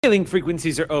Hailing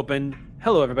frequencies are open.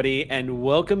 Hello, everybody, and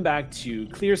welcome back to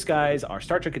Clear Skies, our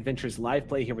Star Trek Adventures live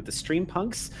play here with the Stream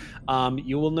Punks.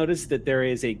 You will notice that there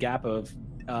is a gap of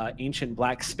ancient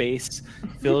black space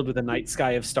filled with a night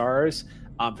sky of stars.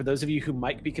 For those of you who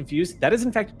might be confused, that is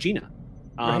in fact Gina.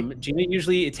 Right. Gina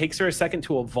usually, it takes her a second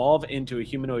to evolve into a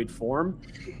humanoid form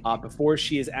before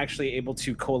she is actually able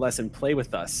to coalesce and play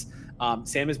with us.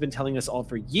 Sam has been telling us all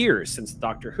for years since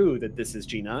Doctor Who that this is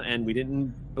Gina, and we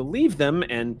didn't believe them,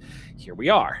 and here we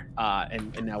are.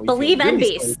 And now we believe feel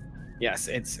really MBs.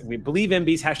 Yes, we believe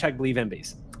MBs. Hashtag believe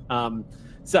MBs.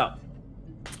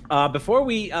 Before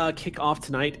we kick off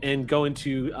tonight and go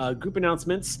into group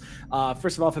announcements,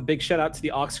 first of all, a big shout out to the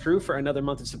Aux crew for another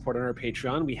month of support on our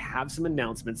Patreon. We have some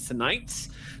announcements tonight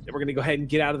that we're going to go ahead and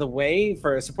get out of the way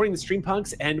for supporting the Stream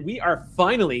Punks, and we are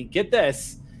finally, get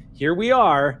this, here we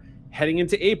are, heading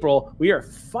into April, we are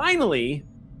finally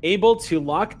able to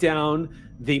lock down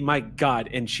my God,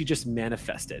 and she just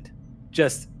manifested.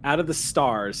 Just out of the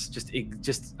stars, it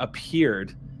just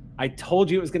appeared. I told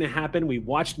you it was going to happen. We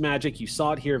watched magic. You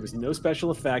saw it here. It was no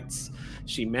special effects.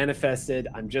 She manifested.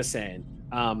 I'm just saying.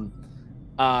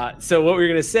 So what we're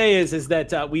going to say is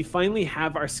that we finally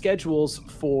have our schedules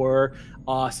for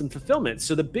some fulfillment.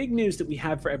 So the big news that we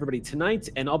have for everybody tonight,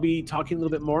 and I'll be talking a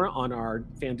little bit more on our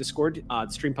fan Discord,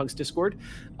 Stream Punks Discord,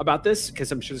 about this,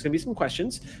 because I'm sure there's going to be some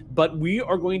questions, but we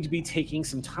are going to be taking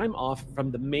some time off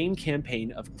from the main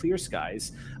campaign of Clear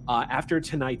Skies after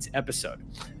tonight's episode.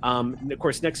 And of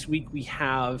course, next week we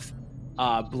have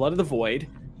Blood of the Void.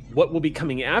 What will be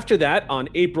coming after that on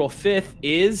April 5th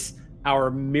is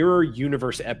our Mirror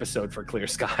Universe episode for Clear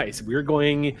Skies. We're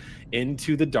going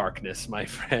into the darkness, my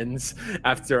friends.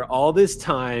 After all this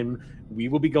time, we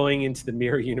will be going into the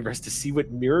Mirror Universe to see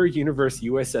what Mirror Universe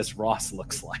USS Ross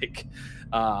looks like.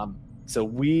 So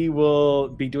we will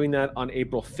be doing that on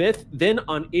April 5th. Then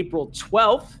on April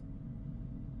 12th,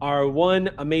 our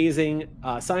one amazing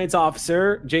science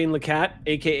officer, Jane Lacat,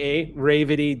 aka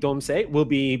Revati Domse, will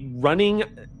be running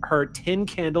her 10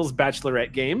 Candles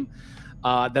Bachelorette game.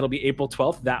 That'll be April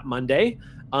 12th, that Monday.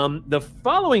 The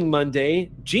following Monday,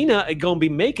 Gina is going to be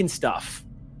making stuff.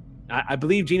 I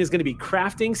believe Gina's going to be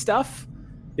crafting stuff.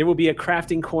 There will be a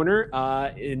crafting corner,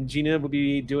 and Gina will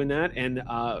be doing that. And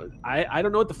I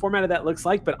don't know what the format of that looks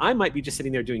like, but I might be just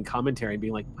sitting there doing commentary and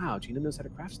being like, wow, Gina knows how to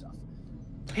craft stuff.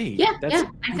 Hey, yeah.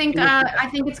 I think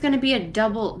it's going to be a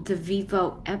double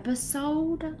DeVivo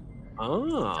episode.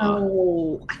 Oh.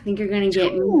 So I think you're going to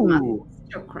get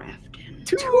crafting.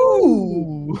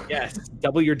 Two. Yes,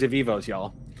 double your DeVivos,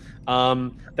 y'all.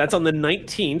 That's on the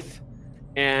 19th.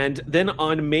 And then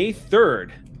on May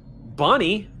 3rd,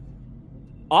 Bonnie,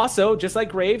 also, just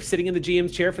like Rave, sitting in the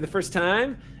GM's chair for the first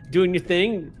time, doing your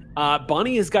thing.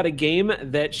 Bonnie has got a game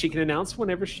that she can announce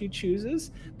whenever she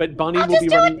chooses. But Bonnie will be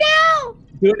running. Do it now!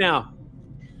 Do it now.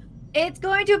 It's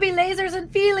going to be Lasers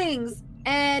and Feelings.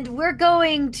 And we're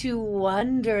going to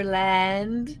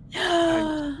Wonderland.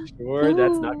 I'm sure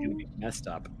that's not going to be messed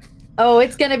up. Oh,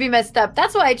 it's going to be messed up.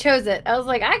 That's why I chose it. I was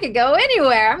like, I could go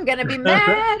anywhere. I'm going to be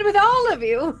mad with all of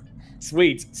you.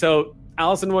 Sweet. So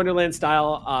Alice in Wonderland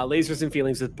style Lasers and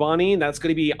Feelings with Bonnie. That's going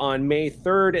to be on May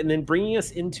 3rd. And then bringing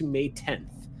us into May 10th.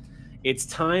 It's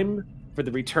time for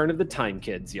the return of the Time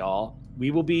Kids, y'all. We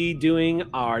will be doing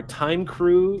our Time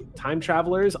Crew Time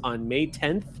Travelers on May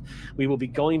 10th. We will be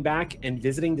going back and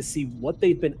visiting to see what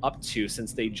they've been up to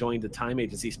since they joined the Time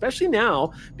Agency, especially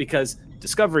now because,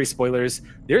 Discovery spoilers,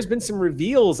 there's been some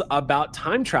reveals about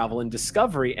time travel and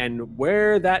Discovery and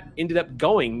where that ended up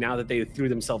going now that they threw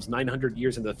themselves 900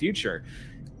 years into the future.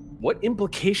 What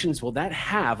implications will that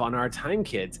have on our Time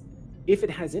Kids, if it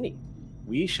has any?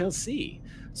 We shall see.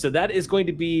 So that is going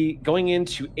to be going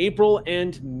into April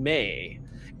and May.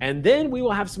 And then we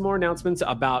will have some more announcements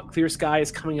about Clear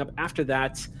Skies coming up after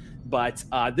that. But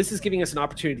this is giving us an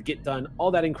opportunity to get done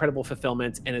all that incredible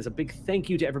fulfillment. And as a big thank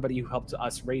you to everybody who helped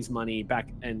us raise money back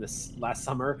in this last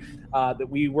summer that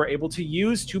we were able to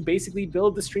use to basically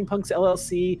build the Stream Punks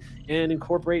LLC and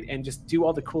incorporate and just do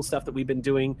all the cool stuff that we've been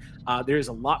doing. There's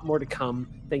a lot more to come.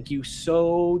 Thank you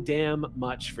so damn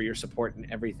much for your support and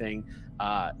everything.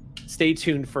 Stay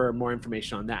tuned for more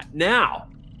information on that. Now,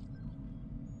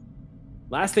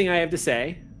 last thing I have to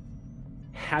say,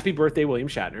 happy birthday, William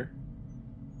Shatner.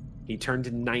 He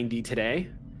turned 90 today.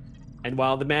 And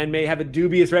while the man may have a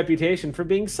dubious reputation for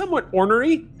being somewhat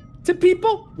ornery to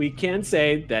people, we can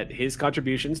say that his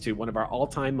contributions to one of our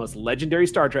all-time most legendary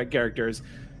Star Trek characters,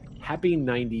 happy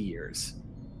 90 years.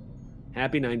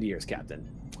 Happy 90 years, Captain.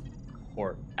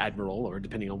 Or Admiral, or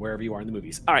depending on wherever you are in the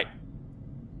movies. All right.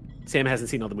 Sam hasn't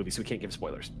seen all the movies, so we can't give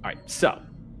spoilers. All right, so.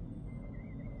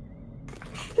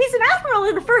 He's an admiral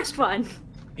in the first one.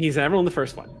 He's never on the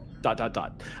first one. ...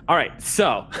 All right,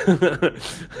 so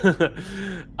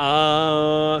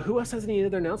who else has any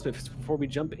other announcements before we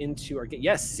jump into our game?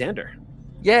 Yes, Xander.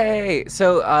 Yay!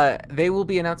 So they will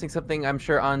be announcing something, I'm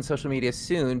sure, on social media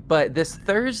soon. But this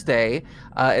Thursday,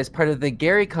 as part of the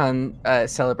GaryCon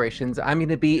celebrations, I'm going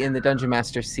to be in the Dungeon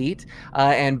Master seat,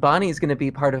 and Bonnie is going to be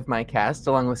part of my cast,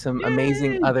 along with some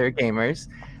amazing other gamers.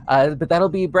 But that'll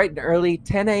be bright and early,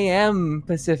 10 a.m.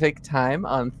 Pacific time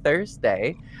on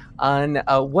Thursday, on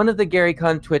one of the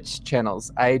GaryCon Twitch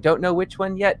channels. I don't know which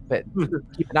one yet, but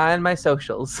keep an eye on my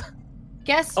socials.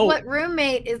 Guess what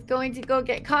roommate is going to go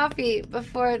get coffee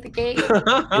before the game?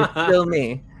 It's still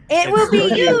me. It will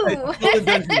be you.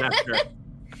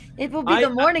 It will be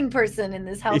the morning person in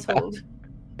this household. Yeah.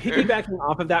 Piggybacking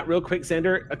off of that real quick,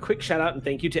 Xander, a quick shout out and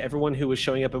thank you to everyone who was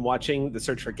showing up and watching the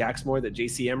Search for Gaxmore that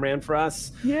JCM ran for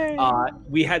us. Yay.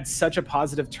 We had such a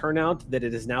positive turnout that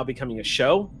it is now becoming a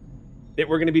show that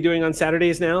we're going to be doing on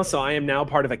Saturdays now. So I am now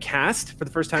part of a cast for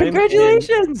the first time.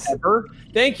 Congratulations! Ever.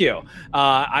 Thank you.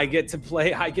 I get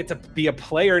to be a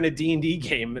player in a D&D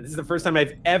game. This is the first time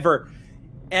I've ever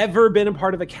been a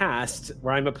part of a cast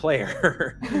where I'm a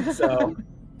player. So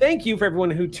thank you for everyone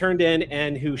who turned in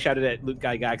and who shouted at Luke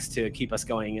Gygax to keep us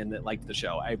going and that liked the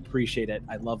show. I appreciate it.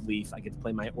 I love Leaf. I get to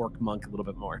play my orc monk a little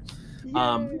bit more.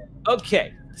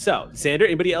 Okay. So, Xander,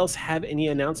 anybody else have any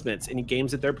announcements? Any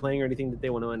games that they're playing or anything that they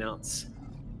want to announce?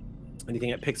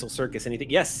 Anything at Pixel Circus? Anything?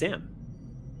 Yes, Sam.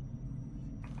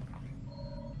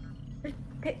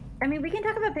 I mean, we can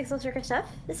talk about Pixel Circus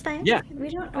stuff. It's fine. Yeah. We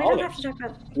don't have to talk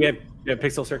about... We have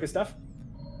Pixel Circus stuff?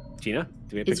 Gina,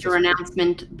 do we have Is your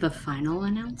announcement the final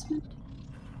announcement?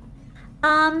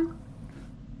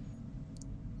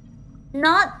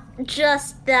 Not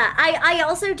just that. I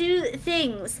also do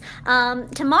things.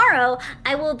 Tomorrow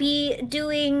I will be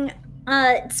doing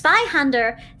Spy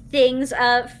Hunter things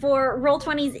for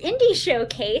Roll20's Indie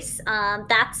Showcase.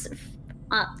 That's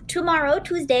tomorrow,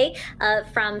 Tuesday,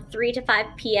 from 3 to 5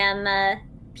 p.m.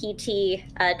 PT,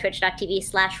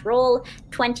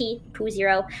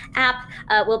 twitch.tv/roll2020 app.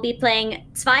 We'll be playing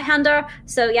Spy Hunter.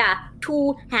 So yeah,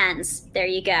 2 hands. There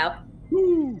you go.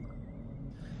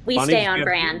 We Bonnie, stay on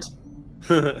brand.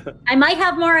 I might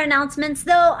have more announcements,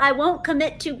 though. I won't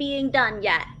commit to being done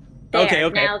yet. There, okay.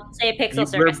 Now say Pixel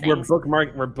Circus we're things.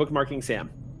 We're bookmarking Sam.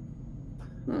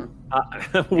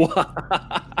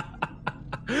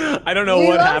 I don't know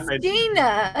what happened.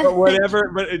 Gina. But whatever.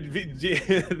 But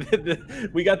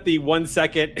we got the 1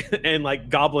 second and like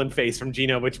goblin face from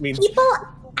Gina, which means people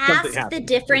ask the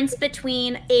difference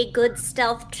between a good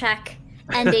stealth check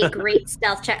and a great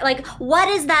stealth check. Like, what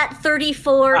is that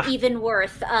 34 even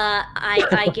worth?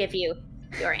 I give you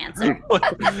your answer.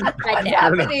 Right there.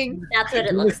 Happening. That's what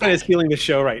it looks like. like. Stealing the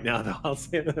show right now, though. I'll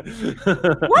say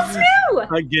that. What's new?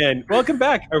 Again, welcome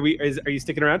back. Are you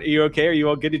sticking around? Are you okay? Are you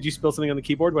all good? Did you spill something on the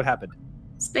keyboard? What happened?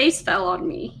 Space fell on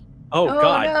me. Oh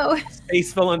God! No.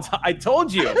 Space fell on top. I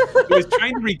told you. It was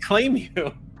trying to reclaim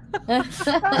you. It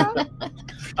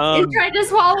tried to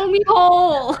swallow me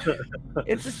whole.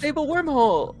 It's a stable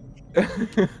wormhole.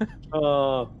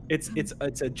 It's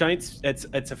a giant.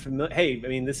 It's a familiar. Hey, I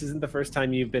mean, this isn't the first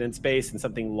time you've been in space and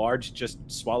something large just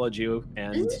swallowed you.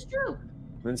 And It's true.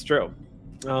 it's true.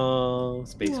 Oh,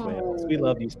 space whales. We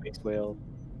love you, space whale.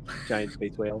 Giant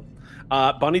space whale.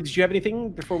 Bonnie, did you have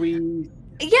anything before we?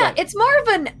 Yeah, it's more of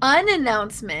an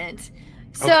unannouncement.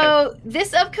 So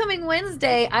this upcoming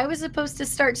Wednesday, I was supposed to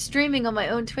start streaming on my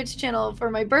own Twitch channel for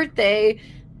my birthday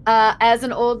as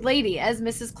an old lady, as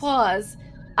Mrs. Claus.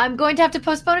 I'm going to have to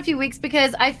postpone a few weeks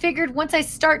because I figured once I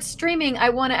start streaming, I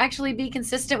want to actually be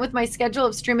consistent with my schedule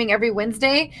of streaming every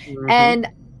Wednesday. And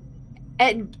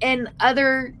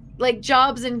other like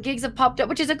jobs and gigs have popped up,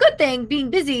 which is a good thing. Being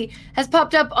busy has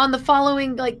popped up on the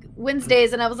following like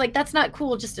Wednesdays, and I was like, that's not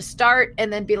cool just to start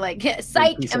and then be like, yeah,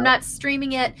 psych, I'm not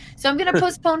streaming yet. So I'm gonna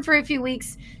postpone for a few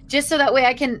weeks just so that way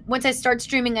I can, once I start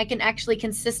streaming, I can actually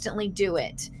consistently do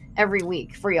it every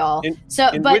week for y'all.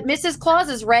 But Mrs. Claus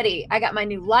is ready. I got my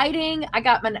new lighting. I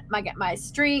got my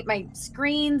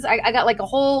screens. I got like a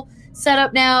whole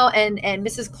setup now, and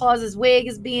Mrs. Claus's wig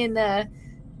is being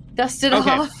dusted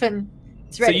off, and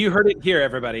it's ready. So you heard it here,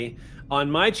 everybody.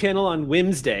 On my channel on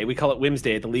Whimsday, we call it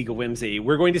Whimsday at the League of Whimsy.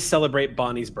 We're going to celebrate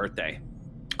Bonnie's birthday.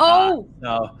 So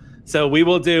we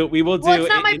will do. Well, it's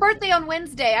not my birthday on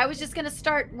Wednesday. I was just gonna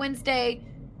start Wednesday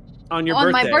on your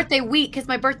birthday. My birthday week, because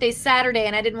my birthday's Saturday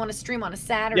and I didn't want to stream on a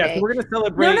Saturday. Yeah, so we're gonna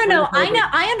celebrate. No. I know.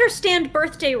 I understand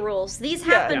birthday rules. These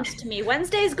happened to me.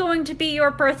 Wednesday's going to be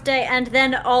your birthday, and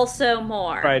then also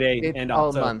more. Friday and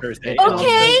also Thursday.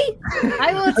 Okay,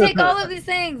 I will take all of these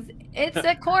things. It's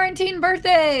a quarantine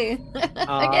birthday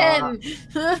again.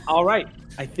 All right.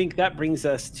 I think that brings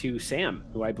us to Sam,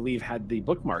 who I believe had the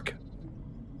bookmark.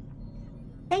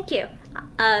 Thank you.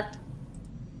 I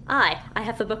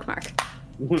have the bookmark.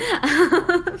 You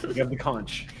have the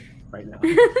conch right now.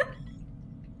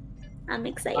 I'm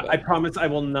excited. I promise I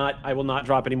will not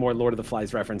drop any more Lord of the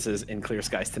Flies references in Clear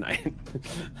Skies tonight.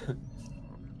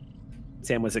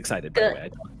 Sam was excited, by the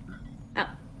way. Oh,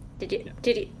 did you? Yeah.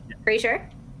 Did you? Yeah. Are you sure?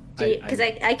 Because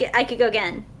I could go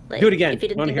again. Like, do it again. If you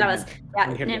didn't think that was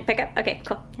pick up. Okay,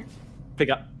 cool. Yeah. Pick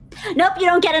up. Nope, you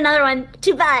don't get another one.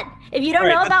 Too bad. If you don't All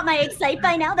right, know about my Excite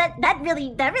by now, that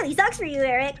really sucks for you,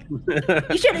 Eric.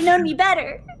 You should have known me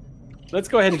better. Let's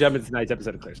go ahead and jump into tonight's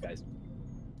episode of Clear Skies.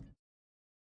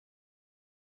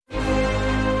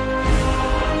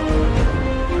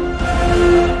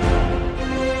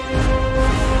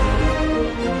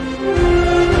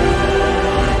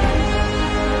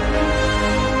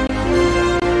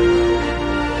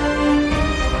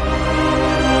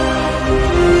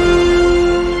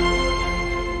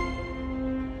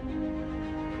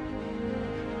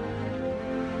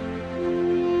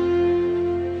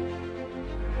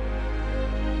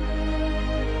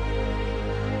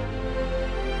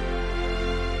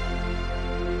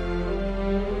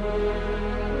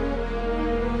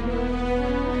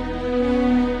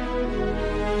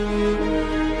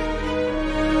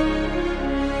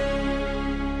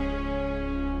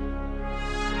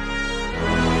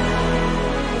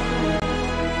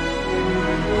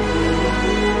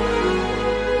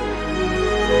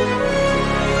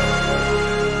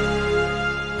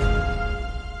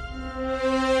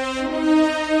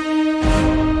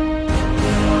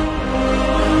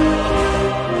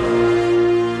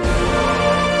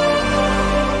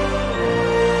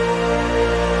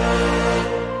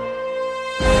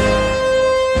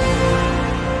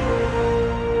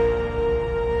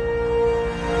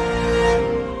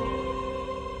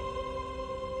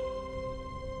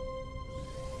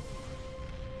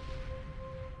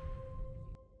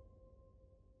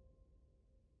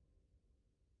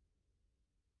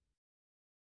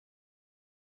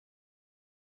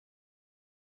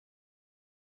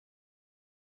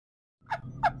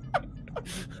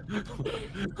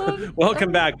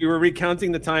 Welcome back. We were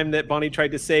recounting the time that Bonnie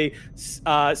tried to say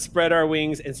spread our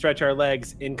wings and stretch our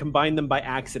legs and combine them by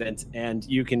accident, and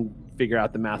you can figure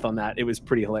out the math on that. It was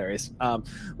pretty hilarious.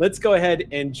 Let's go ahead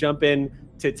and jump in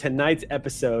to tonight's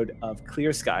episode of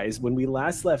Clear Skies. When we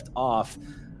last left off,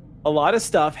 a lot of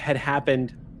stuff had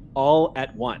happened all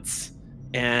at once,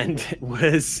 and it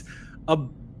was a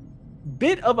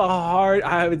bit of a hard,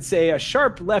 I would say, a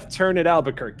sharp left turn at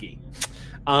Albuquerque.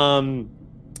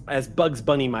 As Bugs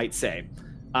Bunny might say.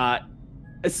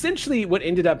 Essentially what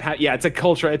ended up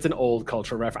it's an old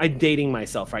cultural reference. I'm dating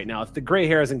myself right now. If the gray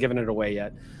hair hasn't given it away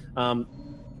yet.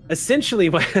 Essentially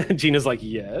what Gina's like,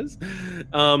 yes.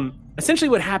 Essentially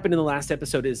what happened in the last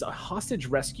episode is a hostage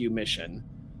rescue mission,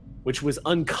 which was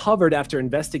uncovered after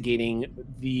investigating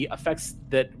the effects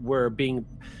that were being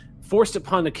forced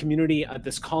upon the community at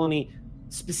this colony,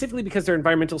 specifically because their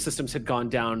environmental systems had gone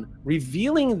down,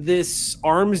 revealing this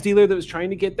arms dealer that was trying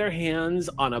to get their hands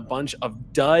on a bunch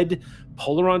of dud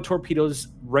Polaron torpedoes,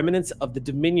 remnants of the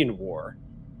Dominion War,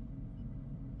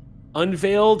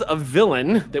 unveiled a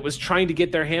villain that was trying to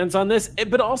get their hands on this,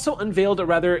 but also unveiled a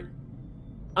rather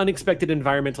unexpected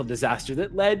environmental disaster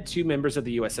that led to members of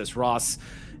the USS Ross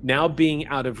now being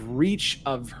out of reach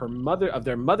of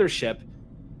their mothership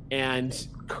and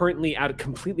currently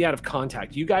completely out of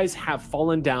contact. You guys have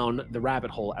fallen down the rabbit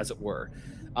hole, as it were.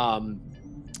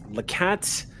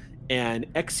 Lacat and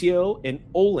Exio and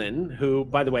Olin, who,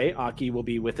 by the way, Aki will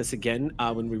be with us again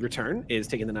when we return, is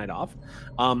taking the night off.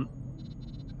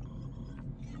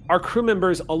 Our crew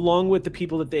members, along with the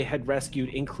people that they had rescued,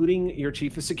 including your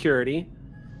chief of security,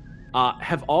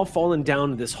 have all fallen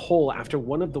down this hole after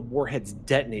one of the warheads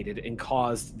detonated and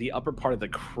caused the upper part of the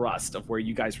crust of where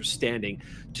you guys were standing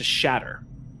to shatter.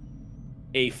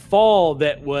 A fall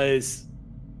that was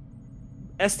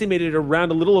estimated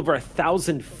around a little over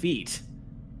 1,000 feet,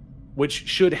 which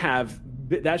should have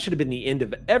been the end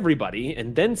of everybody,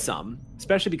 and then some,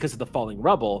 especially because of the falling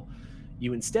rubble.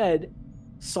 You instead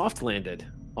soft landed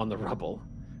on the rubble,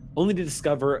 only to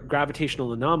discover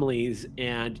gravitational anomalies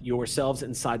and yourselves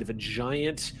inside of a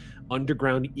giant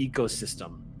underground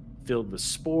ecosystem filled with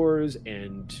spores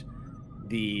and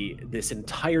this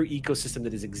entire ecosystem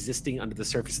that is existing under the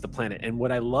surface of the planet. And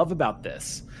what I love about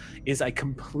this is I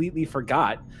completely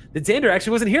forgot that Xander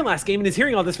actually wasn't here last game and is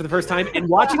hearing all this for the first time, and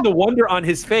watching the wonder on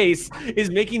his face is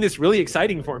making this really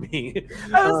exciting for me.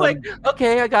 I was like,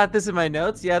 okay, I got this in my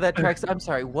notes. Yeah, that tracks. I'm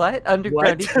sorry, what?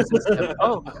 Underground ecosystem.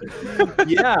 Oh.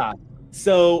 Yeah.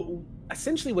 So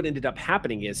essentially what ended up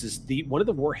happening is one of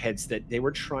the warheads that they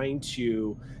were trying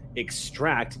to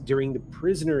extract during the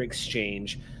prisoner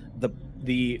exchange,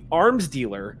 the arms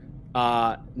dealer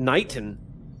Knighton,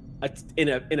 in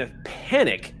a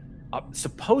panic,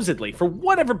 supposedly for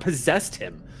whatever possessed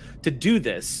him to do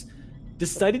this,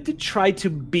 decided to try to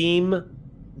beam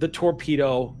the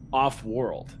torpedo off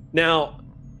world. Now,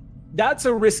 that's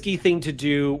a risky thing to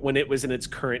do when it was in its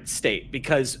current state,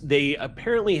 because they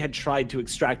apparently had tried to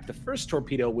extract the first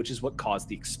torpedo, which is what caused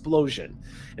the explosion,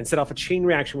 and set off a chain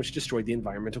reaction which destroyed the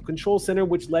Environmental Control Center,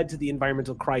 which led to the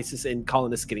environmental crisis and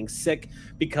colonists getting sick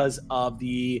because of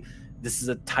this is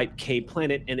a Type K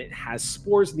planet, and it has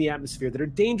spores in the atmosphere that are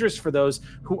dangerous for those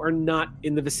who are not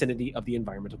in the vicinity of the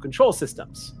environmental control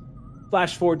systems.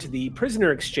 Flash forward to the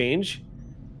prisoner exchange,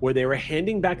 where they were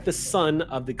handing back the son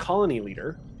of the colony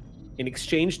leader in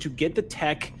exchange to get the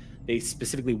tech. They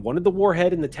specifically wanted the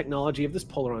warhead and the technology of this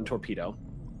Polaron torpedo.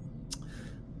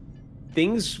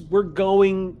 Things were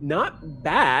going not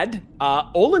bad.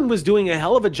 Olin was doing a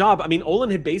hell of a job. I mean,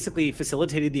 Olin had basically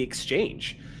facilitated the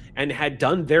exchange and had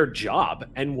done their job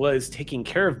and was taking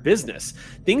care of business.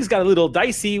 Things got a little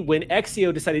dicey when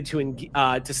Exio decided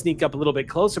to sneak up a little bit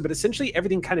closer, but essentially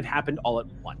everything kind of happened all at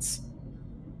once.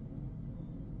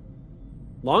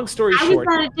 Long story short,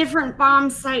 I was at a different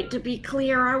bomb site, to be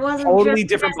clear. I wasn't totally just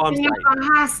different bomb site. A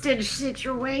hostage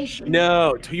situation.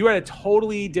 No, you were at a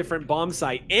totally different bomb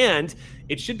site, and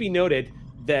it should be noted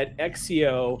that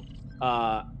Exio,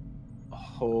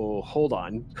 hold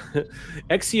on,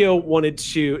 Exio wanted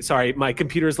to. Sorry, my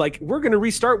computer's like, we're going to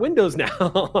restart Windows now.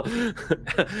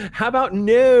 How about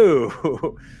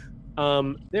no?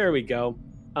 There we go.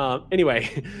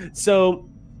 Anyway, so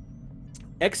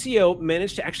Exio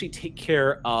managed to actually take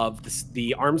care of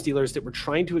the arms dealers that were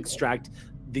trying to extract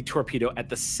the torpedo at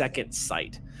the second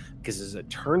site. Because as it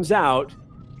turns out,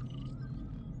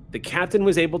 the captain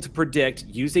was able to predict,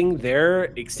 using their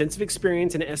extensive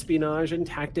experience in espionage and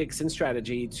tactics and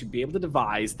strategy, to be able to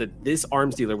devise that this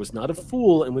arms dealer was not a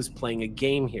fool and was playing a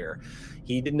game here.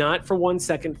 He did not for one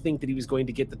second think that he was going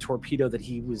to get the torpedo that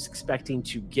he was expecting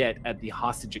to get at the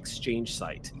hostage exchange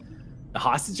site. The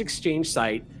hostage exchange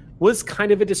site was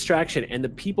kind of a distraction, and the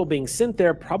people being sent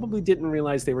there probably didn't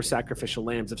realize they were sacrificial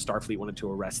lambs if Starfleet wanted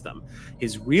to arrest them.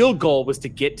 His real goal was to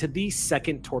get to the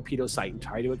second torpedo site and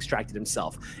try to extract it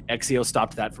himself. Exio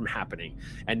stopped that from happening,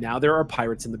 and now there are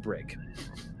pirates in the brig.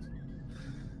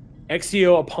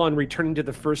 Exio, upon returning to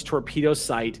the first torpedo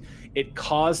site, it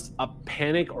caused a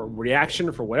panic or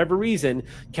reaction for whatever reason.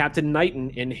 Captain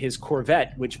Knighton in his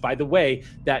Corvette, which, by the way,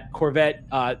 that Corvette,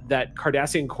 that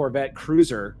Cardassian Corvette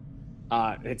cruiser,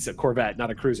 it's a Corvette,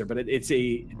 not a cruiser, but it's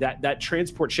that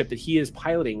transport ship that he is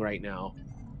piloting right now,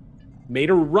 made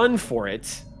a run for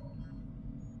it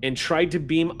and tried to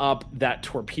beam up that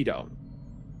torpedo.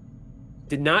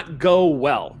 Did not go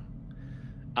well.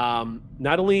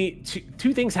 Not only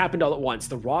two things happened all at once.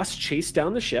 The Ross chased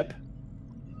down the ship,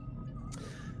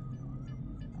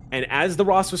 and as the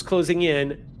Ross was closing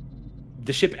in,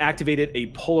 the ship activated a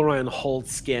Polaron hull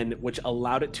skin, which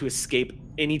allowed it to escape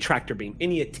any tractor beam,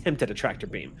 any attempt at a tractor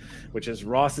beam, which is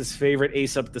Ross's favorite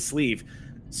ace up the sleeve.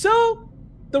 So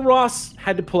the Ross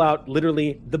had to pull out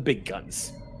literally the big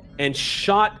guns and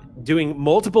shot, doing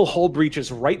multiple hull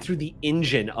breaches right through the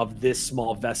engine of this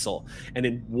small vessel. And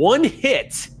in one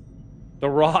hit, the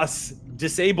Ross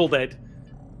disabled it,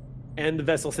 and the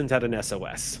vessel sent out an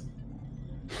SOS.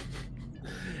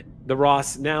 The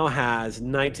Ross now has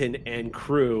Knighton and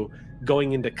crew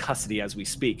going into custody as we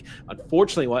speak.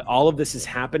 Unfortunately, while all of this is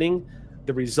happening,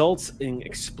 the results in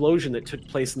explosion that took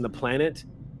place on the planet,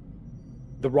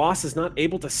 the Ross is not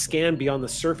able to scan beyond the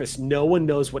surface. No one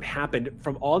knows what happened.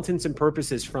 From all intents and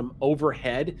purposes, from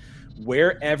overhead,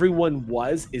 where everyone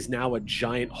was is now a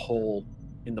giant hole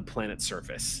in the planet's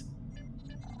surface.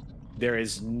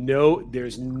 There's no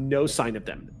sign of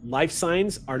them. Life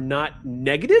signs are not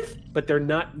negative, but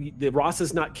the Ross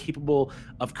is not capable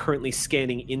of currently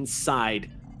scanning inside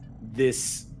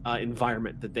this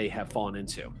environment that they have fallen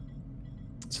into.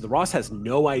 So the Ross has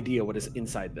no idea what is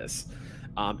inside this.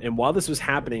 And while this was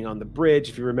happening on the bridge,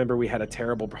 if you remember, we had a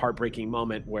terrible, heartbreaking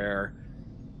moment where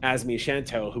Azmi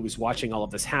Shanto, who was watching all of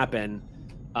this happen,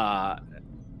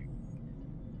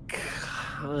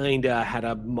 kinda had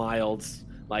a mild,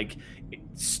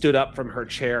 stood up from her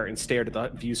chair and stared at the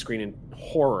view screen in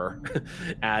horror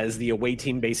as the away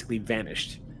team basically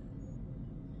vanished.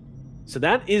 So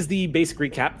that is the basic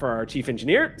recap for our chief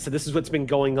engineer. So this is what's been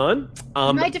going on.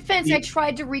 In my defense, I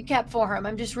tried to recap for him.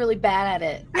 I'm just really bad at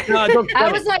it. Don't I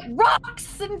was like,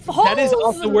 rocks and holes. That is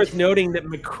also worth noting that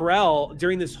McCrell,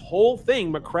 during this whole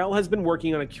thing, McCrell has been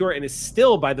working on a cure and is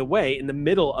still, by the way, in the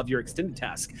middle of your extended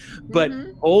task. But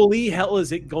holy hell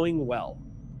is it going well.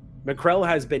 McCrell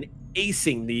has been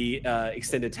acing the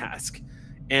extended task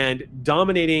and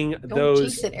dominating Don't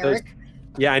jinx it, Eric.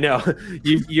 Yeah, I know.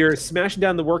 You're smashing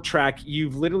down the work track.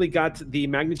 You've literally got the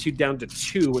magnitude down to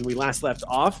 2 when we last left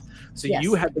off. So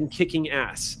you have been kicking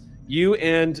ass. You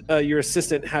and your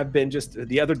assistant have been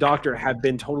the other doctor have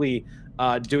been totally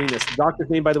doing this. The doctor's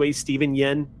name, by the way, Stephen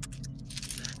Yen,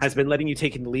 has been letting you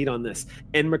take the lead on this.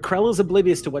 And McCrell is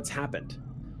oblivious to what's happened.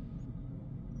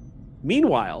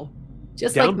 Meanwhile,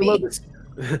 just down like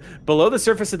below the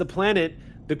surface of the planet,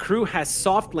 the crew has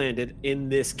soft landed in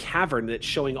this cavern that's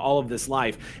showing all of this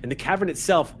life. And the cavern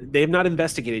itself, they have not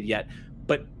investigated yet.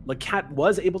 But Lacat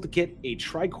was able to get a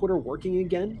tricorder working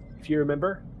again, if you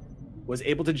remember. Was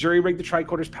able to jury-rig the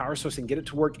tricorder's power source and get it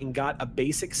to work, and got a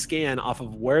basic scan off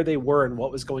of where they were and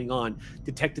what was going on.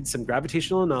 Detected some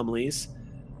gravitational anomalies,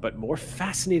 but more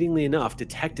fascinatingly enough,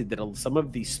 detected that some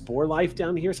of the spore life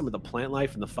down here, some of the plant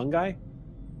life and the fungi,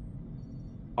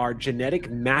 are genetic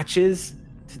matches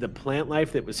to the plant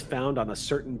life that was found on a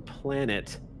certain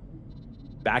planet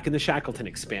back in the Shackleton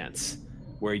Expanse,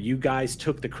 where you guys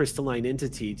took the crystalline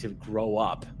entity to grow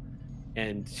up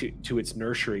and to its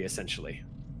nursery, essentially,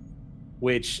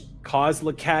 which caused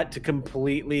Lacat to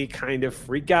completely kind of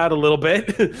freak out a little bit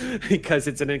because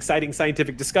it's an exciting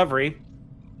scientific discovery.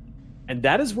 And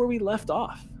that is where we left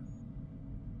off.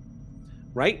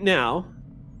 Right now,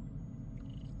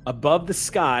 above the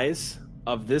skies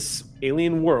of this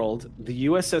alien world, the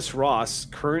USS Ross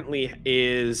currently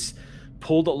is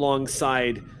pulled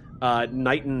alongside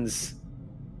Knighton's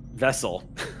vessel.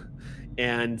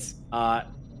 And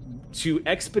to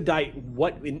expedite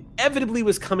what inevitably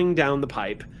was coming down the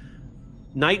pipe,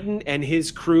 Knighton and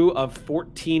his crew of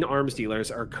 14 arms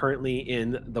dealers are currently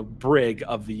in the brig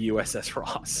of the USS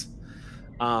Ross.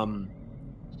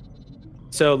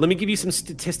 So let me give you some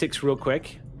statistics real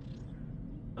quick.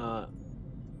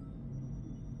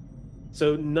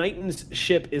 So Knighton's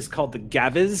ship is called the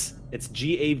Gaviz. It's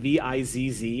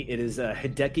Gavizz. It is a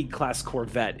Hideki class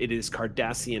corvette. It is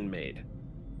Cardassian made.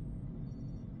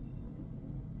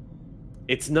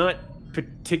 It's not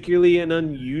particularly an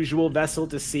unusual vessel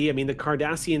to see. I mean, the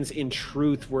Cardassians, in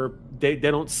truth, they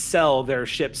don't sell their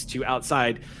ships to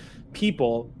outside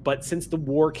people, but since the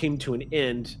war came to an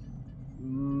end,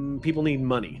 people need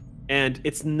money. And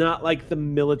it's not like the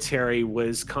military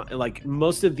was like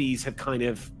most of these have kind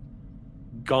of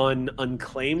gone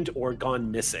unclaimed or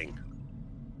gone missing.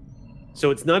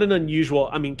 So it's not an unusual.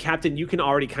 I mean, Captain, you can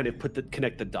already kind of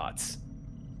connect the dots.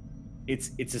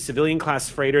 It's a civilian class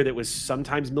freighter that was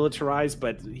sometimes militarized,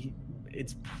 but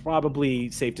it's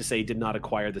probably safe to say did not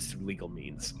acquire this through legal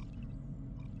means.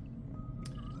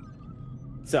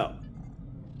 So,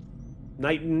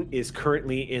 Knighton is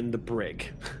currently in the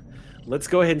brig. Let's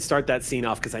go ahead and start that scene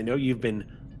off because I know you've been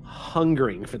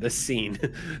hungering for this scene,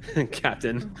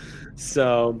 Captain.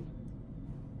 So,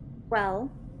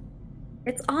 well,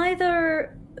 it's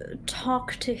either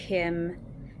talk to him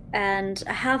and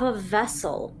have a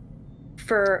vessel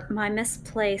for my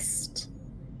misplaced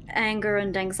anger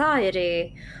and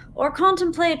anxiety, or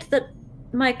contemplate that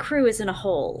my crew is in a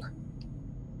hole.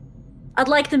 I'd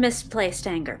like the misplaced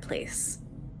anger, please.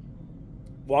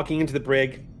 Walking into the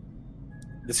brig,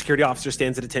 the security officer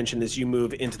stands at attention as you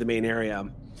move into the main area.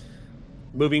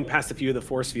 Moving past a few of the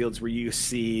force fields where you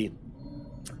see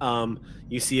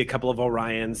a couple of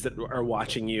Orions that are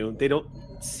watching you. They don't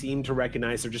seem to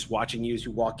recognize, they're just watching you as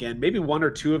you walk in. Maybe one or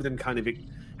two of them kind of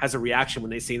has a reaction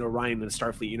when they see an Orion in a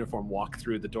Starfleet uniform walk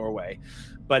through the doorway.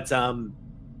 But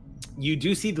you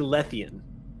do see the Lethian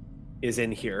is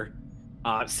in here,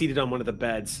 seated on one of the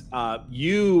beds.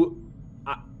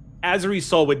 Azari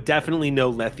Sol would definitely know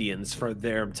Lethians for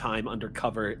their time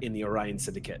undercover in the Orion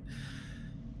Syndicate.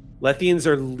 Lethians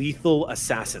are lethal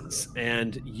assassins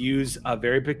and use a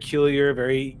very peculiar,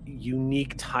 very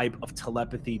unique type of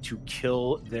telepathy to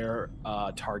kill their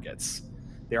targets.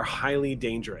 They're highly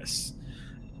dangerous.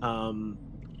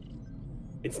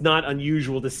 It's not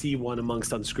unusual to see one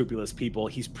amongst unscrupulous people.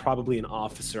 He's probably an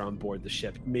officer on board the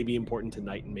ship. Maybe important to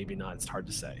Knighton, maybe not. It's hard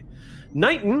to say.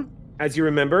 Knighton, as you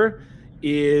remember,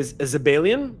 is a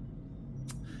Zabalian.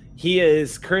 He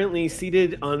is currently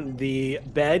seated on the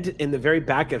bed in the very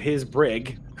back of his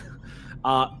brig,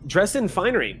 dressed in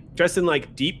finery, dressed in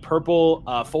like deep purple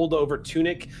fold-over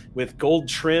tunic with gold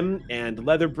trim and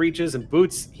leather breeches and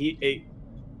boots.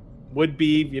 would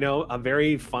be, you know, a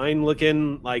very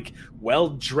fine-looking, like,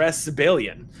 well-dressed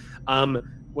civilian.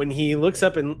 When he looks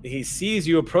up and he sees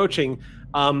you approaching,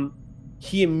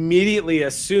 he immediately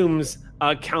assumes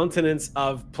a countenance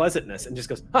of pleasantness and just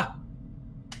goes, "Ha!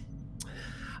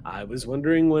 I was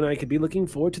wondering when I could be looking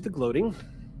forward to the gloating,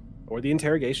 or the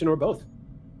interrogation, or both."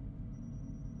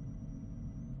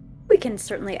 We can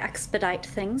certainly expedite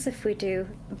things if we do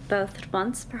both at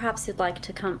once. Perhaps you'd like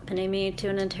to accompany me to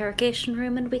an interrogation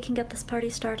room and we can get this party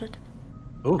started.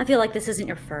 Ooh. I feel like this isn't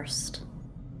your first.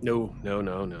 No. There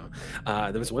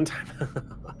was one time.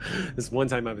 This one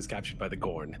time I was captured by the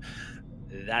Gorn.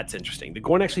 That's interesting. The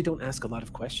Gorn actually don't ask a lot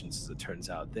of questions, as it turns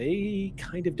out. They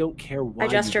kind of don't care why. I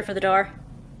gesture for the door.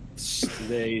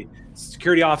 The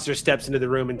security officer steps into the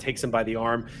room and takes him by the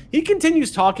arm. He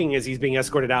continues talking as he's being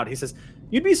escorted out. He says,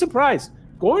 "You'd be surprised.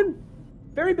 Gorn,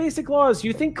 very basic laws.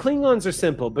 You think Klingons are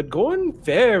simple, but Gorn,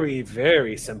 very,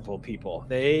 very simple people.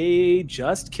 They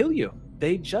just kill you.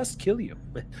 They just kill you."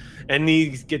 And he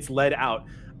gets led out.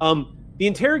 The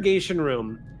interrogation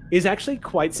room is actually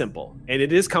quite simple, and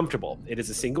it is comfortable. It is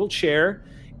a single chair.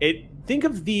 Think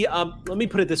of the, let me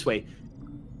put it this way.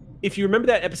 If you remember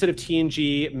that episode of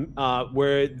TNG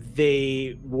where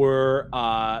they were,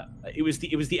 it was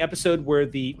the episode where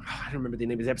I don't remember the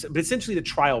name of the episode, but essentially the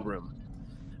trial room,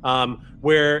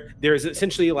 where there's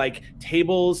essentially like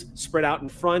tables spread out in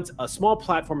front, a small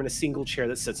platform, and a single chair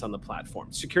that sits on the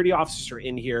platform. Security officers are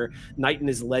in here. Knighton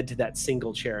is led to that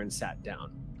single chair and sat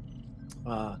down.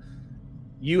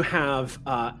 You have,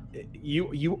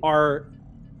 you are,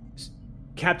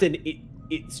 Captain,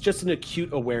 it's just an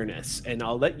acute awareness, and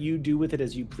I'll let you do with it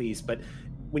as you please, but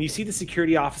when you see the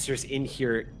security officers in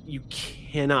here, you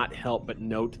cannot help but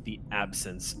note the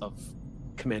absence of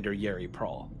Commander Yeri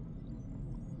Prawl.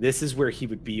 This is where he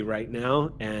would be right now,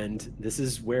 and this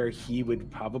is where he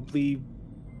would probably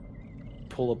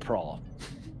pull a Prawl.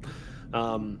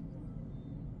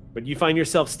 But you find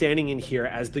yourself standing in here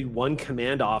as the one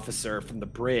command officer from the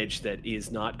bridge that is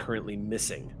not currently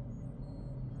missing.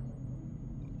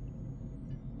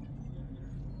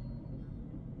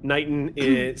 Knighton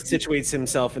situates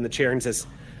himself in the chair and says,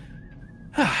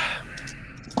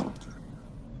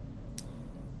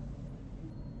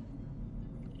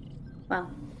 "Well,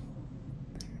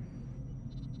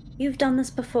 you've done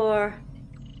this before.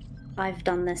 I've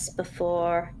done this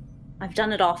before. I've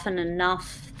done it often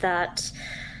enough that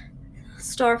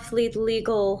Starfleet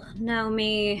legal know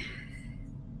me.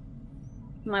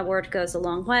 My word goes a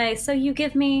long way. So you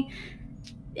give me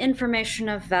information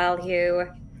of value.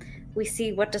 We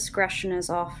see what discretion is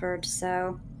offered.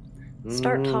 So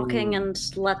start talking and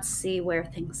let's see where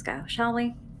things go, shall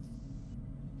we?"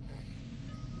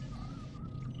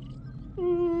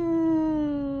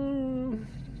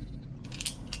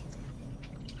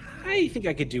 I think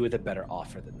I could do with a better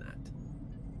offer than that.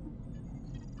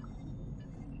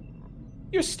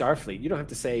 You're Starfleet. You don't have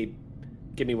to say,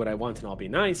 "Give me what I want and I'll be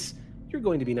nice." You're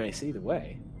going to be nice either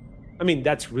way. I mean,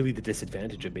 that's really the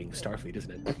disadvantage of being Starfleet,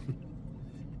 isn't it?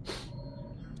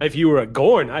 If you were a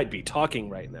Gorn, I'd be talking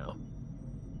right now.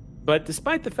 But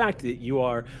despite the fact that you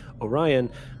are Orion,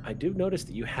 I do notice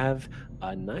that you have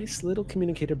a nice little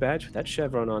communicator badge with that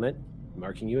chevron on it,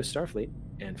 marking you as Starfleet,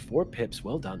 and 4 pips.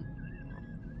 Well done.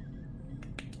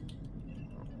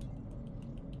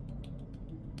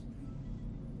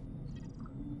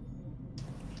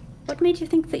 What made you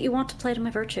think that you want to play to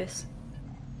my virtues?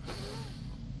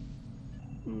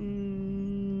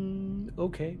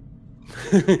 Okay.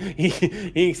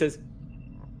 He says,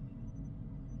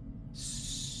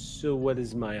 "So what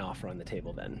is my offer on the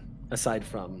table then, aside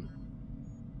from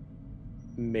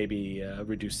maybe a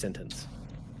reduced sentence?"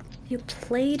 You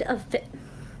played a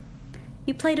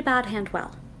bad hand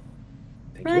well.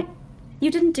 Thank right? you.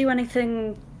 You didn't do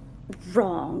anything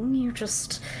wrong. You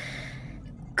just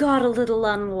got a little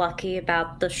unlucky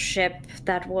about the ship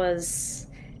that was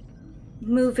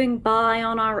moving by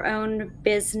on our own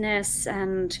business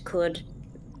and could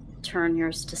turn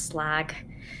yours to slag.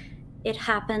 It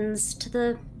happens to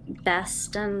the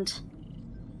best, and,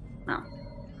 well,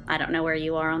 I don't know where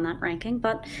you are on that ranking,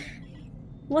 but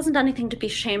it wasn't anything to be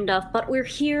ashamed of. But we're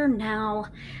here now,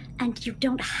 and you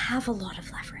don't have a lot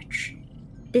of leverage.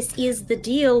 This is the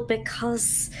deal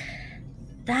because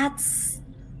that's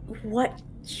what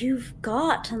you've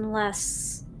got,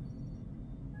 unless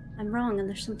I'm wrong and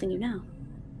there's something you know.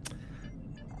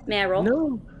 May I roll?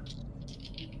 No.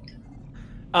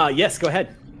 Yes, go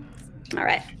ahead. All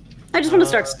right. I just want to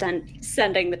start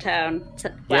sending the tone.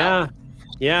 Wow.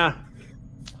 Yeah.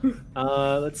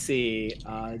 Let's see.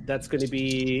 That's going to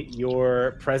be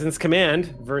your presence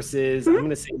command versus, I'm going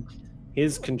to say,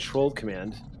 his controlled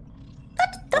command.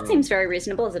 That seems very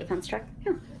reasonable as a defense check.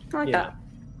 Yeah, I like that.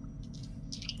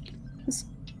 Let's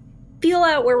feel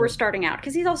out where we're starting out,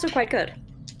 because he's also quite good.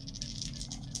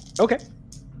 Okay.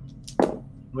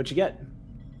 What'd you get?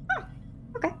 Oh,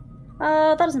 okay.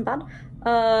 That isn't bad.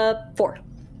 4.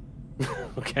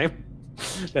 Okay.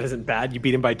 That isn't bad. You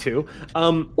beat him by 2.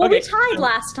 Well, okay. we tied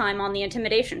last time on the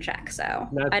intimidation check, so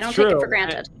I don't true. take it for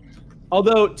granted.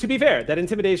 Although, to be fair, that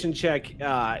intimidation check,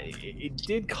 it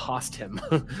did cost him.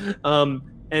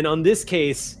 And on this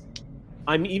case,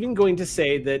 I'm even going to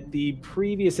say that the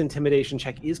previous intimidation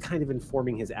check is kind of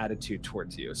informing his attitude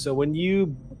towards you. So when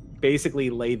you basically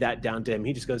lay that down to him,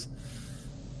 he just goes,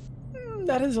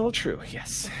 that is all true,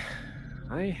 yes.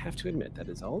 I have to admit, that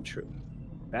is all true.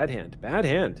 Bad hand, bad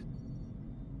hand.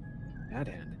 Bad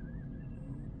hand.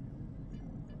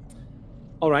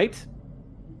 All right.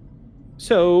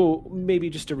 So maybe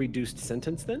just a reduced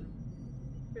sentence then?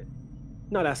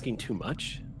 Not asking too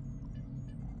much.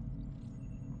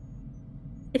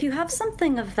 If you have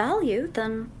something of value,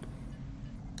 then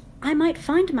I might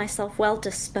find myself well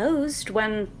disposed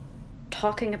when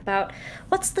talking about,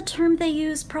 what's the term they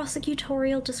use,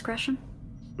 prosecutorial discretion?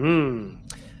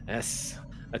 Yes.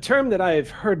 A term that I've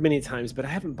heard many times, but I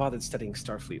haven't bothered studying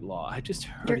Starfleet law. I just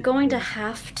heard You're going to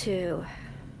have to.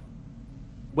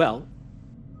 Well,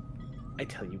 I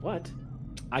tell you what,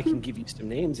 I can give you some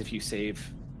names if you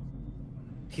save.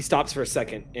 He stops for a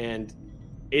second, and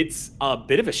it's a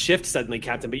bit of a shift suddenly,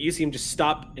 Captain, but you see him just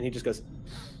stop, and he just goes,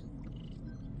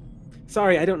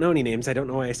 sorry, I don't know any names. I don't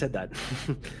know why I said that.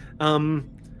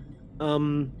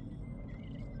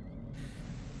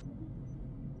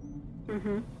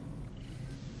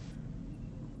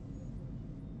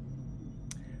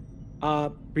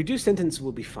 Reduced sentence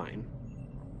will be fine.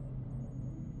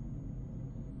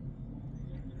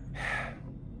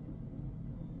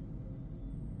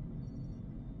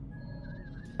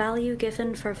 Value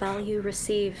given for value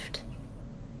received.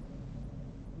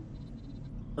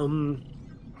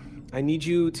 I need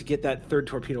you to get that third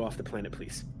torpedo off the planet,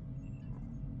 please.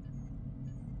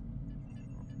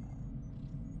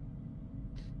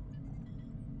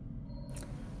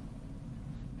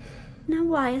 Now,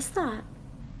 why is that?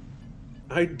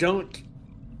 I don't.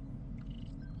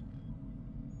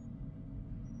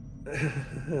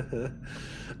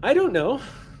 I don't know.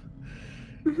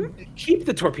 Keep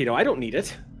the torpedo. I don't need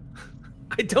it.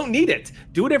 I don't need it.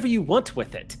 Do whatever you want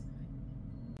with it.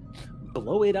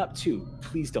 Blow it up too.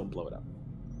 Please don't blow it up.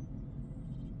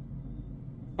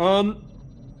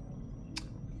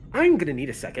 I'm gonna need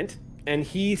a second. And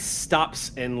he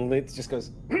stops and just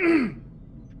goes.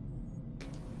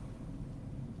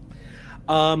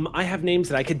 I have names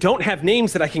that I don't have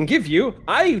names that I can give you.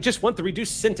 I just want the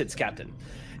reduced sentence, Captain.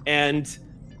 And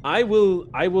I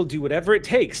will do whatever it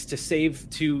takes to save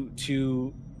to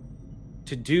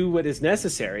do what is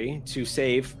necessary to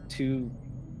save to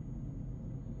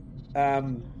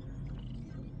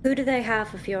Who do they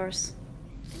have of yours?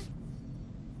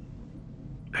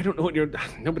 I don't know what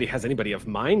nobody has anybody of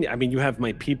mine. I mean, you have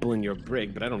my people in your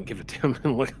brig, but I don't give it to them.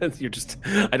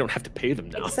 I don't have to pay them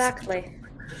now. Exactly.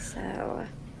 So.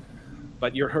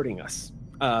 But you're hurting us.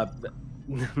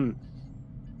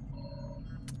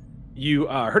 You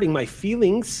are hurting my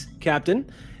feelings,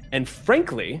 Captain. And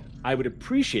frankly, I would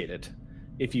appreciate it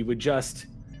if you would just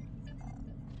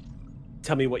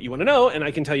tell me what you want to know, and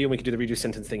I can tell you, and we can do the reduced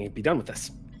sentence thing and be done with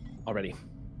this already.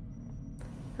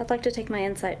 I'd like to take my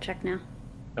insight check now.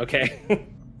 Okay.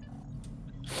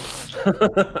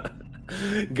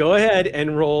 Go ahead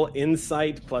and roll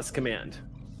insight plus command.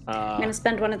 I'm going to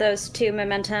spend one of those 2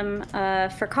 momentum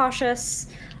for cautious.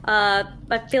 I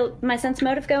feel my sense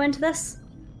motive go into this.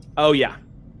 Oh, yeah.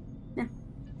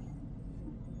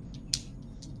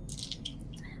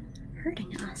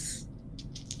 Hurting us.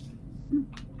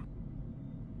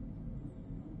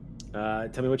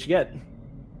 Tell me what you get.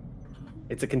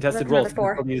 It's a contested roll. Another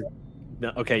 4.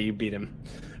 No, okay, you beat him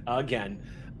again.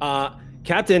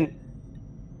 Captain,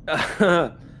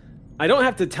 I don't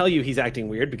have to tell you he's acting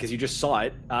weird because you just saw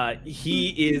it. He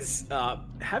is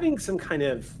having some kind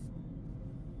of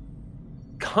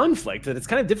conflict that it's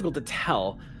kind of difficult to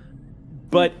tell,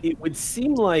 but it would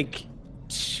seem like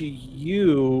to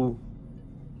you,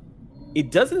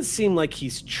 it doesn't seem like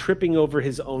he's tripping over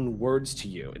his own words to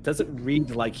you. It doesn't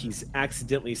read like he's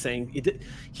accidentally saying it.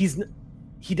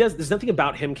 There's nothing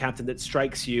about him, Captain, that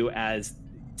strikes you as,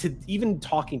 to even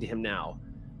talking to him now,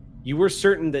 you were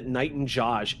certain that Knight and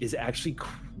Josh is actually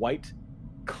quite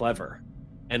clever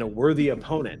and a worthy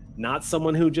opponent, not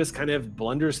someone who just kind of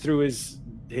blunders through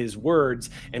his words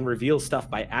and reveals stuff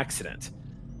by accident.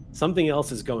 Something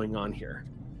else is going on here.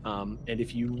 And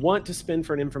if you want to spend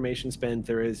for an information spend,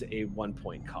 there is a 1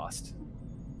 point cost.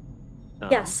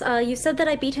 Yes, you said that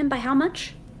I beat him by how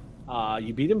much?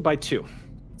 You beat him by 2.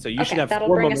 So you should Okay, have that'll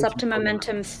 4 bring us up to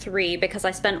momentum. momentum 3 because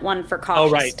I spent 1 for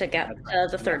cautious right. to get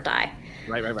the third die.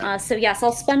 Right. So yes,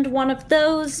 I'll spend 1 of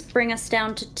those, bring us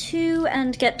down to 2,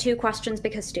 and get 2 questions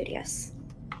because studious.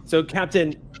 So,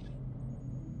 Captain,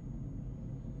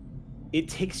 it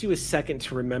takes you a second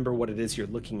to remember what it is you're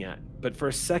looking at. But for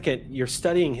a second, you're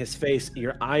studying his face,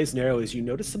 your eyes narrow as you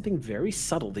notice something very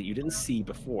subtle that you didn't see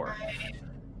before.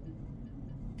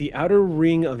 The outer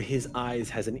ring of his eyes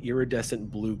has an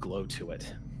iridescent blue glow to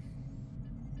it.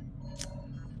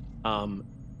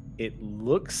 It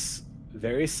looks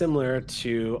very similar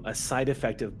to a side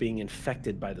effect of being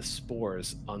infected by the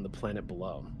spores on the planet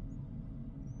below.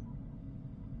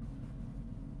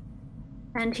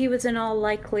 And he was in all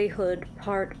likelihood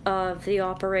part of the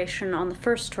operation on the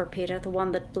first torpedo, the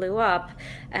one that blew up,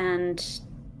 and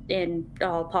in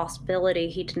all possibility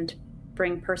he didn't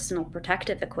bring personal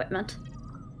protective equipment.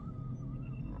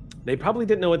 They probably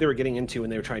didn't know what they were getting into when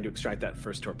they were trying to extract that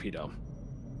first torpedo.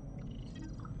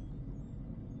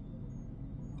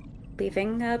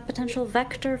 Leaving a potential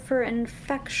vector for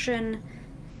infection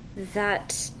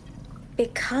that,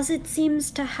 because it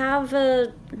seems to have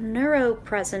a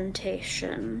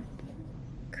neuropresentation,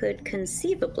 could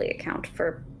conceivably account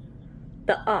for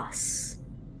the us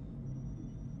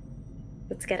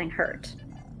that's getting hurt.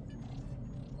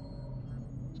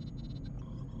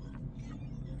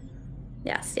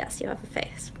 Yes, you have a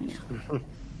face.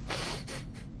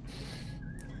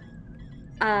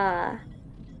 Yeah.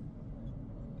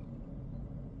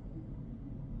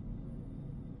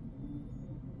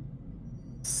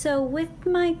 So with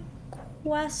my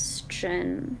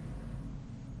question,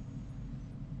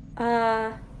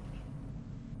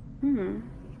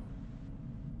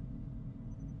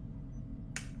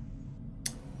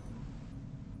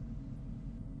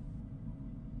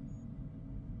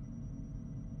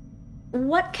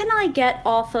 what can I get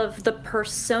off of the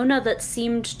persona that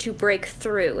seemed to break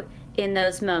through in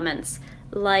those moments?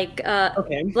 Like,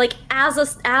 like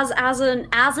as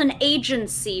an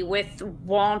agency with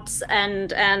wants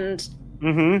and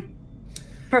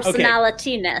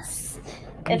personality-ness.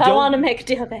 Okay. If I want to make a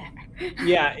deal there.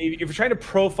 Yeah, if you're trying to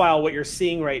profile what you're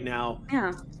seeing right now,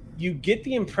 Yeah. you get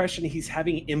the impression he's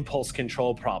having impulse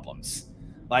control problems.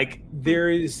 Like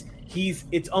it's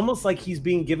almost like he's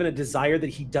being given a desire that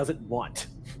he doesn't want.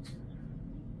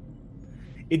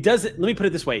 Let me put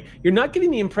it this way. You're not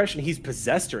getting the impression he's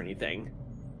possessed or anything.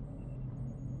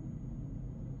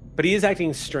 But he is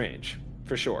acting strange,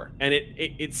 for sure. And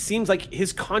it seems like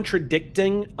his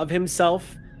contradicting of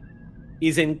himself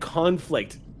is in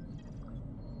conflict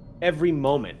every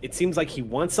moment. It seems like he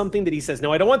wants something that he says,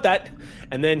 no, I don't want that.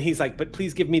 And then he's like, but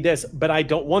please give me this. But I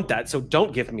don't want that, so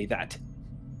don't give me that.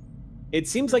 It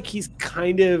seems like he's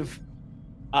kind of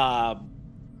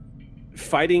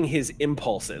fighting his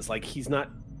impulses. Like he's in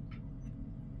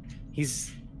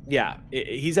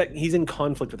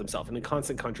conflict with himself, in a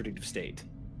constant contradictive state.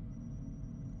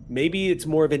 Maybe it's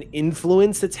more of an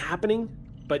influence that's happening,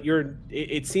 but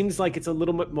it seems like it's a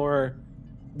little bit more,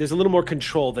 there's a little more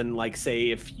control than, like,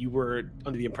 say, if you were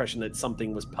under the impression that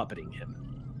something was puppeting him.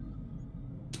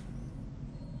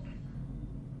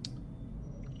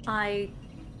 I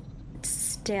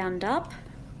stand up.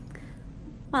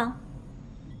 Well,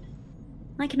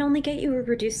 I can only get you a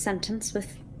reduced sentence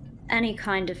with any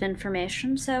kind of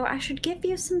information, so I should give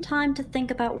you some time to think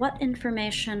about what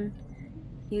information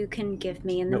you can give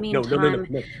me. In the meantime,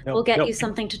 we'll get you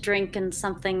something to drink and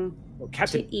something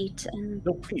Captain, to eat. And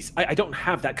no, please, I don't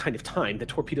have that kind of time. The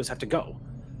torpedoes have to go.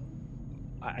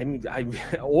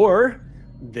 Or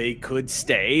they could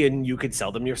stay and you could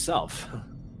sell them yourself.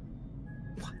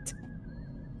 What?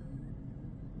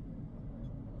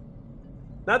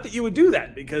 Not that you would do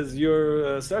that, because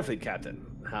you're a Starfleet captain.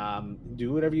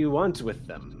 Do whatever you want with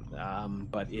them.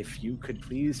 But if you could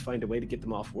please find a way to get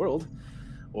them off-world,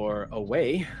 or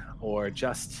away, or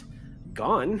just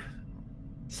gone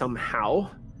somehow,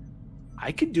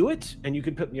 I could do it, and you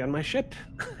could put me on my ship.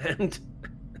 And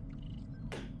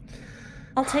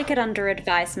I'll take it under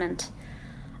advisement.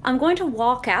 I'm going to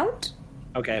walk out.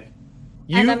 Okay.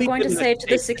 And I'm going to say to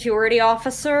the security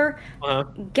officer,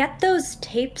 get those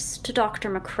tapes to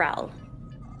Dr. McCrell.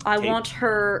 I want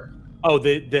her... Oh,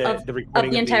 the recording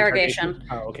of the interrogation.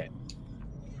 Oh, okay.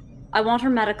 I want her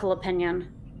medical opinion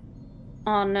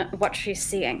on what she's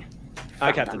seeing.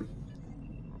 Aye, Captain.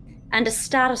 And a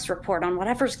status report on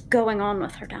whatever's going on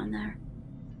with her down there.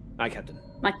 Aye, Captain.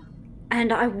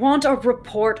 And I want a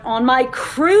report on my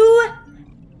crew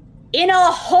in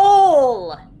a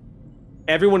hole!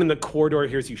 Everyone in the corridor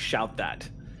hears you shout that.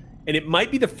 And it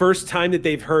might be the first time that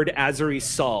they've heard Azuri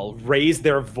Sol raise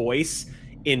their voice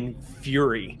in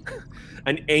fury.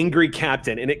 An angry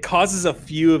captain, and it causes a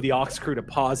few of the Ox crew to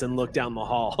pause and look down the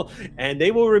hall, and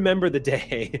they will remember the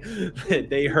day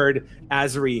that they heard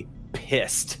Azuri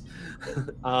pissed.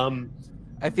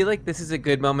 I feel like this is a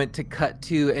good moment to cut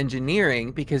to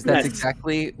engineering because that's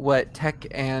exactly what Tech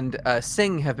and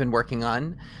Singh have been working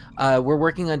on. We're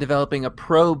working on developing a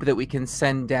probe that we can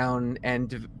send down,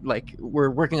 and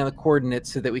we're working on the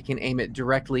coordinates so that we can aim it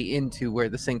directly into where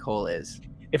the sinkhole is.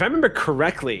 If I remember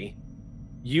correctly,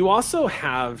 you also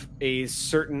have a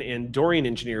certain Andorian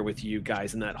engineer with you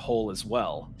guys in that hole as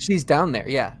well. She's down there,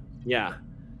 yeah. Yeah.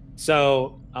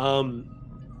 So,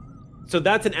 so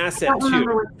that's an asset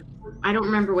too. I don't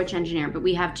remember which engineer, but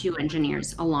we have 2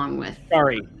 engineers along with.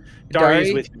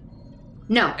 Dari's with you.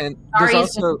 No, and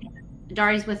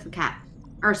Dari's with the cat.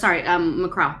 Or sorry,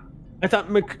 Macrel. I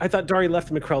thought Dari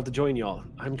left Macrel to join y'all.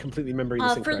 I'm completely remembering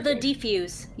this incorrectly. For the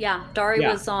defuse. Yeah, Dari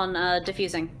was on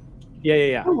diffusing.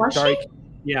 Yeah. Oh, was Dari, she?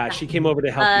 Yeah, she came over to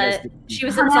help you guys. She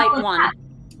was in Site 1.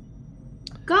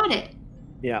 Got it.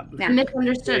 Yeah.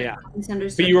 Misunderstood. Yeah.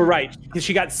 Misunderstood. But you were right, because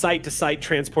she got site to site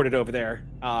transported over there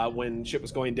when shit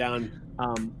was going down.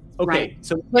 Okay, Right.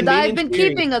 so But I've been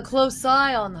keeping a close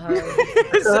eye on her.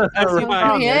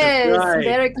 Yes,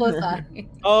 very close eye.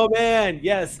 Oh man,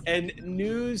 yes. And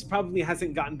news probably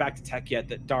hasn't gotten back to Tech yet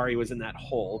that Dari was in that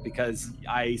hole, because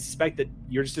I suspect that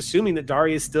you're just assuming that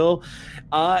Dari is still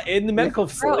in the medical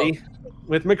facility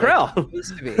with Macrel.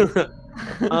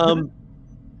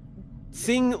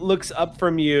 Singh looks up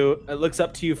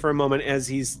to you for a moment as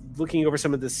he's looking over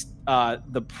some of this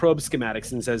the probe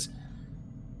schematics and says,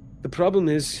 "The problem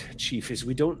is, Chief, is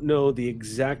we don't know the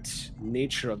exact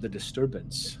nature of the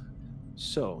disturbance.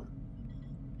 So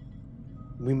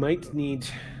we might need,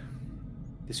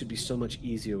 this would be so much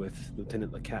easier with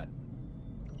Lieutenant Lacat."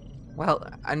 Well,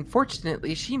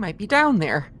 unfortunately, she might be down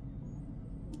there.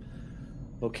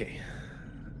 Okay.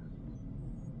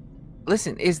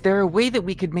 Listen, is there a way that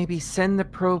we could maybe send the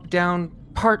probe down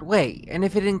part way, and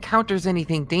if it encounters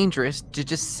anything dangerous, to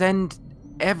just send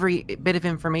every bit of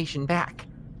information back?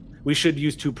 We should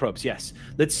use 2 probes, yes.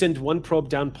 Let's send 1 probe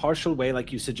down partial way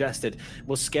like you suggested.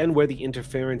 We'll scan where the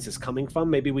interference is coming from.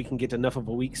 Maybe we can get enough of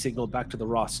a weak signal back to the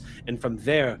Ross, and from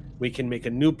there we can make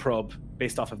a new probe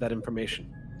based off of that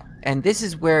information. And this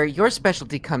is where your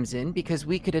specialty comes in, because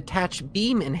we could attach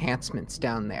beam enhancements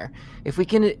down there. If we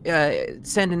can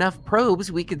send enough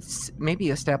probes, we could maybe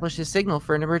establish a signal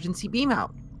for an emergency beam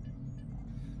out.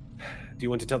 Do you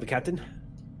want to tell the captain?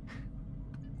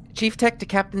 Chief Tech to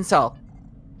Captain Sol.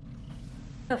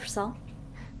 Go for Sol.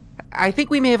 I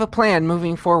think we may have a plan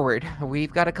moving forward.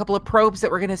 We've got a couple of probes that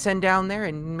we're going to send down there,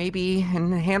 and maybe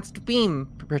an enhanced beam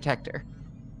protector.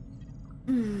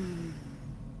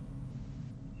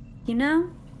 You know,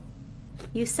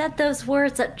 you said those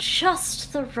words at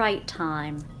just the right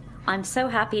time. I'm so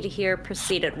happy to hear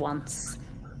proceed at once.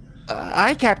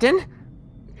 Aye, Captain.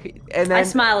 And then I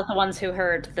smile at the ones who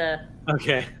heard the,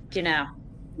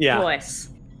 Yeah. voice.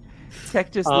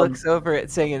 Tech just looks over at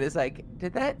Singh and is like,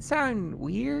 did that sound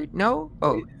weird? No?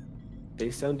 Oh. They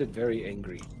sounded very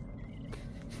angry.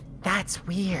 That's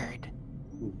weird.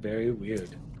 Very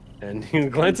weird. And he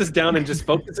glances down and just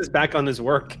focuses back on his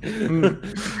work.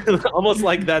 Almost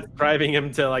like that's driving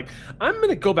him to I'm going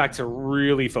to go back to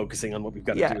really focusing on what we've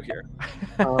got to do here.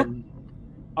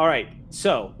 All right.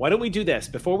 So why don't we do this?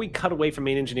 Before we cut away from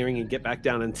main engineering and get back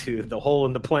down into the hole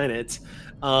in the planet,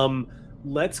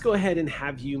 let's go ahead and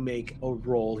have you make a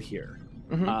roll here.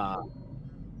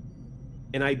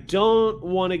 And I don't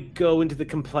want to go into the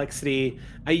complexity.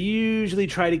 I usually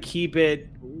try to keep it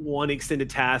 1 extended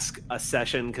task a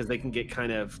session because they can get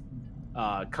kind of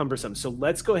cumbersome. So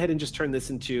let's go ahead and just turn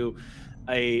this into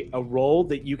a roll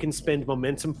that you can spend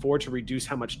momentum for to reduce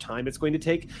how much time it's going to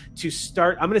take to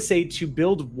start. I'm going to say to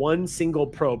build 1 single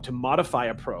probe, to modify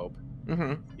a probe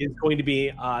is going to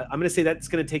be, I'm going to say that's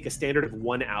going to take a standard of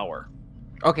 1 hour.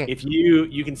 Okay. If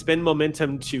you can spend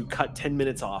momentum to cut 10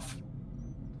 minutes off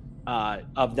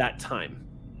of that time,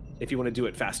 if you want to do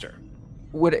it faster.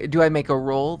 Do I make a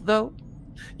roll though?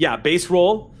 Yeah, base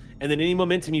roll, and then any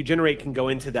momentum you generate can go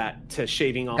into that to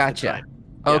shaving off the time.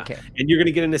 Yeah. Okay. And you're going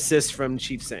to get an assist from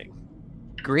Chief Singh.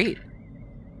 Great.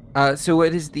 So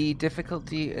what is the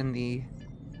difficulty and the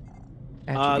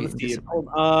let's see.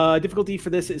 Difficulty for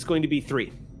this is going to be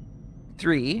 3.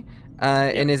 3.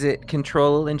 And is it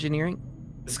control engineering?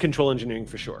 It's control engineering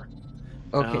for sure.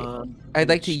 Okay. I'd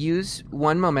like to use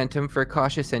 1 momentum for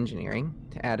cautious engineering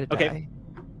to add a die.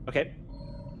 Okay.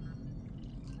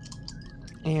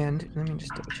 And let me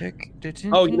just double check.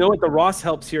 Oh, you know what? The Ross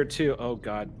helps here too. Oh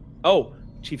God. Oh,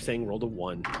 Chief Sang rolled a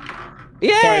 1. Yay!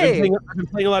 Sorry, I've been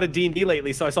playing a lot of D&D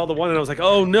lately, so I saw the 1 and I was like,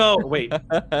 oh no, wait.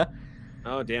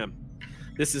 Oh, damn.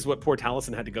 This is what poor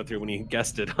Taliesin had to go through when he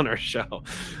guested on our show.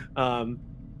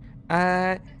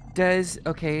 Okay.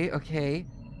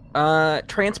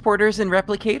 Transporters and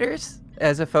replicators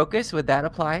as a focus, would that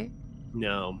apply?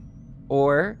 No.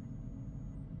 Or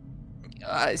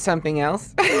something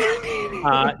else?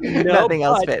 No, Nothing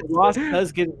else but fits. Ross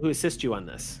does get to assist you on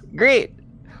this. Great.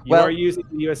 You are using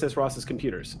the USS Ross's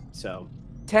computers, so.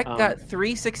 Tech got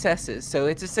 3 successes, so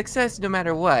it's a success no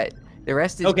matter what. The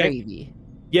rest is gravy.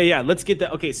 Yeah, let's get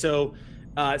that. Okay, so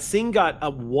Singh got a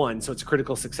 1, so it's a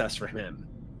critical success for him.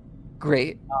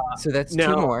 Great. So that's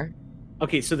now, 2 more.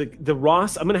 Okay, so the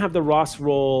Ross, I'm going to have the Ross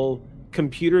roll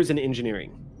computers and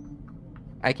engineering.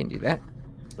 I can do that.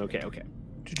 Okay.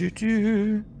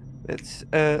 That's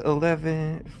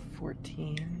 11,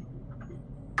 14.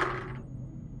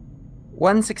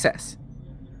 1 success.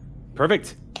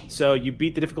 Perfect. So you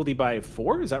beat the difficulty by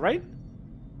 4, is that right?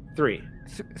 3.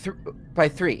 By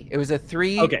 3. It was a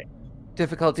 3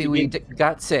 difficulty. So we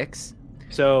got 6.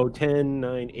 So 10,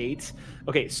 9, 8.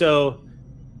 Okay, so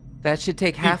that should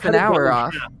take half an hour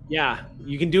off. Yeah,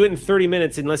 you can do it in 30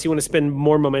 minutes unless you want to spend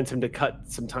more momentum to cut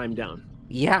some time down.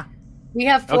 Yeah. We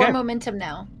have 4 momentum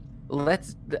now.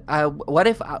 Let's. What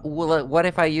if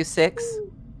I use 6?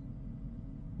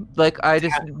 Like I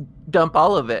just dump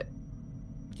all of it.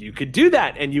 You could do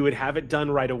that, and you would have it done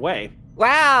right away.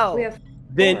 Wow. We have 4.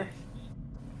 Then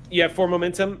you have 4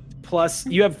 momentum plus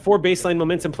you have 4 baseline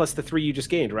momentum plus the 3 you just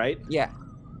gained, right? Yeah.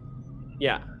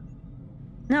 Yeah.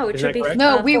 No, it should be.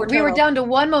 No, we 4 were total. down to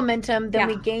 1 momentum, then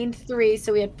we gained 3,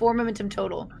 so we had 4 momentum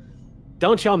total.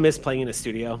 Don't y'all miss playing in a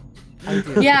studio? I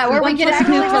do. Yeah, where we get a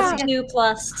 2 2 plus 2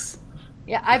 plus.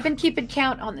 Yeah, I've been keeping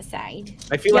count on the side.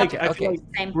 I feel like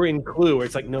Same. we're in Clue where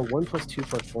it's like no 1 plus 2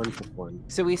 plus 1 plus 1.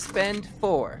 So we spend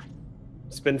 4.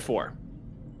 Spend 4.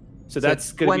 So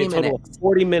that's going to be a 20 total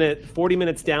of 40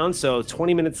 minutes down, so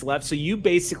 20 minutes left. So you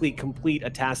basically complete a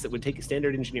task that would take a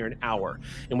standard engineer an hour.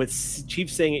 And with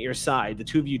Chief Sang at your side, the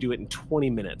 2 of you do it in 20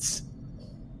 minutes.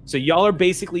 So y'all are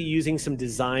basically using some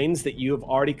designs that you have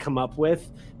already come up with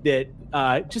that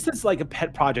just as like a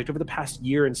pet project over the past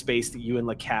year in space that you and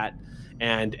LeCat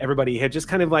and everybody had just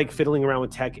kind of like fiddling around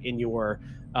with tech in your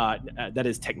that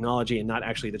is technology and not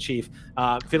actually the chief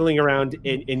fiddling around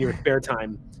in your spare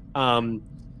time.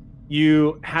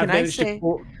 You have managed to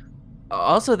pull...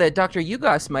 Also that Dr.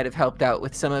 Yugos might have helped out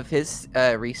with some of his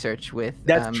research with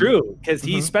That's true, because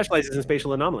he specializes in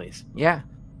spatial anomalies. Yeah.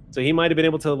 So he might have been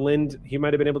able to lend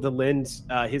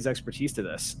his expertise to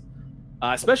this.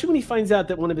 Especially when he finds out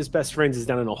that one of his best friends is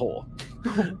down in a hole.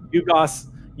 Yugos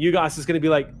is going to be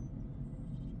like,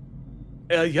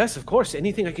 yes, of course.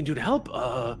 Anything I can do to help.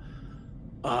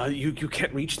 You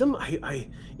can't reach them.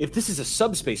 If this is a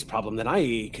subspace problem, then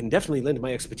I can definitely lend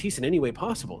my expertise in any way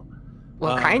possible.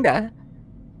 Well, kinda.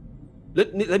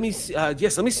 Let me see.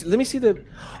 Yes, let me see the.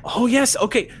 Oh yes.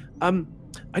 Okay.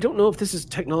 I don't know if this is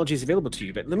technology is available to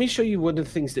you, but let me show you one of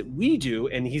the things that we do.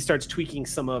 And he starts tweaking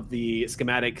some of the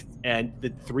schematic, and the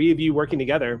 3 of you working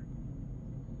together.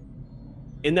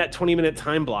 In that 20-minute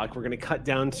time block, we're going to cut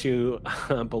down to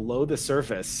below the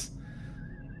surface.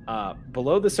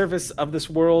 Below the surface of this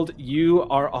world, you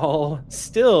are all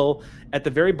still at the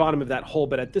very bottom of that hole,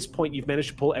 but at this point, you've managed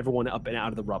to pull everyone up and out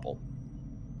of the rubble.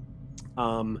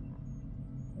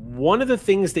 One of the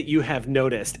things that you have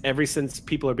noticed ever since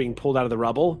people are being pulled out of the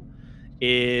rubble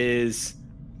is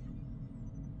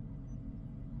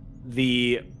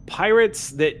the pirates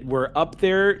that were up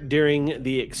there during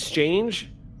the exchange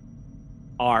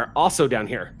are also down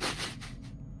here.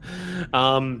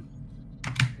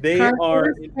 They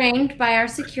are restrained by our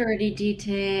security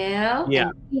detail.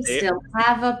 Yeah, we still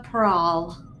have a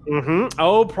Prawl.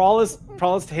 Oh, Prawl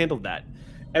has handled that.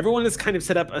 Everyone has kind of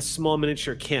set up a small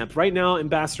miniature camp. Right now,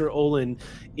 Ambassador Olin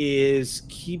is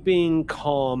keeping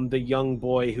calm the young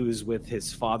boy who's with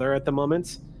his father at the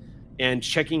moment and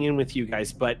checking in with you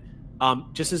guys. But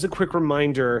just as a quick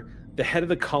reminder, the head of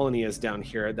the colony is down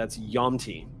here. That's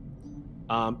Yomti.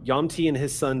 Yomti and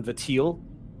his son, Vatil.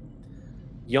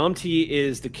 Yomti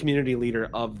is the community leader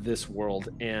of this world,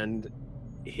 and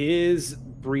his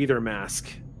breather mask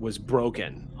was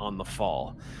broken on the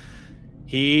fall.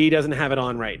 He doesn't have it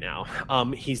on right now.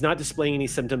 He's not displaying any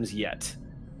symptoms yet.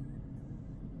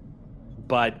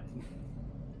 But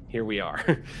here we are.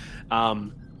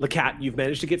 LeCat, you've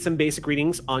managed to get some basic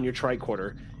readings on your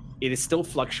tricorder. It is still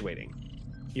fluctuating.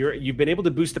 You've been able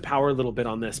to boost the power a little bit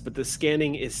on this, but the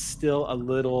scanning is still a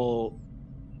little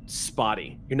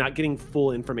spotty. You're not getting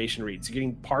full information reads. You're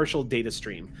getting partial data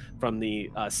stream from the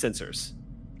sensors.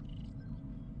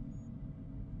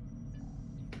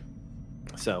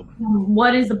 So,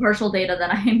 what is the partial data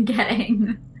that I am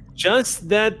getting? Just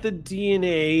that the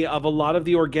DNA of a lot of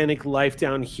the organic life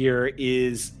down here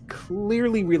is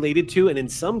clearly related to, and in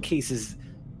some cases,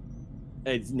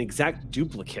 it's an exact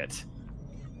duplicate.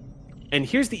 And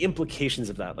here's the implications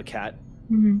of that, Lakat.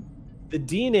 Mm-hmm. The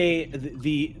DNA,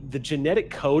 the genetic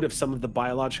code of some of the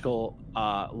biological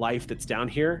life that's down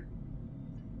here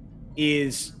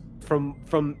is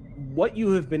from what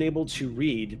you have been able to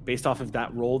read based off of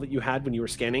that roll that you had when you were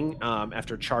scanning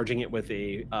after charging it with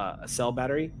a cell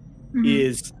battery,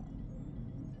 is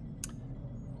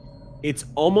it's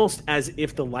almost as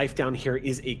if the life down here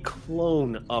is a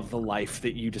clone of the life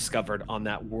that you discovered on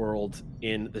that world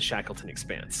in the Shackleton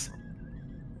Expanse.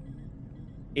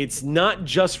 It's not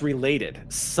just related.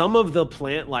 Some of the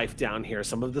plant life down here,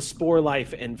 some of the spore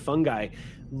life and fungi,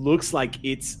 looks like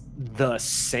it's the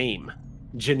same.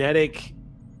 Genetically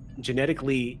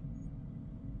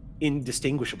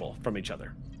indistinguishable from each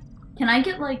other. Can I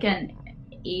get like an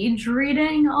age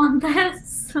reading on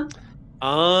this?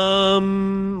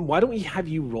 Why don't we have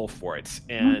you roll for it?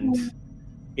 And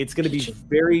it's going to be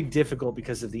very difficult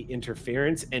because of the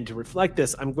interference. And to reflect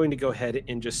this, I'm going to go ahead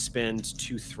and just spend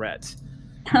 2 threat.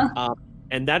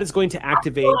 And that is going to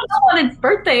activate. I don't know what its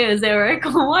birthday is, Eric.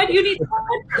 Why do you need time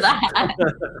for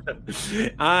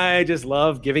that? I just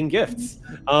love giving gifts.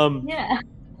 Yeah.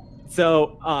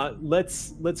 So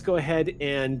let's go ahead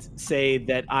and say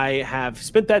that I have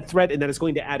spent that threat, and that is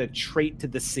going to add a trait to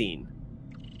the scene.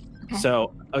 Okay.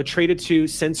 So a trait to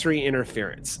sensory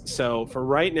interference. So for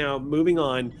right now, moving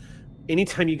on,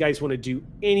 anytime you guys want to do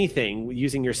anything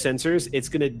using your sensors, it's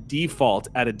going to default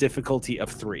at a difficulty of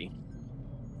 3.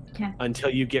 Okay. Until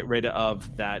you get rid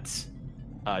of that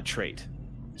trait.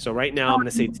 So right now, I'm going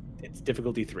to say it's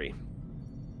difficulty 3.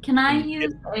 Can I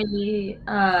use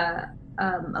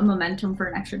a momentum for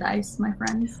an extra dice, my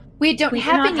friends? We don't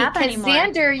have any because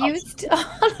Xander used all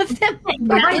of them.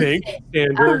 Thanks,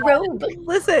 Xander.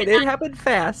 Listen, it happened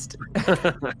fast.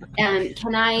 And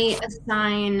can I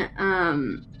assign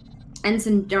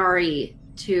Ensign Dari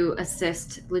to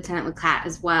assist Lieutenant Lakat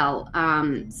as well,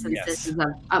 since this is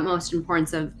of utmost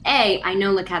importance of I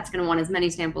know Lakat's going to want as many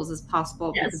samples as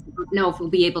possible because we don't know if we'll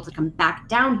be able to come back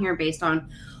down here based on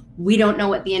we don't know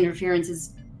what the interference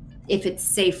is, if it's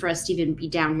safe for us to even be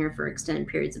down here for extended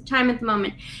periods of time at the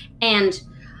moment. And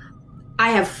I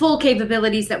have full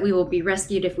capabilities that we will be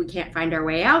rescued if we can't find our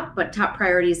way out, but top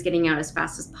priority is getting out as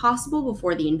fast as possible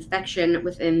before the infection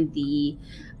within the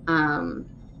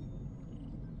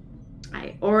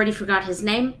I already forgot his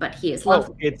name, but he is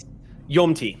lovely. It's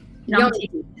Yomti.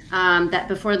 That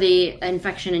before the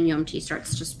infection in Yomti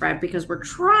starts to spread, because we're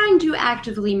trying to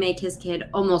actively make his kid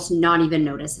almost not even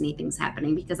notice anything's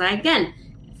happening. Because I, again,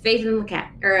 faith in Lakat,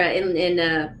 or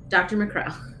in Dr.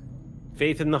 McCrell.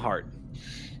 Faith in the heart.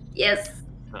 Yes.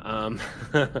 Words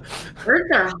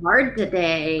are hard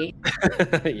today.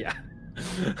 Yeah.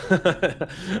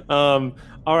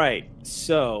 All right.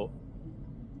 So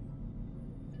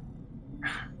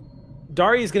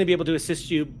Dari is going to be able to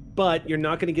assist you, but you're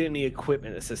not going to get any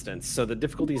equipment assistance. So the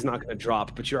difficulty is not going to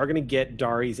drop, but you are going to get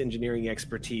Dari's engineering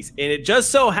expertise. And it just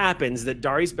so happens that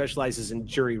Dari specializes in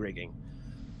jury rigging.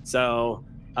 So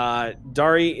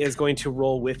Dari is going to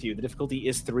roll with you. The difficulty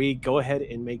is 3. Go ahead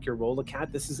and make your roll,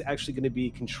 Lakat. This is actually going to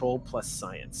be control plus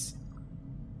science.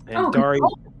 And Dari,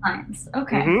 science.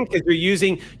 Okay. Because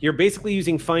you're basically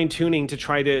using fine tuning to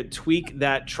try to tweak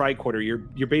that tricorder.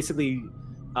 You're basically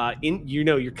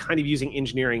you're kind of using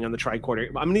engineering on the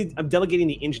tricorder. I'm delegating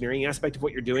the engineering aspect of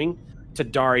what you're doing to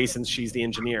Dari since she's the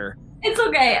engineer. It's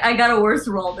okay. I got a worse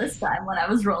roll this time when I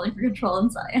was rolling for control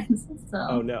and science. So.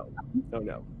 Oh no.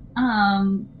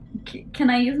 Can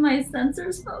I use my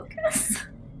sensors focus?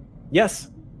 Yes.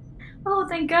 Oh,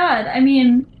 thank God. I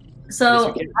mean,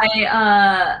 so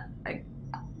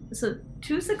so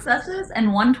 2 successes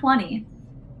and 120.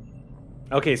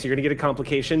 Okay, so you're going to get a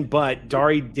complication, but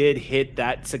Dari did hit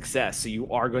that success, so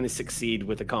you are going to succeed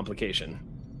with a complication.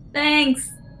 Thanks.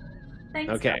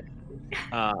 Okay.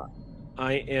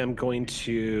 I am going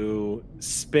to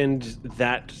spend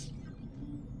that.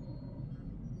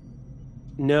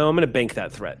 No, I'm going to bank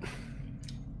that threat.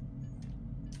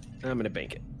 I'm going to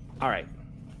bank it. All right.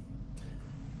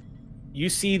 You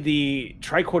see the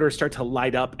tricorder start to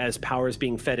light up as power is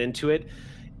being fed into it.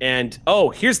 And,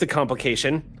 here's the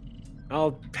complication.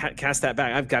 I'll cast that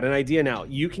back. I've got an idea now.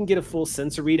 You can get a full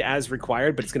sensor read as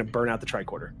required, but it's going to burn out the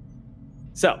tricorder.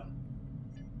 So,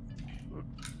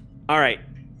 all right.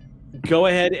 Go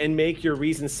ahead and make your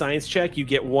reason science check. You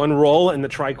get 1 roll, and the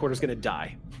tricorder is going to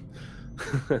die.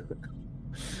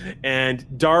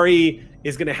 And Dari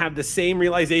is going to have the same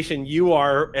realization you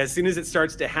are. As soon as it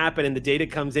starts to happen and the data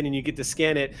comes in and you get to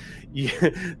scan it,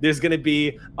 there's going to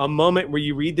be a moment where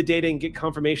you read the data and get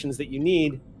confirmations that you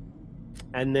need,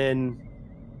 and then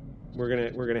we're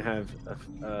gonna have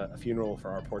a funeral for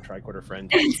our poor tricorder friend.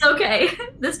 It's okay.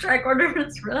 This tricorder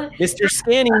is really. Mr.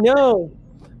 Scanning, no.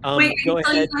 Wait, go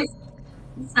ahead.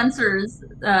 Sensors.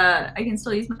 I can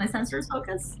still use my sensors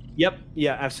focus. Yep.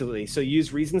 Yeah. Absolutely. So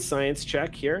use reason science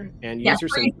check here and use your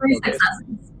three sensor focus.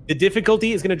 successes. The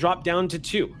difficulty is going to drop down to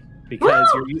 2 because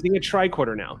you're using a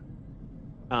tricorder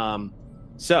now.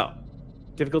 So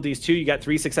difficulty is 2. You got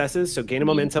 3 successes. So gain a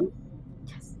momentum.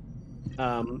 Yes.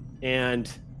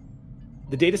 And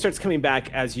the data starts coming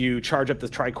back as you charge up the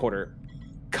tricorder.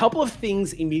 Couple of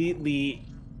things immediately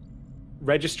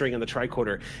registering on the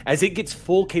tricorder as it gets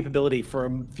full capability for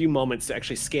a few moments to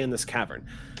actually scan this cavern.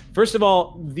 First of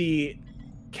all, the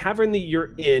cavern that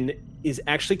you're in is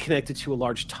actually connected to a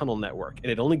large tunnel network,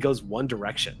 and it only goes one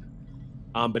direction,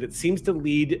 but it seems to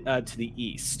lead to the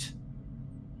east,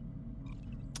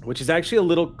 which is actually a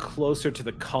little closer to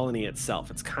the colony itself.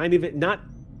 It's kind of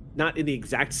not in the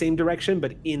exact same direction,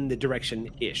 but in the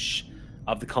direction-ish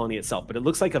of the colony itself. But it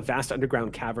looks like a vast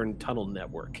underground cavern tunnel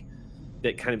network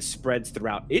that kind of spreads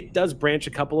throughout. It does branch a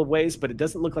couple of ways, but it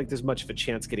doesn't look like there's much of a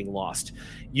chance getting lost.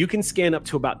 You can scan up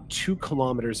to about 2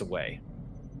 kilometers away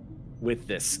with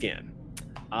this scan.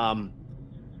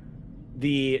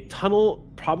 The tunnel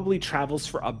probably travels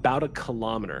for about 1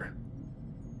 kilometer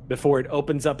before it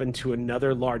opens up into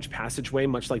another large passageway,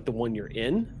 much like the one you're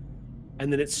in.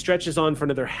 And then it stretches on for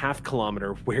another 0.5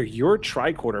 kilometer where your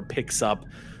tricorder picks up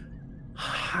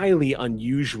highly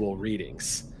unusual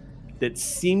readings that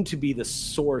seem to be the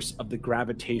source of the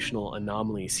gravitational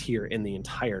anomalies here in the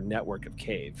entire network of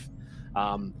cave.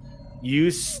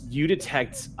 You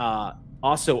detect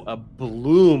also a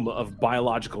bloom of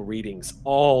biological readings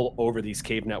all over these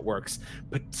cave networks,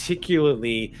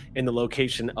 particularly in the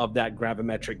location of that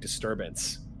gravimetric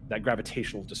disturbance, that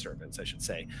gravitational disturbance, I should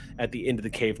say, at the end of the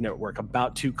cave network,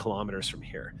 about 2 kilometers from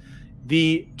here.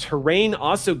 The terrain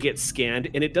also gets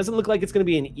scanned, and it doesn't look like it's going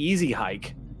to be an easy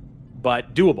hike,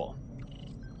 but doable.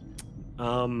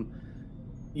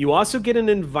 You also get an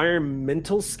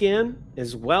environmental scan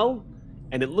as well,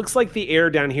 and it looks like the air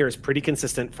down here is pretty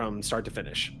consistent from start to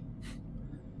finish.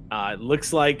 It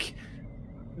looks like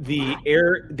the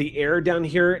air down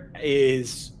here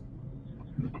is...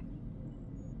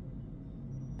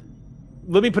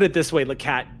 Let me put it this way,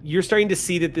 Lacat, you're starting to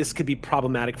see that this could be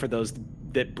problematic for those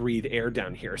that breathe air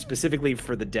down here, specifically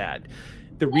for the dead.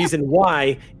 The reason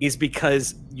why is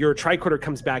because your tricorder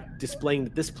comes back displaying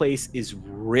that this place is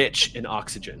rich in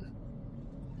oxygen,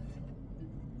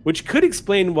 which could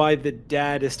explain why the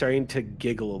dad is starting to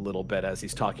giggle a little bit as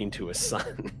he's talking to his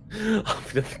son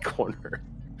off in the corner.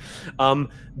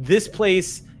 This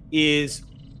place is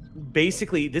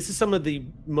basically, this is some of the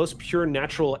most pure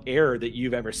natural air that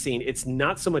you've ever seen. It's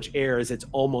not so much air as it's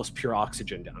almost pure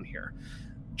oxygen down here.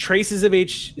 Traces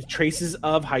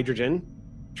of hydrogen,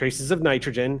 traces of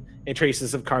nitrogen, and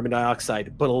traces of carbon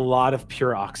dioxide, but a lot of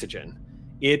pure oxygen.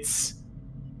 It's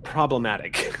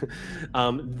problematic.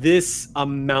 This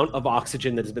amount of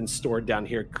oxygen that has been stored down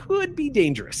here could be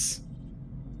dangerous.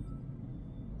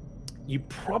 You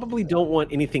probably don't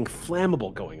want anything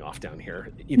flammable going off down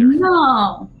here either.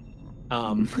 No.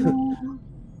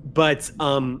 But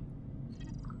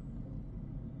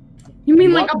you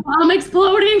mean like a bomb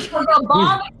exploding? Like a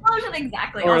bomb explosion,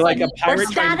 exactly. Or like a pirate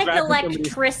Or trying to static grab somebody's-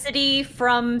 electricity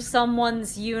from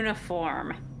someone's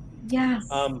uniform. Yes.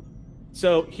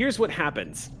 So here's what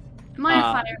happens. Am I a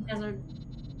fire hazard?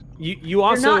 You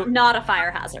also You're not a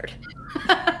fire hazard.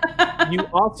 you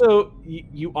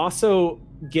also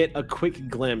get a quick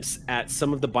glimpse at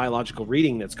some of the biological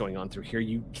reading that's going on through here.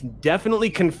 You can definitely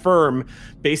confirm,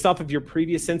 based off of your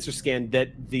previous sensor scan, that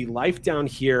the life down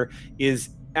here is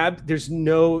there's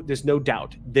no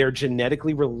doubt they're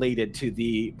genetically related to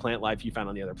the plant life you found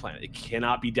on the other planet. It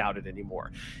cannot be doubted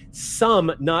anymore.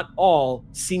 Some, not all,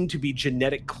 seem to be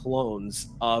genetic clones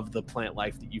of the plant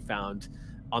life that you found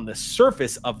on the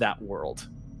surface of that world.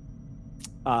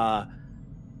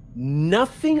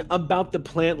 Nothing about the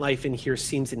plant life in here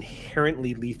seems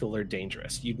inherently lethal or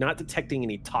dangerous. You're not detecting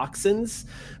any toxins.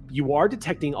 You are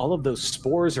detecting all of those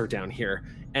spores are down here.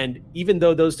 And even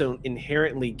though those don't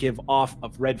inherently give off a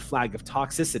red flag of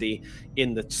toxicity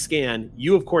in the scan,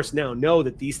 you of course now know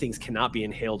that these things cannot be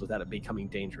inhaled without it becoming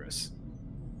dangerous.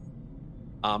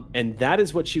 And that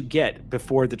is what you get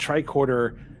before the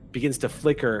tricorder begins to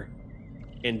flicker.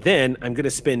 And then I'm going to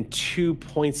spend 2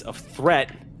 points of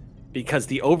threat, because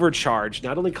the overcharge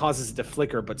not only causes it to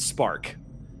flicker, but spark,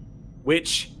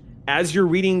 which as you're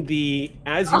reading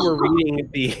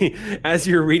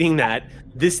that,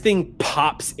 this thing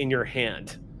pops in your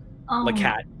hand,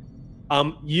 Lakat.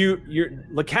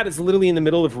 Lakat is literally in the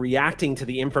middle of reacting to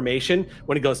the information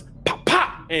when it goes pop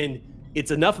pop, and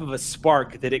it's enough of a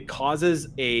spark that it causes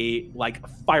a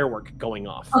firework going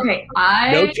off. Okay,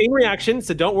 no chain reaction,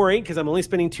 so don't worry, because I'm only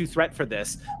spending 2 threat for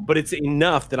this, but it's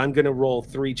enough that I'm going to roll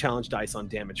 3 challenge dice on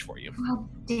damage for you. Oh,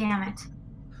 damn it.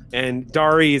 And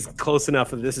Dari is close enough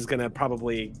that this is going to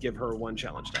probably give her 1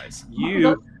 challenge dice.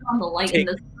 You on the light in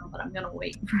this room, but I'm gonna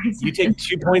wait for a second. You take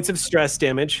 2 points of stress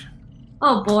damage.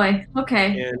 Oh boy.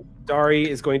 Okay. And Dari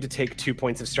is going to take 2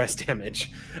 points of stress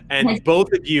damage, and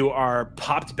both of you are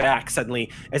popped back suddenly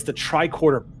as the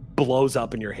tricorder blows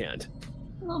up in your hand.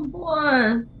 Oh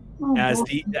boy. As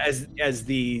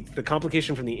the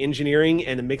complication from the engineering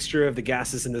and the mixture of the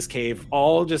gases in this cave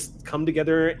all just come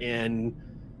together in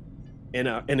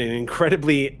an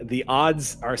incredibly, the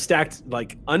odds are stacked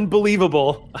like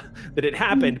unbelievable that it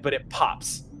happened, but it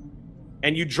pops.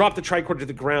 And you drop the tricorder to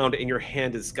the ground, and your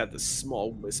hand has got this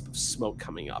small wisp of smoke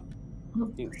coming up.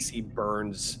 You can see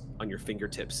burns on your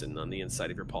fingertips and on the inside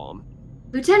of your palm.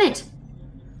 Lieutenant!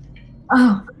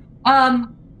 Oh.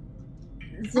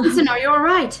 Listen, are you all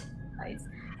right?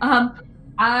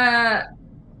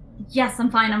 Yes, I'm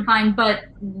fine, but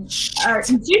she's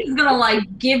gonna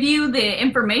give you the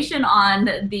information on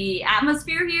the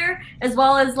atmosphere here, as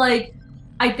well as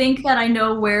I think that I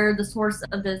know where the source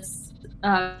of this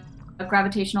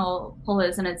gravitational pull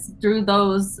is, and it's through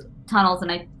those tunnels,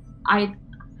 and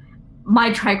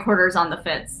my tricorder's on the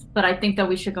fits, but I think that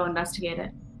we should go investigate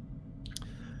it.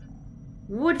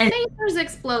 Would phasers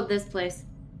explode this place?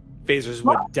 Phasers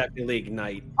would definitely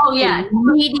ignite. Oh yeah.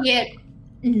 Immediate,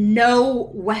 no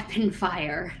weapon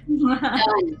fire.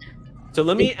 Done. So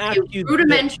let me ask you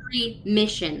rudimentary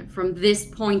mission from this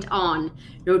point on.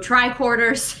 No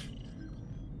tricorders,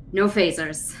 no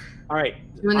phasers. All right.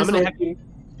 I'm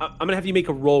gonna have you make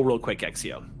a roll real quick,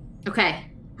 Exio. Okay.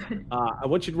 I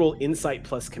want you to roll insight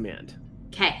plus command.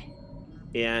 Okay.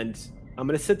 And I'm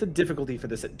gonna set the difficulty for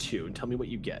this at 2 and tell me what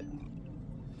you get.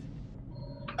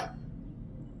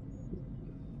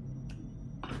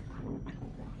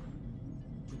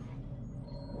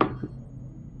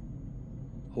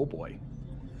 Oh boy.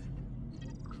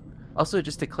 Also,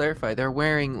 just to clarify, they're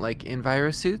wearing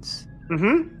enviro suits?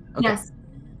 Mm-hmm. Okay. Yes.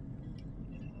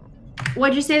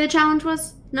 What'd you say the challenge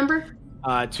was? Number?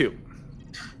 2.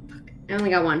 I only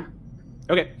got 1.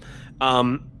 Okay.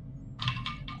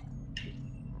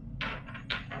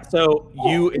 So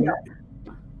you...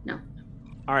 No.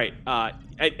 All right.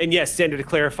 And yes, Sandra, to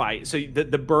clarify, so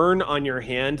the burn on your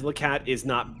hand, Lakat, is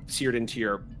not seared into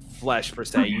your flesh per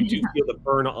se. You do feel the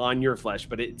burn on your flesh,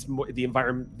 but it's more the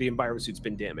environment suit's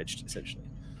been damaged essentially.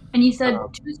 And you said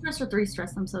 2 stress or 3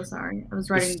 stress? I'm so sorry. I was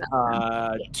writing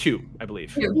that. 2, I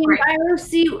believe. The enviro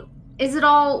suit, is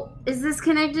this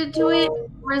connected to it,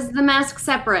 or is the mask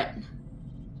separate?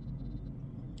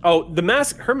 Oh,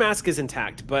 her mask is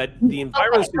intact, but the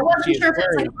enviro suit. I wasn't sure if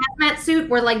it's like a hazmat suit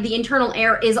where the internal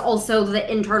air is also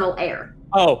the internal air.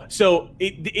 Oh, so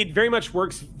it very much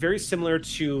works very similar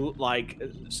to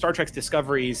Star Trek's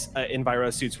Discovery's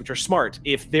enviro suits, which are smart.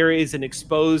 If there is an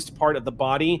exposed part of the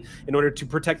body, in order to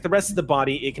protect the rest of the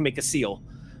body, it can make a seal.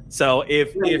 So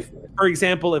if for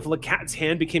example, if Lakat's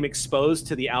hand became exposed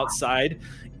to the outside,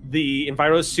 the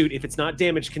enviro suit, if it's not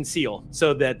damaged, can seal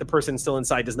so that the person still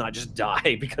inside does not just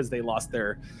die because they lost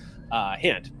their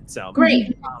hand. So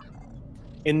great.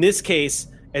 In this case,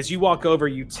 as you walk over,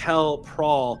 you tell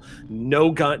Prawl,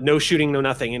 no gun, no shooting, no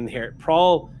nothing in here.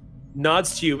 Prawl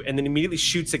nods to you and then immediately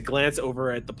shoots a glance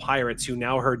over at the pirates, who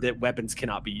now heard that weapons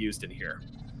cannot be used in here.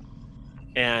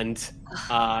 And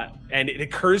it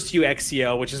occurs to you,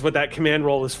 Exio, which is what that command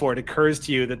roll is for. It occurs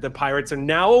to you that the pirates are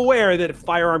now aware that a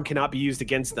firearm cannot be used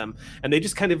against them, and they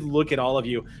just kind of look at all of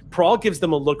you. Prawl gives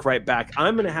them a look right back.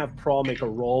 I'm going to have Prawl make a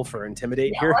roll for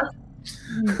intimidate here.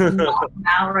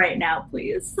 Not right now,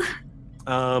 please.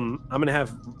 I'm going to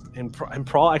have, and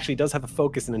Prawl actually does have a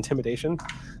focus in intimidation.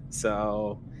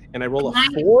 So, and I roll a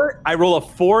 4. I roll a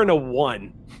 4 and a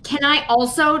 1. Can I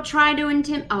also try to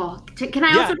intimidate? Can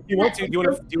I also? Do you want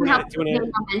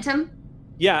to momentum?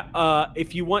 Yeah.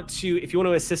 If you want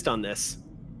to assist on this.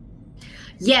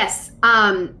 Yes.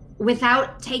 While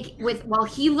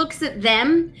he looks at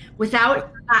them,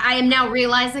 I am now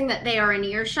realizing that they are in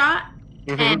earshot,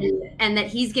 and that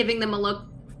he's giving them a look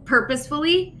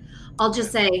purposefully. I'll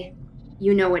just say,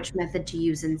 you know which method to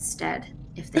use instead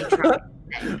if they try.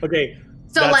 Okay.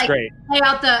 So that's great. Play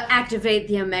out the activate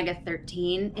the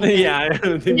Omega-13. Yeah,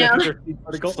 the Omega-13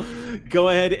 particle. Go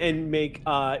ahead and make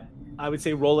I would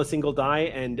say roll a single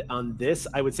die, and on this,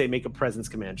 I would say make a presence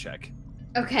command check.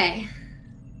 Okay.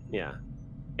 Yeah,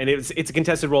 and it's a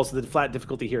contested roll, so the flat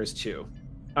difficulty here is 2.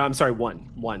 I'm sorry,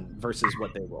 1 versus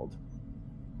what they rolled.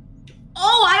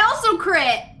 Oh, I also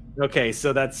crit. Okay,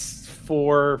 so that's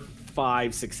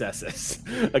 4-5 successes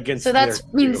against. So that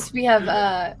means 2. we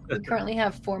have we currently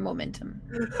have 4 momentum.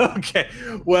 Okay,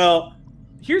 well,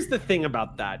 here's the thing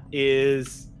about that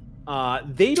is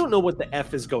they don't know what the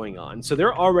F is going on, so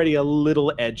they're already a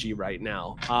little edgy right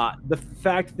now. The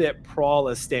fact that Prawl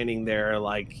is standing there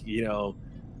like, you know,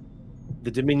 the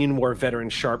Dominion War veteran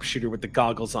sharpshooter with the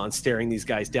goggles on, staring these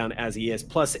guys down as he is,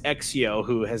 plus Exio,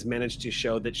 who has managed to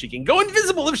show that she can go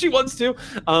invisible if she wants to.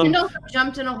 And also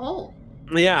jumped in a hole.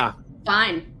 Yeah.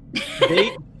 Fine.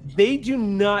 They do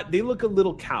not, they look a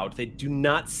little cowed. They do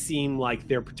not seem like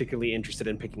they're particularly interested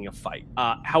in picking a fight.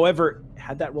 However,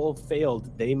 had that roll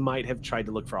failed, they might have tried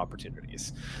to look for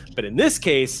opportunities. But in this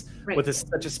case, with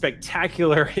such a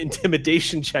spectacular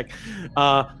intimidation check,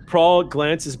 Prawl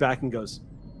glances back and goes,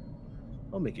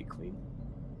 I'll make it clean.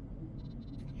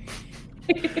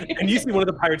 And you see one of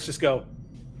the pirates just go,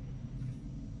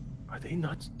 are they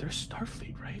not? They're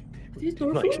Starfleet, right?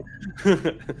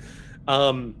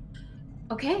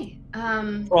 Okay.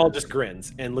 Prawl just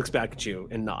grins and looks back at you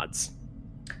and nods.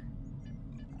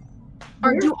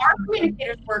 Or do our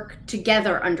communicators work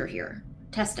together under here?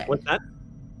 Testing. What's that?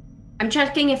 I'm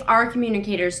checking if our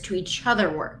communicators to each other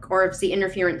work, or if the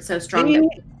interference so strong They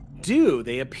that do.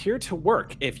 They appear to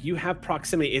work. If you have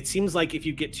proximity, it seems like if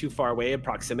you get too far away in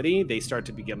proximity, they start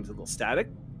to become a little static.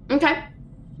 Okay.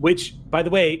 Which, by the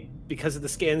way, because of the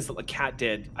scans that Lacat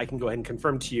did, I can go ahead and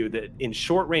confirm to you that in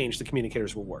short range, the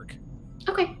communicators will work.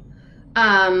 Okay.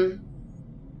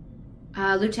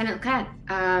 Lieutenant Lacat,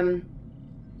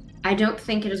 I don't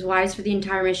think it is wise for the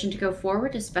entire mission to go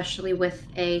forward, especially with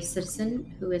a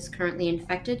citizen who is currently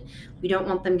infected. We don't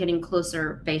want them getting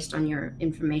closer based on your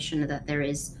information that there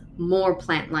is more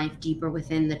plant life deeper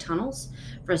within the tunnels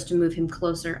for us to move him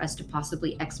closer as to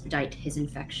possibly expedite his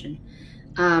infection.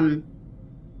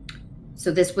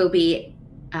 So this will be,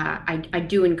 I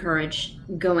do encourage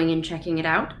going and checking it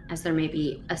out, as there may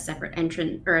be a separate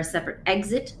entrance or a separate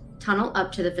exit tunnel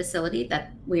up to the facility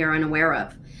that we are unaware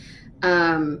of.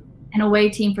 An away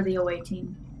team for the away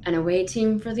team. An away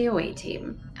team for the away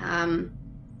team.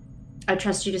 I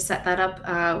trust you to set that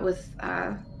up with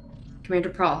Commander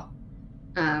Prawl.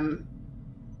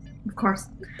 Of course.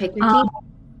 Pick your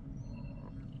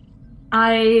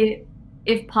team.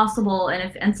 If possible, and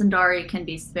if Ensign Dari can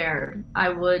be spared, I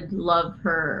would love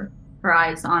her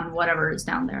eyes on whatever is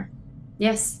down there.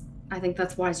 Yes, I think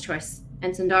that's a wise choice.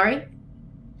 Ensign Dari?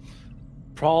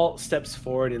 Prawl steps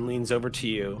forward and leans over to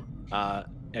you,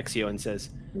 Exio, and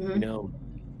says, you know,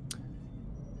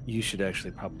 you should actually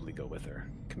probably go with her,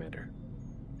 Commander.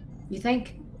 You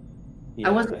think? Yeah,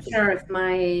 I wasn't sure if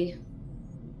my...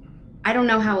 I don't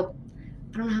know how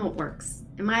it works.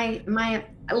 Am I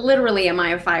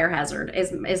a fire hazard?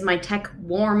 Is my tech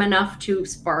warm enough to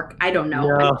spark? I don't know.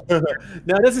 No,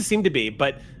 no, it doesn't seem to be,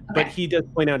 but he does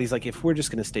point out, he's like, if we're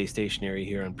just going to stay stationary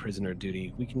here on prisoner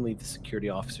duty, we can leave the security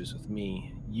officers with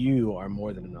me. You are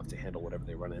more than enough to handle whatever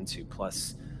they run into.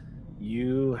 Plus,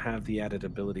 you have the added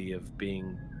ability of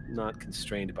being not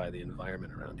constrained by the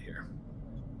environment around here.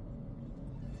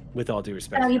 With all due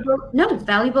respect.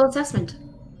 Valuable assessment.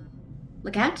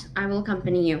 Lacat, I will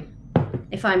accompany you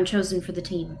if I'm chosen for the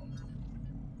team.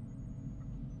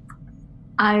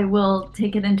 I will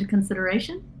take it into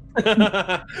consideration.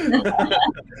 I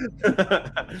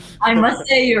must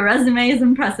say your resume is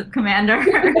impressive, Commander.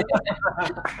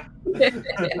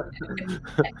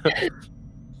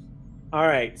 All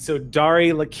right, so Dari,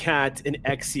 Lacat, and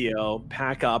Exio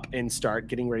pack up and start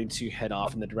getting ready to head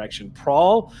off in the direction.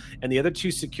 Prawl and the other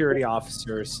 2 security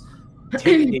officers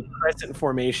take a crescent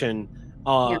formation,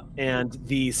 and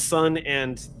the Sun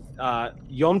and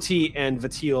Yomti and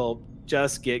Vatil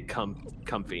just get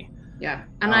comfy. Yeah,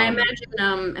 and I imagine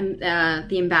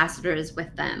the ambassador is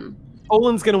with them.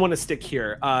 Olin's going to want to stick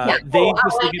here. I just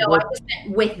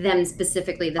meant with them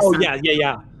specifically. The Sun.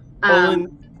 Yeah.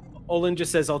 Olin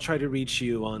just says, I'll try to reach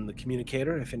you on the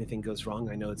communicator if anything goes wrong.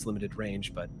 I know it's limited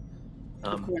range, but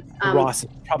Ross is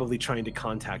probably trying to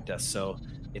contact us. So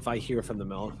if I hear from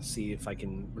them, I'll see if I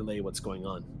can relay what's going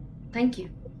on. Thank you.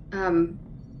 Do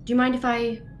you mind if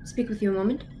I speak with you a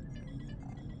moment?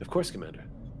 Of course, Commander.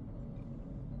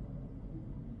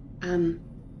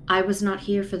 I was not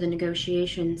here for the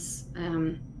negotiations,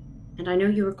 and I know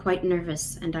you were quite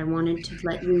nervous, and I wanted to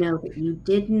let you know that you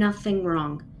did nothing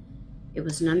wrong. It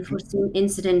was an unforeseen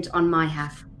incident on my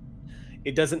half.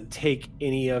 It doesn't take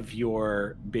any of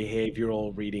your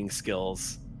behavioral reading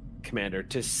skills Commander,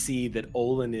 to see that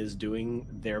Olin is doing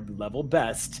their level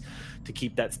best to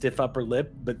keep that stiff upper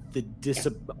lip, but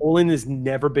Olin has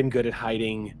never been good at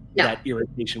hiding that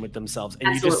irritation with themselves.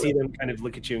 And you just see them kind of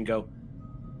look at you and go,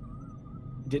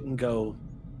 didn't go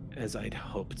as I'd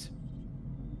hoped.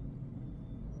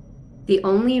 The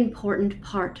only important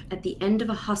part at the end of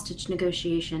a hostage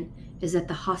negotiation is that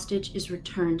the hostage is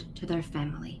returned to their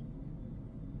family.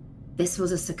 This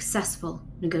was a successful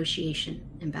negotiation,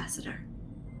 Ambassador.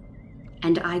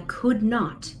 And I could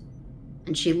not,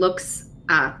 and she looks,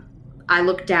 I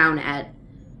look down at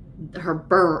their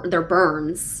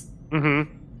burns, and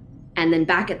then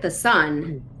back at the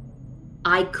sun.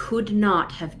 I could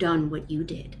not have done what you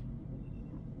did.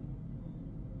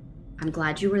 I'm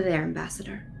glad you were there,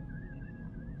 Ambassador.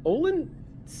 Olin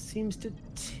seems to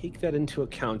take that into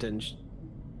account, and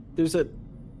there's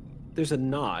a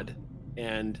nod,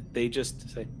 and they just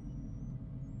say,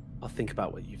 I'll think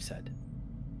about what you've said.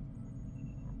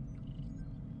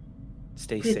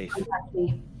 Stay safe.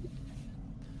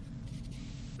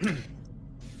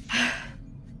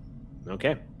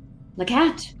 Okay.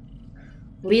 Lacat,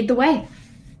 lead the way.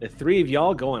 The three of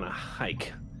y'all go on a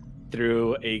hike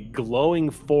through a glowing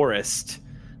forest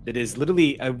that is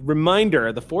literally a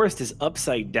reminder the forest is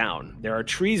upside down. There are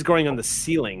trees growing on the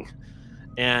ceiling,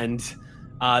 and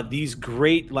these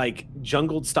great, like,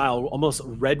 jungled style, almost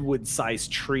redwood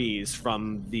sized trees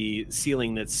from the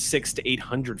ceiling that's 600 to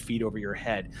 800 feet over your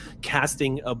head,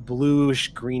 casting a bluish,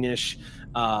 greenish,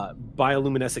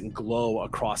 bioluminescent glow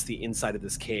across the inside of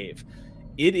this cave.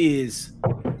 It is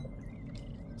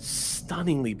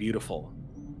stunningly beautiful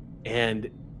and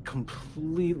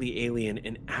completely alien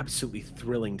and absolutely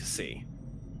thrilling to see,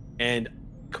 and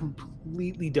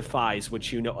completely defies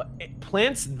what you know.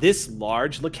 Plants this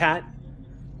large, Lacat,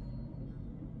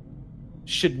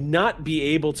 should not be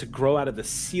able to grow out of the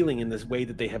ceiling in this way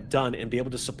that they have done and be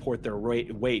able to support their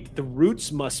weight. The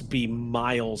roots must be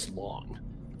miles long,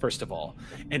 first of all.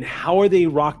 And how are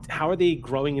they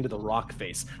growing into the rock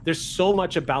face? There's so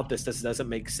much about this that doesn't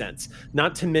make sense.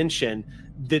 Not to mention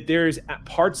that there's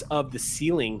parts of the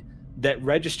ceiling that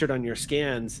registered on your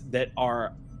scans that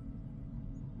are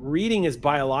reading as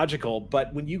biological,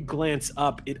 but when you glance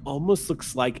up, it almost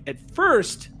looks like, at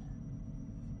first,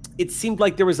 it seemed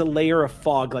like there was a layer of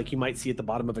fog like you might see at the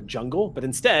bottom of a jungle, but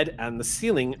instead on the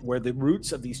ceiling where the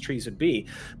roots of these trees would be.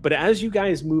 But as you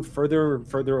guys move further and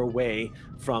further away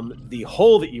from the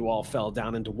hole that you all fell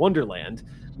down into Wonderland,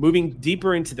 moving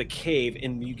deeper into the cave,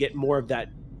 and you get more of that,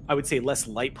 I would say, less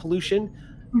light pollution,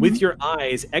 with your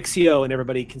eyes, Exio and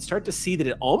everybody can start to see that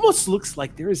it almost looks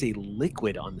like there is a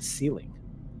liquid on the ceiling.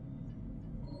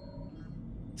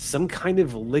 Some kind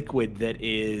of liquid that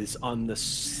is on the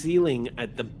ceiling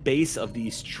at the base of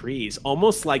these trees,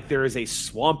 almost like there is a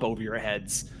swamp over your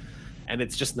heads, and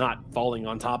it's just not falling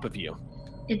on top of you.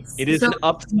 It is an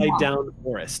upside down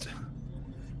forest.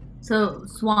 So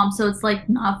swamp, so it's like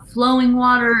not flowing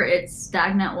water, it's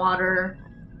stagnant water.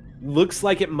 Looks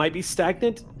like it might be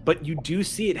stagnant, but you do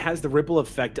see it has the ripple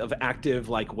effect of active,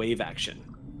 like, wave action.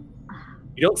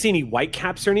 You don't see any white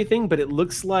caps or anything, but it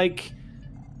looks like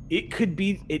it could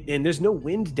be, and there's no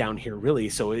wind down here really,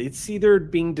 so it's either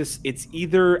it's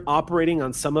either operating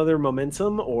on some other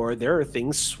momentum, or there are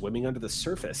things swimming under the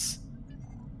surface.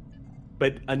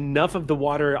 But enough of the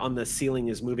water on the ceiling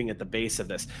is moving at the base of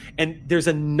this, and there's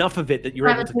enough of it that you're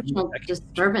able to. Gravitational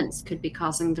disturbance could be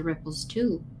causing the ripples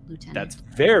too, Lieutenant. That's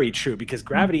very true, because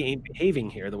gravity ain't behaving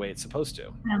here the way it's supposed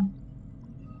to.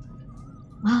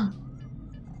 Wow.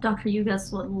 Dr.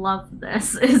 Yugas would love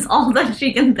this, is all that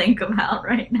she can think about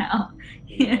right now.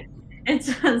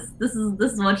 It's just, this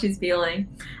is what she's feeling.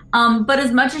 But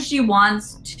as much as she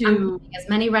wants to... as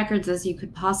many records as you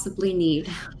could possibly need.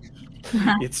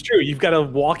 It's true. You've got a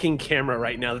walking camera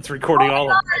right now that's recording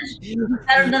all of it.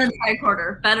 Better than a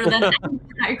tricorder. Better than a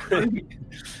tricorder.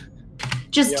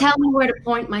 Just tell me where to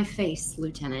point my face,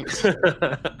 Lieutenant.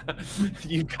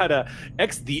 You've got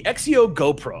the Exio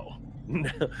GoPro.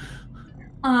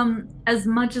 As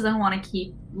much as I want to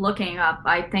keep looking up,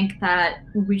 I think that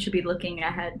we should be looking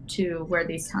ahead to where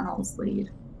these tunnels lead.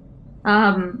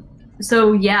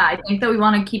 So yeah, I think that we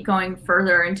want to keep going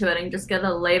further into it and just get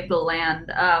a lay of the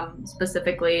land,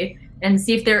 specifically, and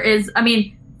see if there is, I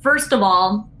mean, first of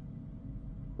all,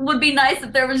 would be nice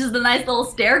if there was just a nice little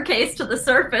staircase to the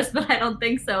surface, but I don't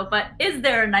think so. But is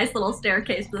there a nice little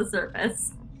staircase to the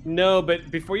surface? No, but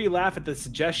before you laugh at the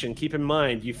suggestion, keep in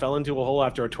mind you fell into a hole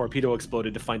after a torpedo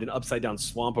exploded to find an upside down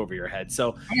swamp over your head.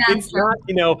 So it's not,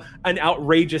 an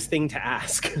outrageous thing to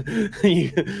ask. I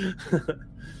mean,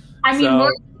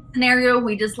 we're scenario,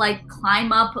 we just like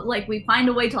climb up, like we find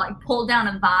a way to like pull down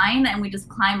a vine and we just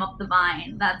climb up the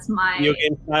vine. That's my video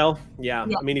game style. Yeah.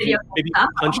 I mean, if you maybe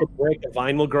punch a brick, a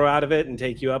vine will grow out of it and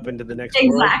take you up into the next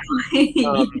world.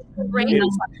 Exactly. Random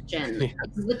question.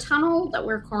 Is the tunnel that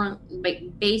we're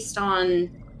currently, based on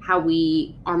how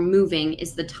we are moving,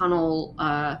 is the tunnel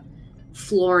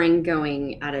flooring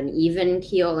going at an even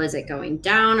keel? Is it going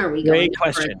down? Are we going? Great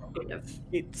question.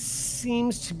 It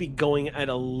seems to be going at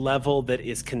a level that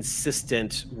is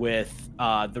consistent with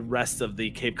the rest of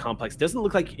the cave complex. It doesn't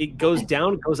look like it goes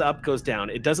down, goes up, goes down.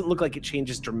 It doesn't look like it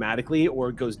changes dramatically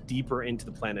or goes deeper into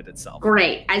the planet itself.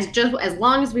 Great. As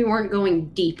long as we weren't going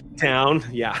deep down.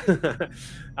 Yeah.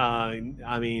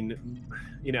 I mean,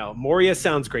 you know, Moria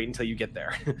sounds great until you get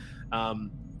there.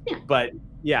 But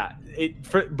yeah,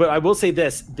 but I will say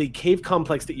this: the cave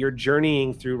complex that you're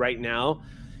journeying through right now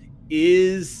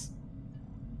is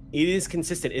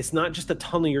consistent. It's not just a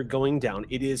tunnel you're going down.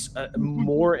 It is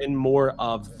more and more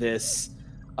of this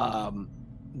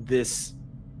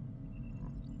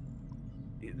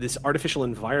this artificial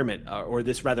environment, or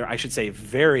this, rather, I should say,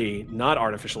 very not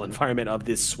artificial environment of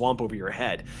this swamp over your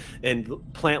head and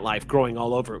plant life growing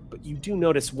all over. But you do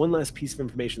notice one last piece of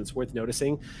information that's worth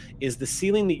noticing is the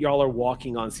ceiling that y'all are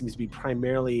walking on seems to be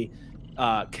primarily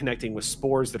connecting with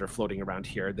spores that are floating around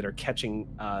here that are catching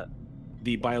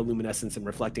the bioluminescence and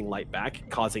reflecting light back,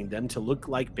 causing them to look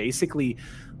like basically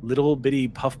little bitty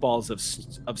puffballs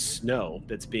of snow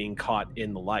that's being caught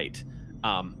in the light.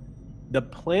 The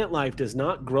plant life does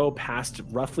not grow past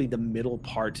roughly the middle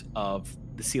part of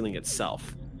the ceiling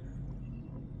itself.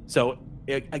 So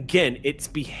again, it's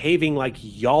behaving like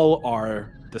y'all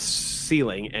are the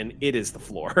ceiling and it is the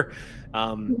floor.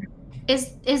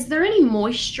 Is there any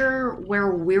moisture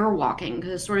where we're walking?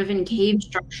 Because sort of in cave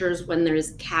structures, when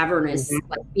there's cavernous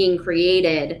like being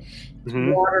created,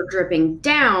 water dripping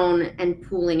down and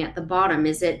pooling at the bottom,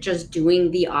 is it just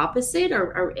doing the opposite,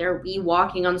 or are we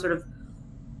walking on sort of?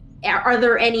 Are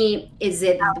there any? Is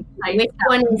it which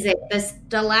one is it? The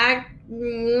stalag?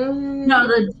 No,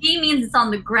 the G means it's on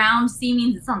the ground. C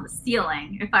means it's on the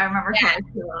ceiling. If I remember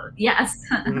correctly, yes.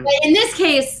 But in this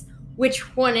case,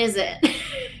 which one is it?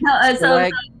 No,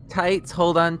 stalactites,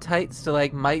 hold on tight.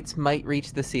 Stalagmites might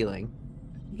reach the ceiling.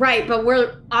 Right, but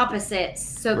we're opposites.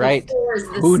 So right. The floor is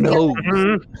the Who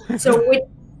ceiling. knows? So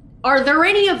are there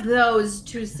any of those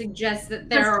to suggest that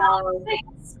there are?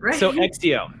 Right. So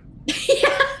XDO.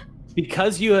 Yeah.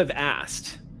 Because you have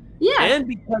asked, and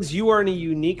because you are in a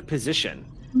unique position,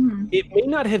 it may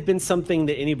not have been something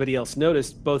that anybody else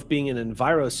noticed, both being in an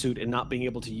enviro suit and not being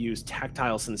able to use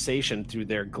tactile sensation through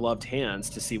their gloved hands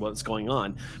to see what's going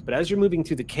on. But as you're moving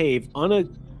through the cave, on a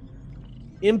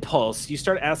impulse, you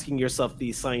start asking yourself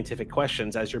these scientific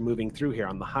questions as you're moving through here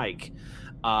on the hike.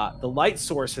 The light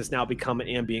source has now become an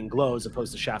ambient glow as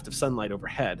opposed to a shaft of sunlight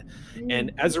overhead.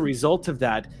 And as a result of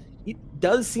that, it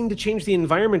does seem to change the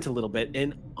environment a little bit,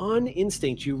 and on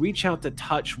instinct you reach out to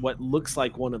touch what looks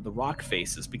like one of the rock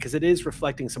faces because it is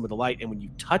reflecting some of the light, and when you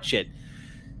touch it,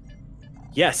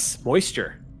 yes,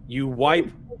 moisture. You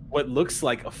wipe what looks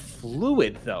like a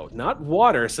fluid, though, not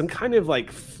water, some kind of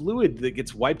like fluid that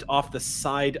gets wiped off the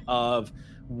side of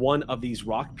one of these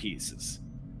rock pieces,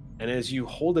 and as you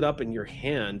hold it up in your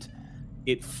hand,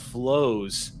 it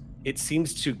flows. It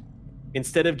seems to,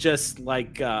 instead of just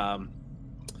like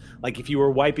if you were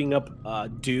wiping up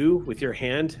dew with your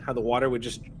hand, how the water would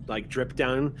just like drip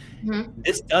down.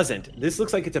 This doesn't. This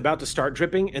looks like it's about to start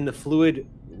dripping, and the fluid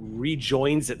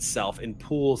rejoins itself and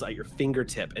pools at your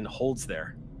fingertip and holds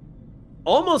there.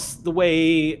 Almost the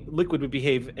way liquid would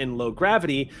behave in low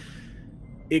gravity,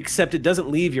 except it doesn't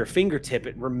leave your fingertip.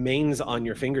 It remains on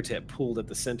your fingertip, pooled at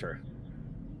the center.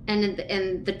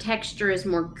 And the texture is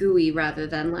more gooey rather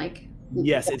than like...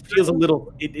 Yes, it feels a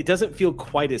little... It doesn't feel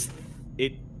quite as...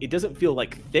 It doesn't feel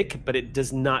like thick, but it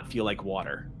does not feel like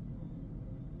water.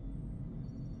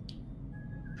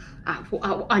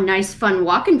 A nice, fun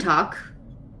walk and talk.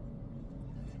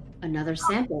 Another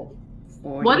sample.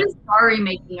 What is Dari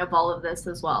making of all of this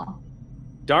as well?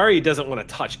 Dari doesn't want to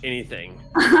touch anything.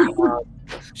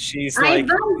 She's I like...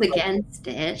 vote against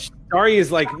it. Dari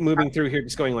is like moving through here,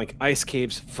 just going like, ice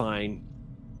caves, fine.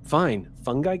 Fine.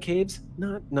 Fungi caves?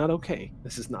 Not okay.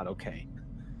 This is not okay.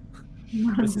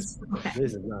 This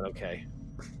is not okay.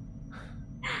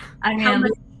 I mean,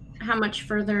 how much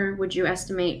further would you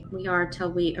estimate we are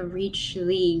till we reach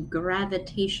the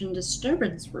gravitation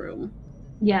disturbance room?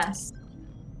 Yes.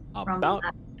 About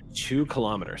 2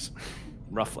 kilometers,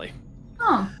 roughly.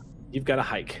 Oh. You've got to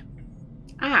hike.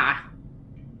 I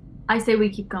say we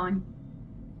keep going.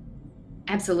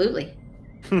 Absolutely.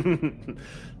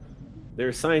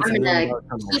 There's science. I'm in gonna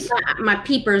the keep my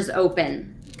peepers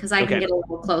open because I can get a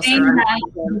little closer.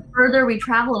 The further we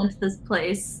travel into this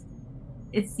place,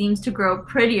 it seems to grow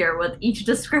prettier with each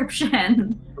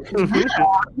description. Run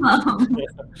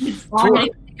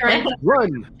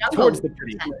towards the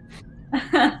pretty.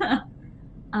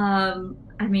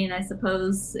 I mean, I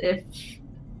suppose if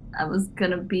I was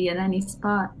gonna be in any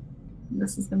spot,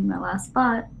 this is gonna be my last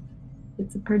spot.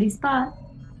 It's a pretty spot.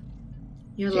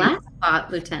 Your last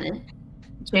spot, Lieutenant.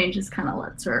 Jane just kind of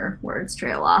lets her words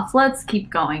trail off. Let's keep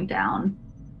going down.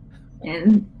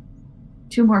 In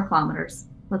 2 more kilometers.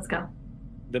 Let's go.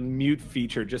 The mute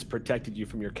feature just protected you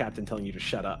from your captain telling you to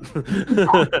shut up.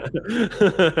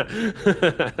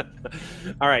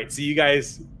 All right, so you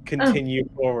guys continue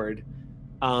forward.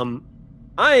 I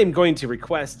am going to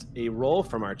request a roll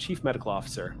from our chief medical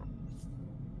officer.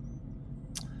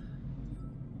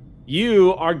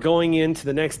 You are going into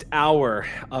the next hour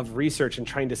of research and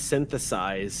trying to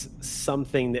synthesize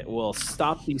something that will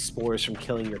stop these spores from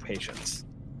killing your patients.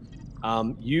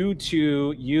 You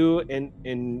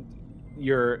and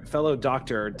your fellow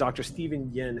doctor, Dr.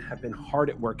 Stephen Yin, have been hard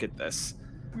at work at this.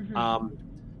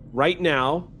 Right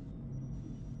now,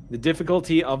 the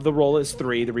difficulty of the roll is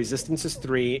 3, the resistance is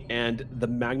 3, and the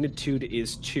magnitude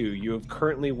is 2. You have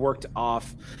currently worked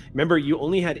off. Remember, you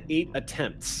only had 8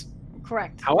 attempts.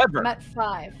 Correct. However, I'm at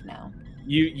 5 now.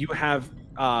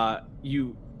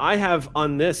 I have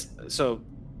on this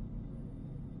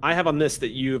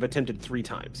that you have attempted 3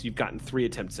 times. You've gotten 3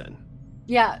 attempts in.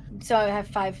 Yeah, so I have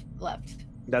 5 left.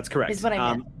 That's correct. Is what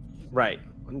I meant. Right.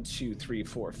 1, 2, 3,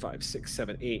 4, 5, 6,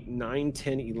 7, 8, 9,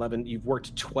 10, 11. You've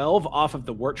worked 12 off of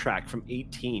the work track from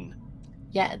 18.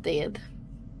 Yeah, it did.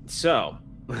 So,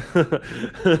 just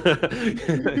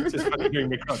funny hearing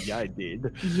Macron. Yeah, I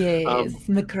did. Yes,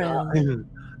 Macron.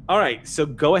 All right, so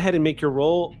go ahead and make your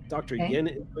roll. Dr. Yin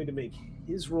is going to make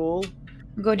his roll.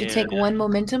 I'm going to take 1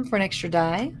 momentum for an extra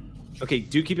die. Okay,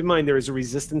 do keep in mind there is a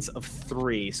resistance of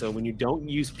 3. So when you don't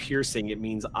use piercing, it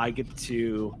means I get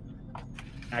to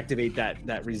activate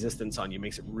that resistance on you. It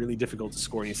makes it really difficult to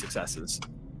score any successes.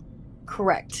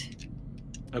 Correct.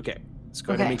 Okay, let's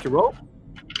go ahead and make your roll.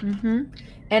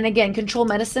 And again, control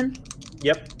medicine.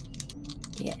 Yep.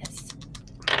 Yes.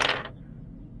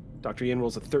 Dr. Yin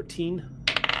rolls a 13.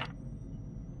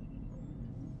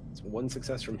 It's 1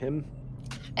 success from him.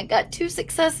 I got 2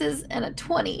 successes and a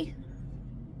 20.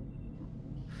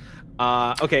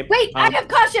 Okay. Wait, I have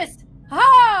cautious.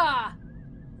 Ha!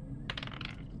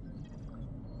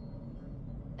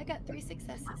 I got 3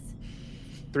 successes.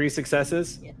 3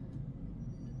 successes? Yeah.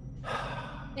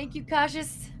 Thank you,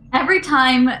 cautious. Every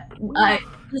time,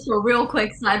 just a real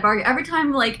quick sidebar. Every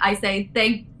time, like, I say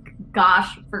thank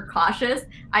gosh for cautious,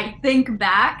 I think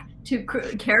back to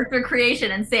character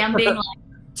creation and Sam being like,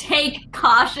 take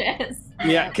cautious.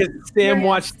 Yeah, because Sam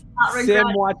watched.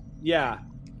 Yeah.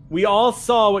 We all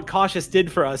saw what Cautious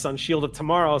did for us on Shield of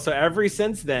Tomorrow, so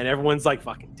since then, everyone's like,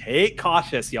 fucking take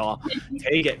Cautious, y'all.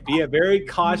 Take it. Be a very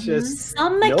cautious.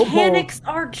 Some mechanics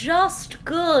are just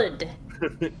good.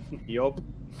 Yup.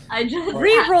 I just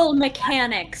Reroll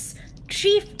mechanics.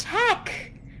 Chief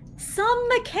Tech. Some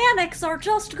mechanics are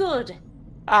just good.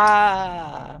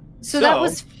 So that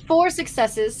was 4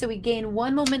 successes, so we gain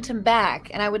 1 momentum back,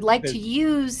 and I would like to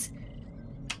use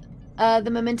the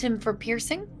momentum for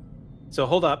piercing. So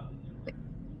hold up.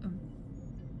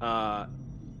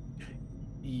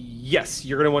 Yes,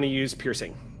 you're going to want to use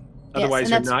piercing. Otherwise,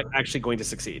 you're not actually going to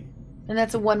succeed. And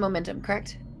that's a 1 momentum,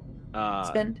 correct?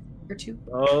 Spend or 2?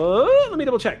 Let me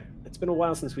double check. It's been a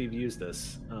while since we've used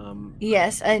this.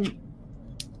 Yes, and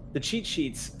the cheat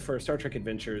sheets for Star Trek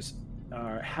Adventures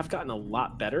have gotten a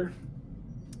lot better,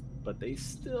 but they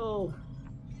still.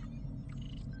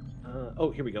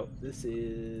 Here we go. This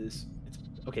is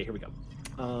okay. Here we go.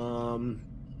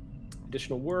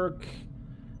 Additional work.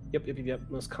 Yep.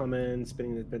 Most common.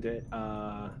 Spinning the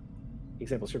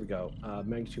examples. Here we go.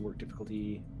 Magnitude work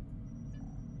difficulty.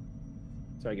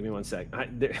 Sorry, give me 1 sec.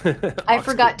 I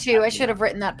forgot to. I should have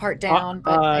written that part down.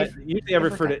 But usually I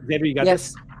refer to Xander. You got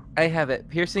this? I have it.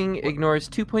 Piercing ignores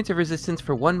 2 points of resistance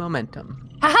for 1 momentum.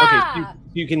 Ha-ha!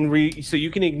 Okay, so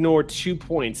you can ignore 2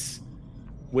 points,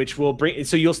 which will bring.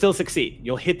 So you'll still succeed.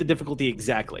 You'll hit the difficulty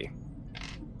exactly.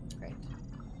 Great.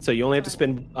 So you only have to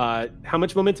spend. How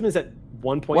much momentum is that?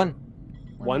 1 point.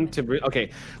 1 to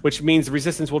okay, which means the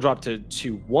resistance will drop to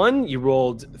 1. You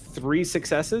rolled 3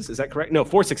 successes. Is that correct? No,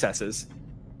 4 successes.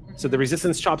 So the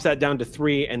resistance chops that down to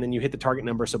 3, and then you hit the target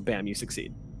number. So bam, you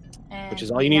succeed. And which is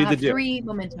all you needed to do. 3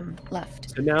 momentum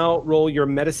left. So now roll your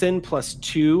medicine plus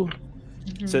 2,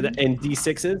 so that and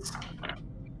d6s.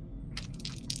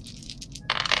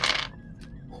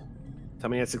 Tell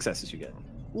me how many successes you get.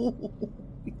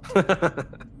 That's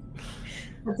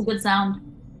a good sound.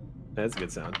 That's a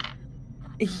good sound.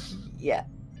 Yeah.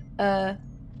 6.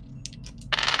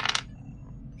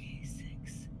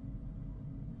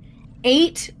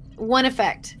 8, 1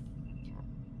 effect.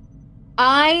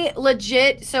 I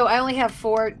legit, so I only have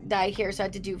 4 die here, so I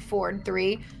had to do 4 and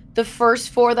 3. The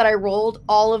first 4 that I rolled,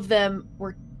 all of them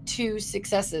were 2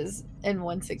 successes and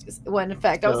 1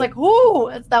 effect. I was like,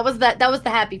 "Ooh!" That was the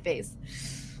happy face.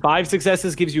 5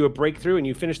 successes gives you a breakthrough, and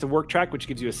you finish the work track, which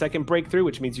gives you a second breakthrough,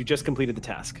 which means you just completed the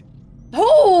task.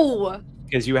 Oh!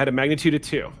 Because you had a magnitude of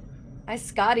 2. I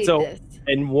Scottied So, this.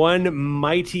 in one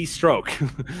mighty stroke,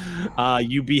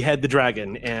 you behead the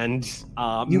dragon, and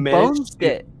You bonesed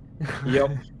it.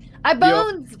 Yep. I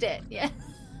bonesed it. Yeah.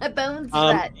 I bonesed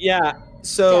that. Yeah.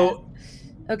 So,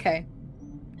 Okay.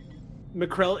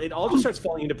 Makrell, it all just starts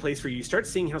falling into place for you. You start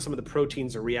seeing how some of the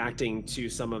proteins are reacting to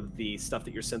some of the stuff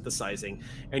that you're synthesizing,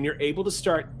 and you're able to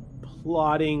start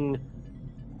plotting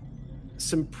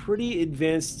some pretty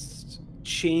advanced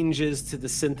changes to the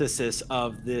synthesis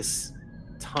of this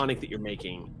tonic that you're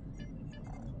making.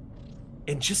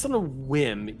 And just on a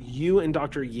whim, you and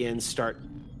Dr. Yin start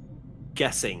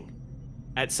guessing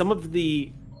at some of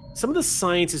the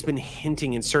science has been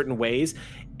hinting in certain ways,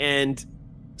 and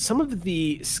some of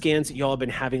the scans that y'all have been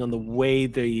having on the way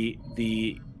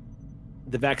the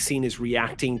vaccine is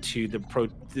reacting to the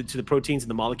proteins and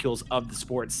the molecules of the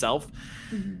spore itself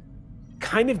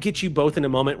kind of get you both in a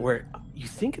moment where you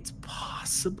think it's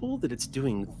possible that it's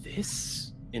doing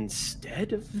this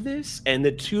instead of this, and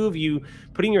the two of you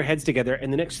putting your heads together in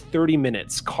the next 30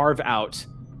 minutes carve out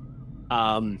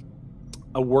a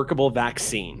workable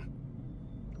vaccine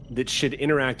that should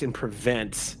interact and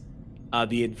prevent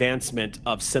the advancement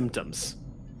of symptoms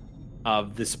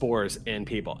of the spores in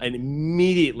people. And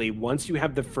immediately, once you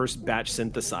have the first batch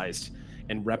synthesized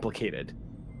and replicated,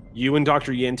 you and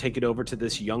Dr. Yin take it over to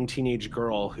this young teenage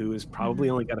girl who has probably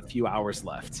only got a few hours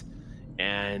left.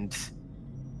 And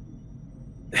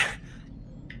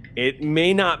it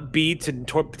may not be to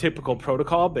typical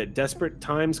protocol, but desperate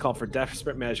times call for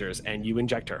desperate measures, and you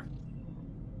inject her.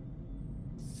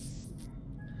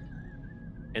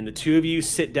 And the two of you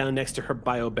sit down next to her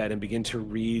bio bed and begin to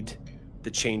read the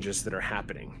changes that are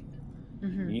happening.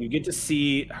 You get to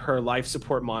see her life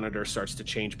support monitor starts to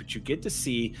change, but you get to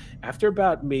see, after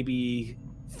about maybe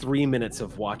 3 minutes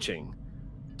of watching,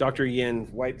 Dr. Yin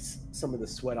wipes some of the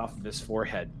sweat off of his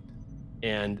forehead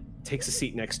and takes a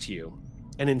seat next to you.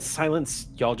 And in silence,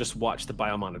 y'all just watch the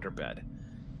biomonitor bed.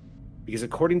 Because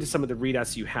according to some of the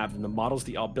readouts you have and the models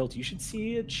that y'all built, you should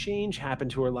see a change happen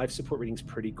to her life support readings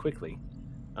pretty quickly.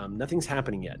 Nothing's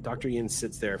happening yet. Dr. Yin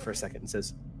sits there for a second and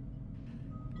says,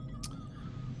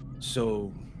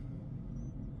 "So,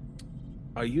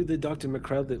 are you the Dr.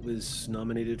 Makrell that was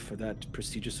nominated for that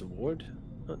prestigious award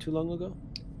not too long ago?"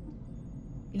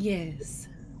 Yes.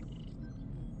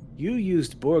 You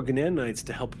used Borg nanites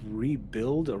to help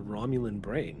rebuild a Romulan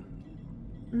brain.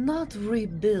 Not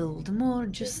rebuild, more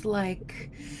just like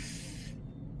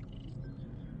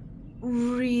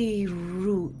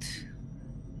reroute.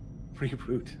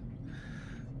 Reroute.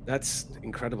 That's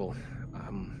incredible.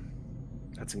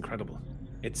 That's incredible.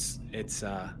 It's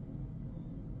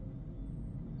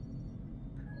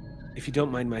if you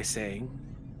don't mind my saying,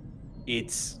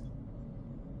 it's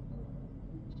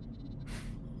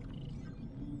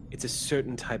a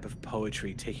certain type of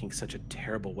poetry, taking such a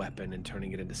terrible weapon and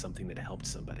turning it into something that helped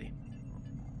somebody.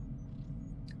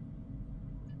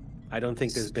 I don't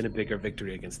think there's been a bigger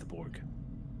victory against the Borg.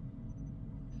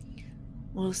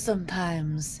 Well,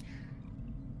 sometimes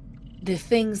the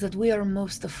things that we are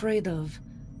most afraid of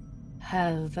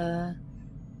have the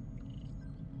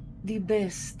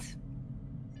best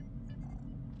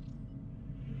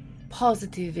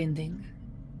positive ending.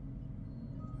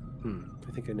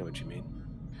 I think I know what you mean.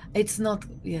 It's not,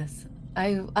 yes.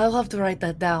 I'll have to write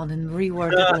that down and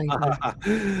reword it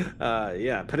later.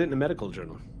 Yeah, put it in a medical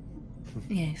journal.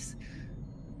 Yes.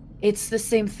 It's the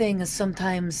same thing as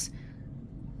sometimes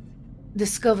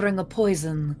discovering a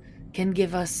poison can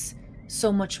give us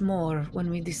so much more when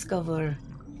we discover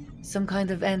some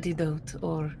kind of antidote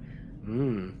or...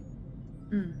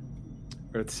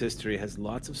 Earth's history has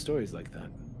lots of stories like that.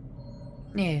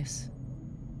 Yes.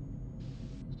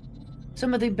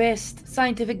 Some of the best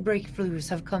scientific breakthroughs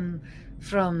have come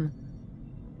from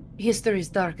history's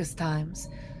darkest times.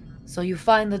 So you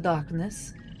find the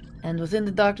darkness, and within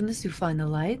the darkness you find the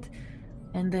light,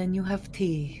 and then you have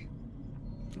tea.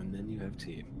 And then you have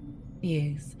tea.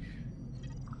 Yes.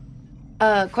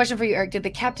 Question for you, Eric. Did the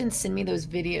captain send me those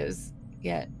videos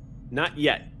yet? Not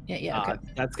yet. Yeah, okay.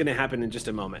 That's going to happen in just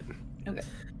a moment. Okay.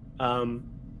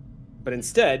 But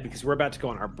instead, because we're about to go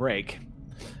on our break,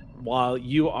 while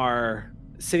you are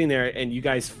sitting there and you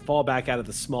guys fall back out of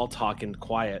the small talk and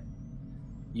quiet,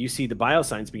 you see the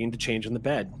biosigns begin to change on the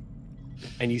bed.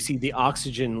 And you see the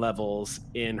oxygen levels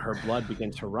in her blood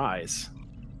begin to rise.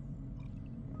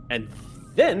 And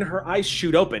then her eyes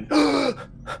shoot open.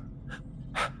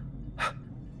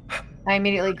 I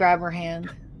immediately grab her hand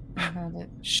and hold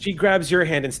it. She grabs your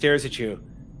hand and stares at you.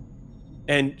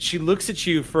 And she looks at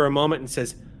you for a moment and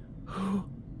says, Who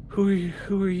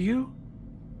are you?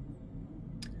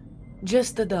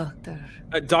 Just the doctor.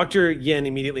 Dr. Yin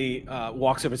immediately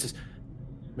walks over and says,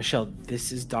 Michelle,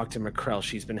 this is Dr. McCrell.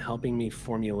 She's been helping me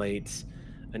formulate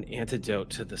an antidote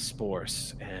to the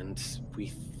spores, and we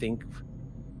think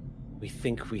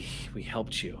we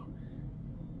helped you.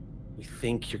 We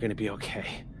think you're going to be okay.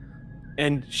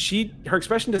 And her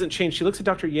expression doesn't change. She looks at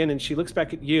Dr. Yin and she looks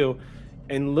back at you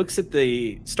and looks at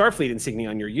the Starfleet insignia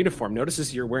on your uniform,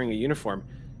 notices you're wearing a uniform,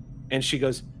 and she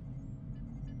goes,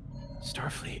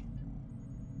 Starfleet.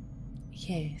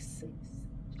 Yes.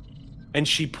 And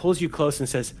she pulls you close and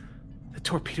says, the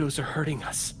torpedoes are hurting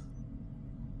us.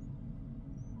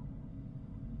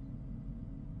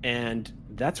 And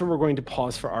that's where we're going to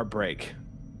pause for our break.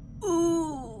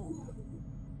 Ooh.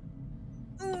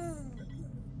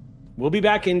 We'll be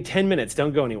back in 10 minutes.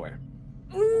 Don't go anywhere.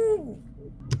 Ooh.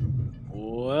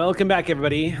 Welcome back,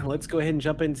 everybody. Let's go ahead and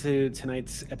jump into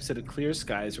tonight's episode of Clear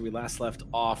Skies, where we last left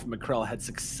off. McCrell had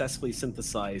successfully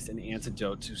synthesized an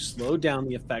antidote to slow down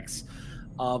the effects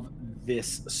of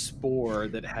this spore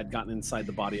that had gotten inside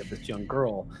the body of this young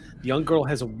girl. The young girl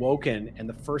has awoken, and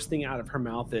the first thing out of her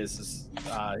mouth is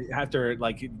after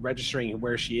like registering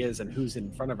where she is and who's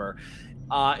in front of her,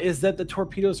 is that the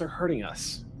torpedoes are hurting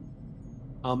us.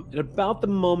 And about the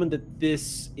moment that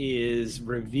this is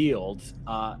revealed,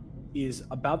 is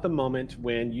about the moment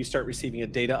when you start receiving a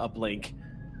data uplink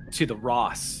to the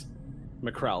Ross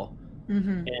McCrell,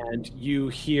 and you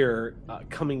hear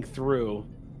coming through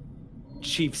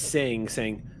Chief Singh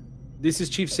saying, "This is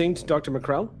Chief Singh to Dr.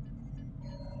 McCrell."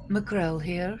 McCrell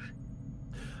here.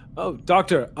 Oh,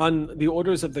 Doctor, on the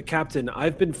orders of the captain,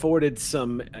 I've been forwarded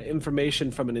some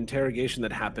information from an interrogation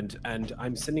that happened, and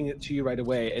I'm sending it to you right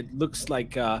away. It looks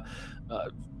like,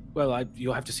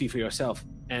 you'll have to see for yourself,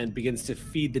 and begins to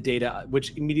feed the data,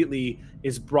 which immediately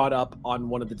is brought up on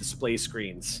one of the display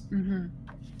screens.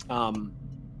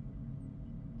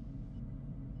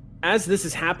 As this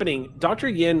is happening, Dr.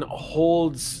 Yin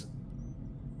holds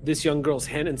this young girl's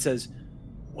hand and says,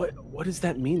 What does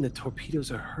that mean? The torpedoes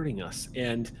are hurting us.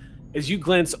 And as you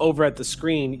glance over at the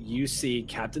screen, you see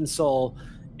Captain Sol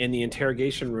in the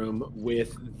interrogation room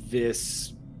with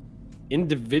this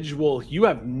individual. You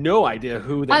have no idea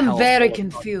who the hell I'm very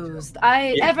confused.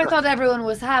 I ever thought everyone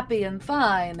was happy and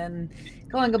fine and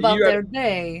going about their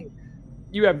day.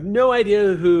 You have no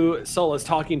idea who Sol is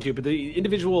talking to, but the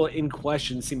individual in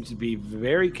question seems to be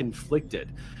very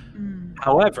conflicted.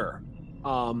 However,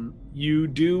 we'll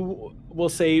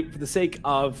say, for the sake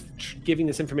of giving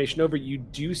this information over, you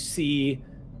do see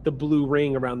the blue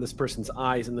ring around this person's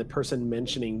eyes, and the person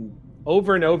mentioning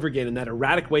over and over again in that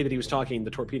erratic way that he was talking,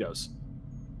 the torpedoes.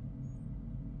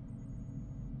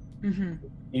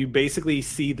 You basically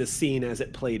see the scene as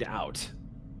it played out,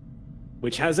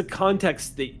 which has a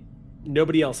context that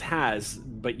nobody else has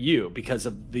but you, because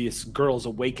of this girl's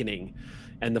awakening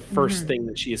and the first thing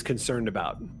that she is concerned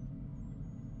about.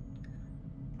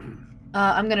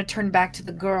 I'm gonna turn back to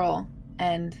the girl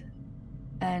and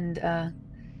her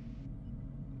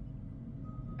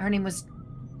name was,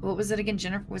 what was it again?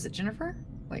 Jennifer? Was it Jennifer?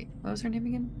 Wait, what was her name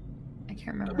again? I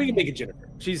can't remember. We can make it Jennifer.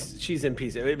 She's in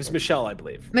peace. It was Michelle, I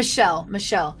believe. Michelle.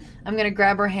 I'm gonna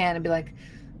grab her hand and be like,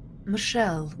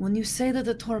 Michelle, when you say that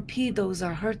the torpedoes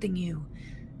are hurting you,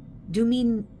 do you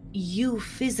mean you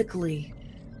physically,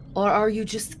 or are you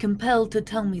just compelled to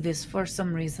tell me this for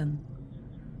some reason?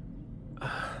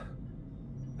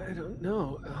 I don't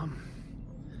know.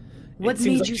 What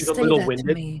made you say that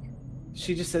to me?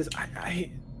 She just says, I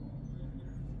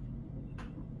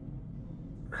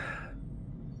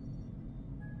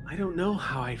don't know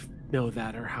how I know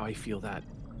that or how I feel that.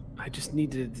 I just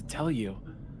needed to tell you.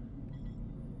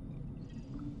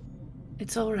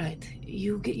 It's all right.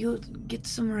 You get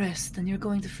some rest, and you're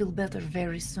going to feel better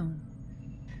very soon.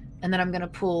 And then I'm gonna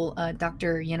pull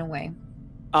Dr. Yin away.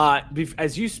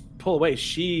 As you pull away,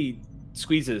 she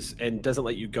squeezes and doesn't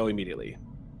let you go immediately.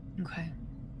 Okay.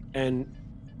 And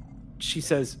she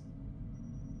says,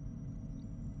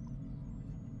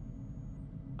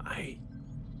 I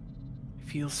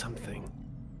feel something.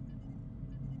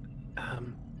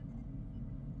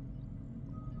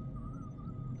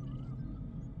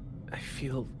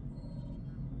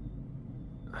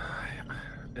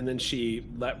 And then she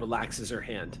relaxes her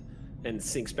hand and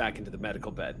sinks back into the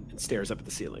medical bed and stares up at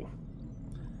the ceiling.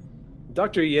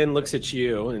 Dr. Yin looks at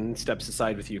you and steps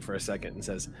aside with you for a second and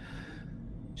says,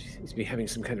 she seems to be having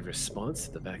some kind of response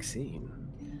to the vaccine.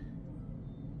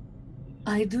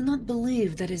 I do not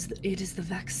believe that it is the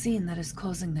vaccine that is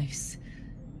causing this.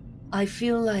 I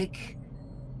feel like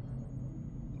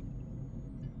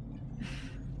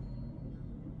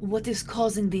what is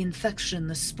causing the infection,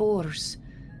 the spores,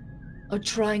 are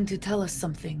trying to tell us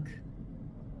something.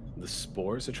 The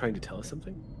spores are trying to tell us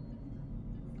something?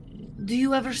 Do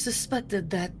you ever suspected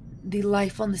that the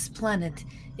life on this planet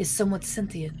is somewhat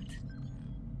sentient?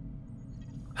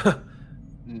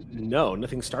 No,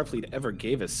 nothing Starfleet ever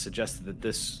gave us suggested that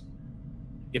this...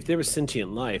 If there was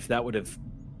sentient life, that would have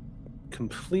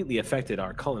completely affected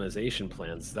our colonization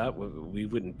plans. We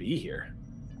wouldn't be here.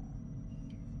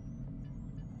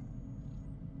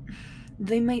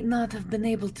 They might not have been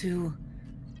able to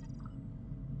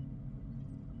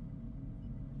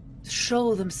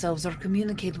show themselves or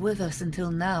communicate with us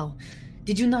until now.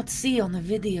 Did you not see on the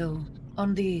video,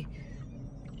 on the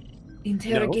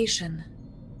interrogation? No.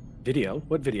 Video?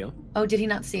 What video? Oh, did he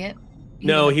not see it?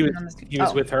 No, he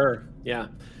was with her. Yeah.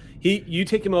 You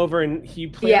take him over and he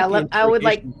played. Yeah, I would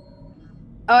like.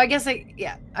 Oh, I guess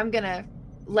I'm gonna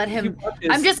let him.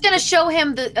 I'm just gonna show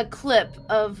him a clip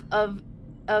of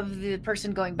the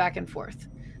person going back and forth.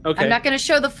 Okay. I'm not gonna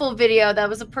show the full video. That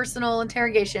was a personal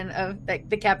interrogation that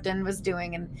the captain was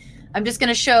doing, and I'm just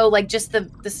gonna show like just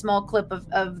the small clip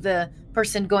of the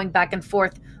person going back and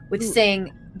forth with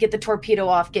saying, "Get the torpedo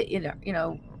off." Get you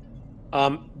know.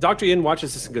 Dr. Yin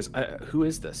watches this and goes, "Who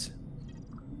is this?"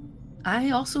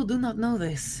 I also do not know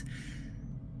this,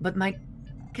 but my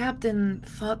captain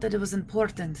thought that it was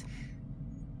important.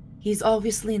 He's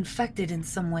obviously infected in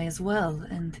some way as well,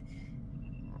 and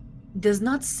does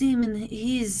not seem in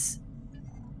his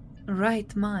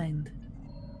right mind.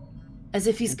 As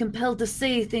if he's compelled to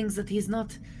say things that he's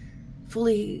not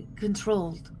fully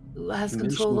has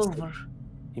control over.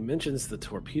 He mentions the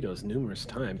torpedoes numerous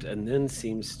times and then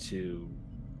seems to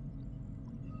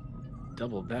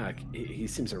double back. He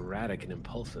seems erratic and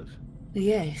impulsive.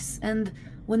 Yes, and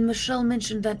when Michelle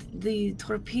mentioned that the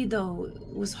torpedo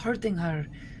was hurting her,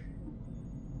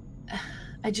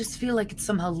 I just feel like it's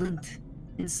somehow linked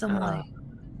in some way.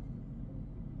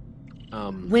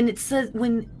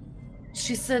 When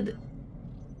she said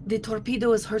the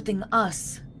torpedo is hurting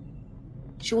us,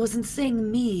 she wasn't saying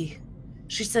me.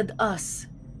 She said us.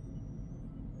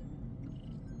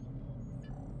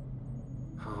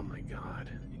 Oh my God.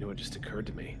 You know what just occurred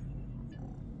to me?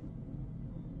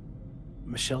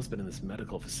 Michelle's been in this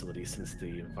medical facility since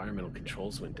the environmental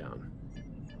controls went down.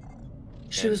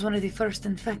 She was one of the first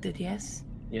infected, yes?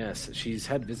 Yes, she's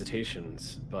had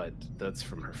visitations, but that's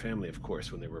from her family, of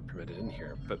course, when they were permitted in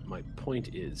here. But my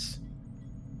point is...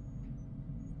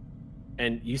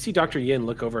 And you see Dr. Yin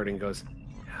look over it and goes,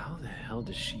 how the hell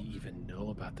does she even know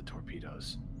about the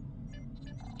torpedoes?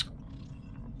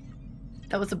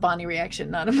 That was a Bonnie reaction,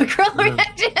 not a McCrell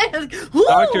reaction.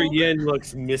 Dr. Yin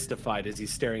looks mystified as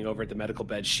he's staring over at the medical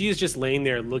bed. She is just laying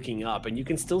there looking up, and you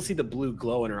can still see the blue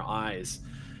glow in her eyes.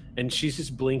 And she's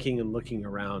just blinking and looking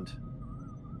around.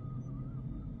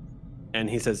 And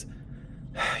he says,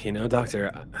 you know, Doctor,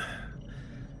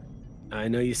 I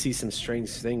know you see some strange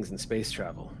things in space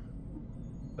travel,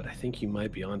 but I think you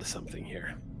might be onto something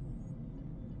here.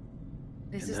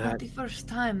 This is not the first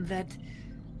time that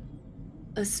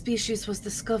a species was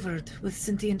discovered with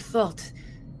sentient thought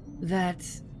that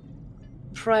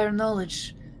prior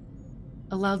knowledge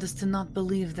allowed us to not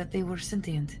believe that they were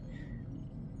sentient.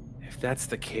 If that's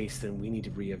the case, then we need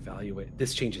to reevaluate.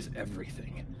 This changes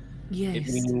everything.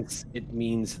 Yes. It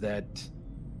means that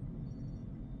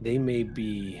they may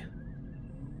be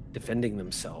defending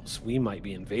themselves. We might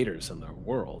be invaders in their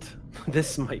world.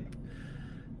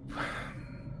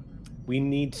 We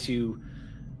need to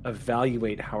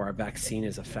evaluate how our vaccine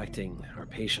is affecting our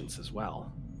patients as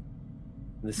well.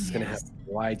 And this is going to have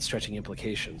wide-stretching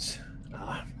implications.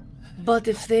 But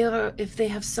if they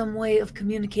have some way of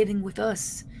communicating with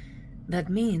us, that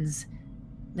means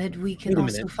that we can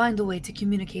also find a way to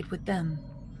communicate with them.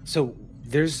 So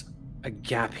there's a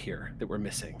gap here that we're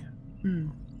missing.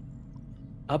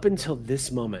 Up until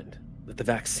this moment, with the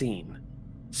vaccine,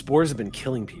 spores have been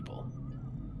killing people.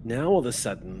 Now all of a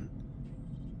sudden,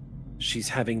 she's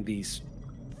having these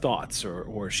thoughts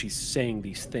or she's saying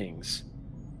these things.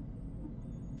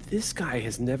 This guy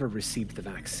has never received the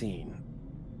vaccine.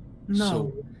 No.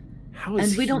 So how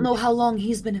is we don't know how long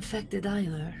he's been infected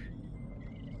either.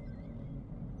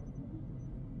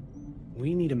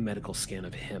 We need a medical scan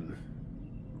of him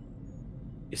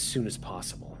as soon as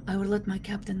possible. I will let my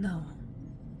captain know.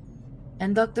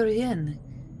 And Dr. Yin,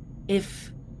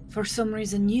 if for some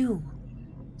reason you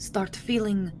start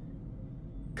feeling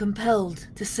compelled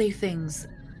to say things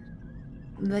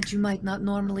that you might not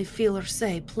normally feel or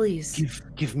say, please.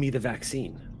 Give me the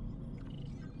vaccine.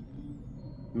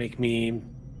 Make me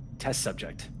test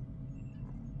subject.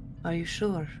 Are you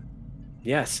sure?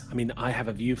 Yes. I mean, I have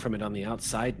a view from it on the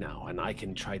outside now, and I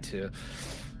can try to,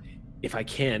 if I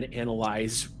can,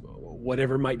 analyze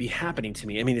whatever might be happening to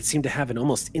me. I mean, it seemed to have an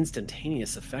almost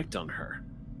instantaneous effect on her.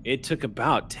 It took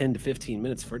about 10 to 15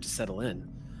 minutes for it to settle in.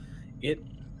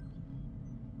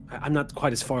 I'm not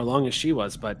quite as far along as she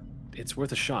was, but it's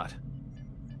worth a shot.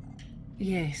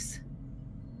 Yes.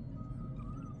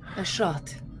 A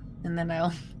shot. And then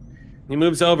I'll... He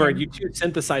moves over, and you two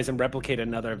synthesize and replicate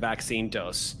another vaccine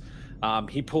dose.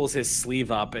 He pulls his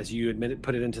sleeve up as you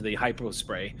put it into the hypo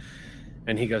spray,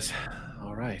 and he goes,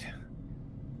 all right.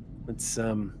 Let's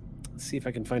see if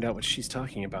I can find out what she's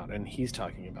talking about and he's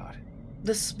talking about.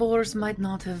 The spores might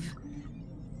not have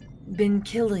been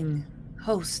killing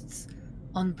hosts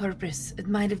on purpose. It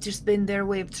might have just been their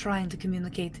way of trying to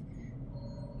communicate.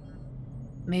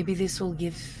 Maybe this will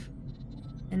give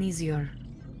an easier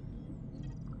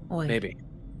way. Maybe.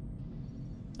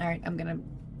 All right, I'm gonna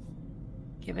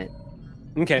give it.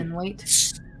 Okay. And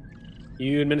wait.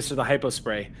 You administer the hypo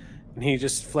spray, and he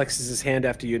just flexes his hand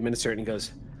after you administer it and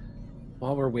goes,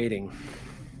 while we're waiting,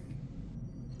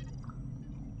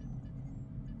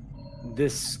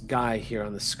 this guy here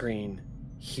on the screen,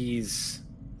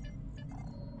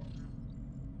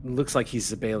 looks like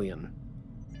he's Zebalion.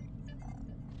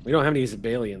 We don't have any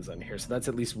Zebalions on here, so that's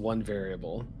at least one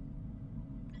variable.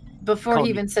 Before he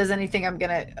even says anything, I'm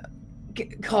gonna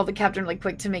call the captain really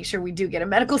quick to make sure we do get a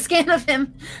medical scan of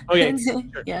him. Okay, sure.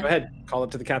 Yeah. Go ahead. Call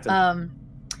up to the captain.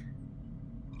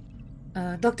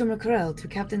 Dr. McCrell, to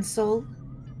Captain Soul.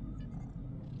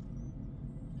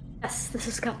 Yes, this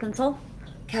is Captain Soul.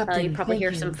 Captain, you probably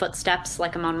hear some footsteps,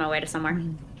 like I'm on my way to somewhere.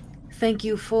 Thank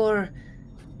you for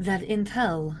that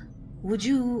intel. Would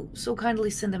you so kindly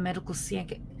send a medical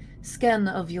scan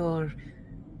of your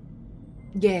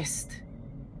guest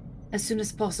as soon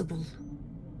as possible?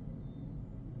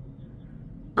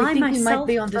 I think we might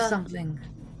be onto something.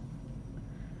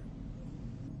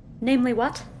 Namely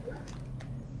what?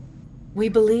 We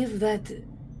believe that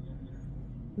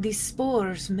these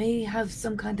spores may have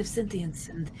some kind of sentience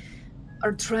and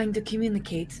are trying to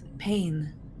communicate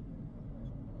pain.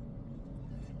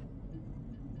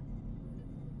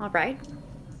 All right.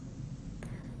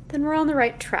 Then we're on the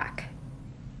right track.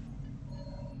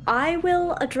 I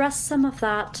will address some of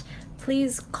that.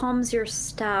 Please comms your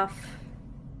staff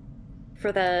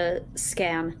for the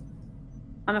scan.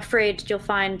 I'm afraid you'll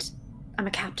find I'm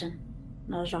a captain,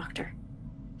 not a doctor.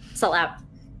 Sell out.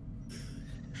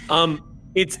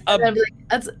 It's a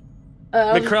that's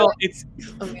McCrell. It's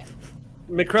okay.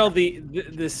 McCrell.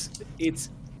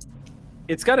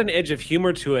 It's got an edge of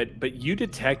humor to it, but you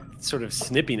detect sort of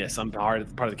snippiness on part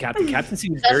of the captain. The captain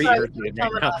seems very irritated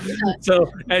right now. So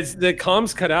as the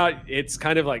comms cut out, it's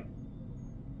kind of like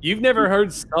you've never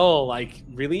heard Skull like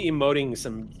really emoting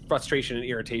some frustration and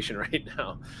irritation right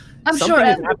now. I'm sure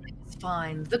everything's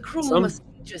fine. The crew must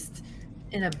be just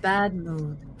in a bad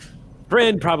mood.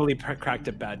 Bryn probably cracked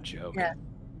a bad joke. Yeah.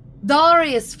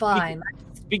 Dari is fine.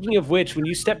 Speaking of which, when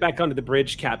you step back onto the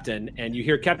bridge, Captain, and you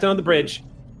hear Captain on the bridge,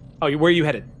 where are you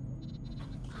headed?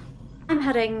 I'm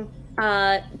heading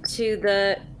to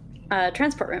the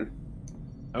transport room.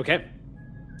 Okay.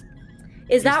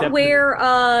 Is that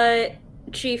where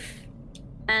Chief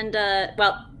and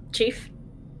Chief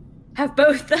have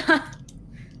both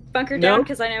bunkered down?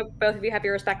 Because I know both of you have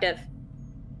your respective.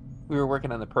 We were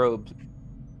working on the probe.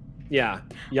 Yeah,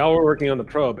 y'all were working on the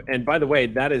probe, and by the way,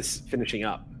 that is finishing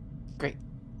up. Great.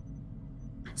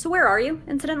 So where are you,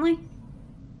 incidentally?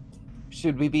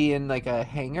 Should we be in like a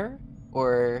hangar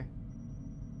or?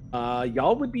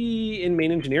 Y'all would be in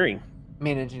main engineering.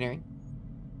 Main engineering.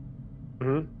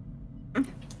 Mm-hmm.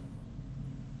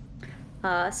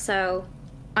 So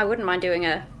I wouldn't mind doing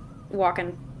a walk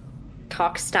and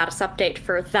talk status update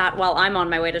for that while I'm on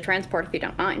my way to transport, if you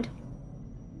don't mind.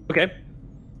 Okay.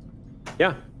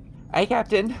 Yeah. Hi,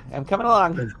 Captain. I'm coming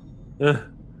along.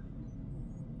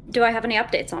 Do I have any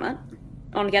updates on it?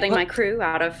 On getting my crew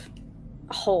out of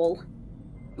a hole?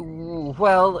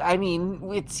 Well, I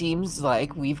mean, it seems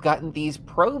like we've gotten these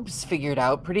probes figured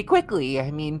out pretty quickly.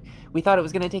 I mean, we thought it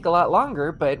was going to take a lot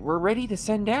longer, but we're ready to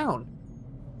send down.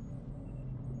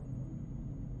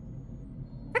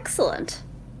 Excellent.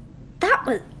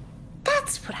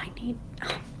 That's what I need.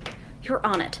 Oh, you're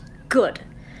on it. Good.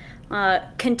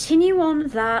 Continue on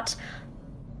that.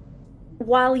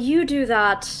 while you do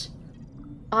that,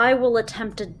 I will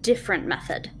attempt a different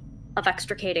method of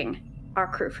extricating our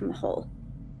crew from the hole.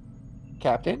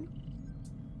 Captain?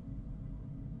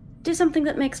 Do something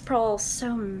that makes Prawl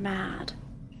so mad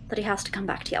that he has to come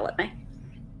back to yell at me.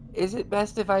 Is it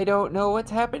best if I don't know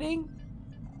what's happening?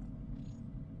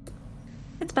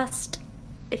 It's best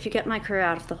if you get my crew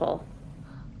out of the hole.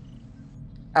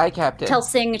 Aye, Captain. Tell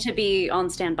Singh to be on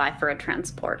standby for a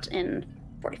transport in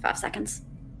 45 seconds.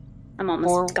 I'm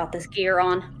almost got this gear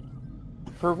on.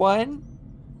 For one?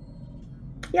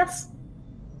 Yes.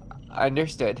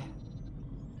 Understood.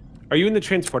 Are you in the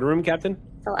transporter room, Captain?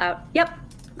 Fill out. Yep.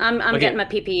 I'm Okay. getting my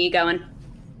PPE going.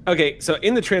 Okay, so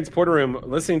in the transporter room,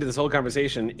 listening to this whole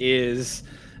conversation is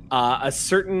a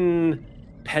certain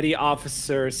petty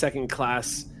officer, second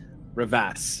class,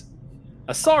 Ravas,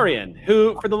 a Saurian,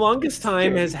 who for the longest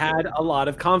time has had a lot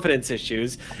of confidence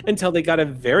issues until they got a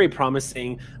very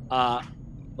promising,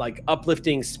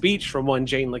 uplifting speech from one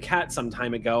Jane Lacat some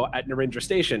time ago at Narendra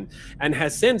Station, and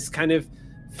has since kind of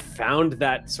found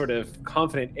that sort of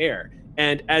confident air.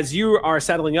 And as you are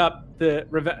saddling up, the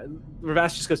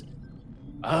Ravas just goes,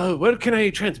 where can I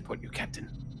transport you, Captain?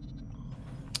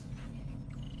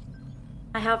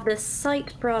 I have this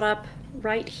site brought up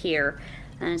right here,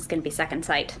 and it's going to be second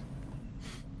sight.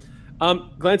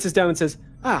 Glances down and says,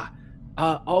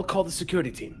 I'll call the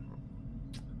security team.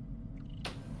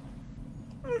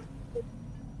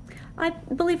 I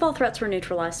believe all threats were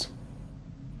neutralized.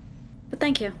 But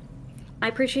thank you. I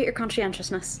appreciate your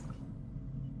conscientiousness.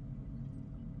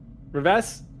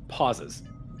 Ravas pauses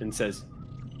and says,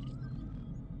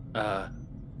 That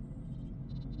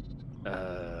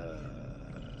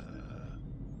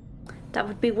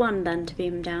would be one, then, to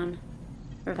beam down.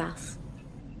 Ravas.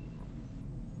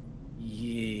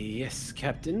 Yes,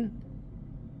 Captain.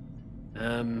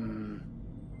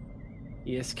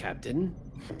 Yes, Captain.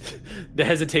 The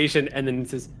hesitation, and then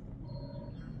says,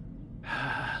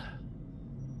 Are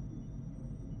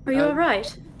you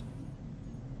alright?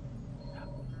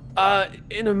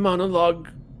 In a monologue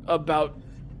about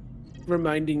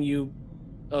reminding you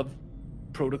of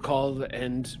protocol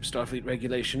and Starfleet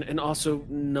regulation, and also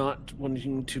not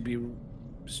wanting to be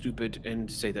stupid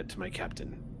and say that to my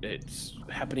captain. It's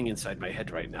happening inside my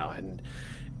head right now, and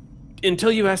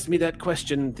until you asked me that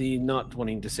question, the not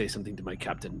wanting to say something to my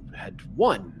captain had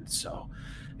won, so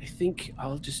I think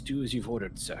I'll just do as you've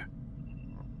ordered, sir.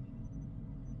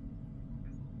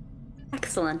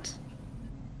 Excellent.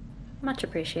 Much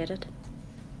appreciated.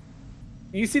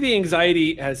 You see the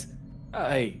anxiety as,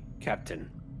 aye, Captain,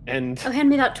 and... Oh, hand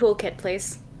me that toolkit,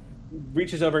 please.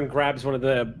 Reaches over and grabs one of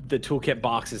the toolkit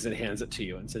boxes and hands it to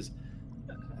you and says,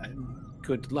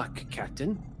 good luck,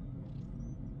 Captain.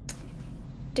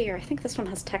 Dear, I think this one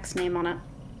has Tech's name on it.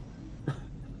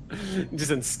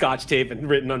 Just in scotch tape and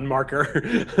written on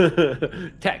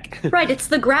marker. Tech. Right, it's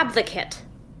the grab the kit.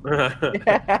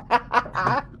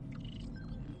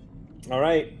 All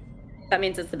right. That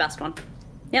means it's the best one.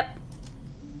 Yep.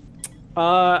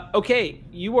 Okay,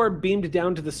 you are beamed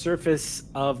down to the surface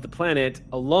of the planet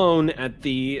alone at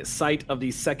the site of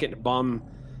the second bomb,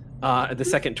 the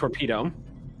second torpedo.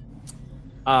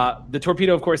 The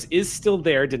torpedo, of course, is still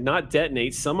there, did not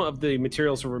detonate. Some of the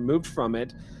materials were removed from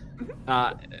it.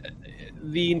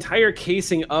 The entire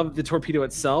casing of the torpedo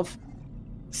itself,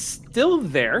 still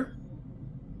there.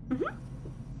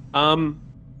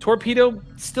 Torpedo,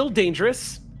 still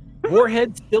dangerous.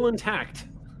 Warhead, still intact.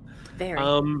 Very.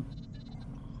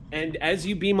 And as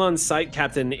you beam on site,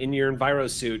 Captain, in your Enviro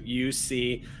suit, you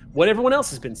see what everyone else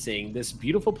has been seeing, this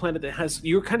beautiful planet that has,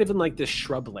 you're kind of in like this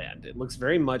shrubland. It looks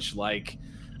very much like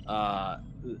the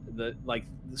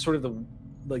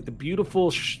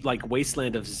beautiful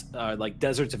wasteland of like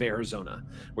deserts of Arizona,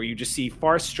 where you just see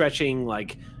far stretching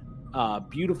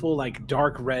beautiful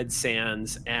dark red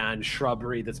sands and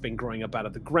shrubbery that's been growing up out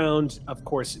of the ground. Of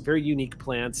course, very unique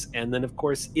plants, and then of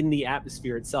course in the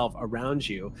atmosphere itself around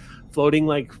you, floating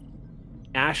like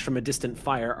ash from a distant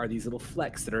fire, are these little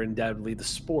flecks that are undoubtedly the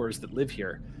spores that live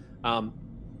here.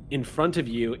 In front of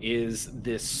you is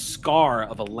this scar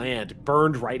of a land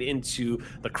burned right into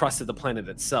the crust of the planet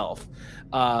itself.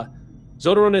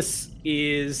 Zodoronus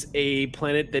is a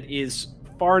planet that is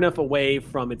far enough away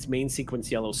from its main sequence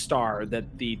yellow star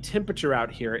that the temperature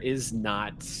out here is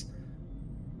not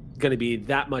going to be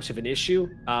that much of an issue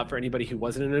for anybody who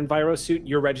wasn't in an Enviro suit.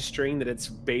 You're registering that it's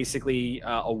basically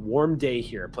a warm day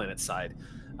here planetside.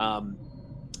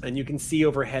 And you can see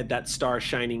overhead that star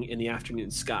shining in the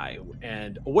afternoon sky,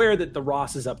 and aware that the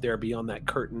Ross is up there beyond that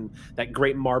curtain, that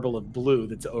great marble of blue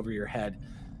that's over your head.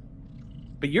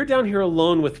 But you're down here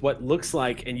alone with what looks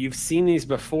like, and you've seen these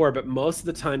before, but most of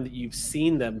the time that you've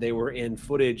seen them, they were in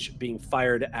footage being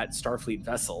fired at Starfleet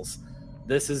vessels.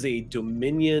 This is a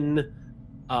Dominion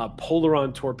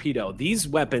Polaron torpedo. These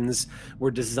weapons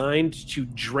were designed to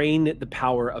drain the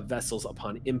power of vessels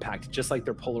upon impact, just like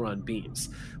their Polaron beams.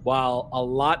 While a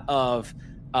lot of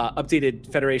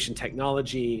updated Federation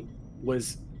technology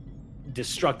was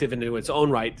destructive into its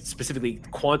own right, specifically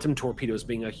quantum torpedoes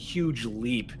being a huge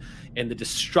leap in the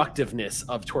destructiveness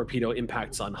of torpedo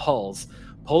impacts on hulls,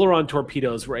 Polaron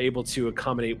torpedoes were able to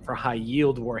accommodate for high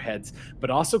yield warheads, but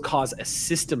also cause a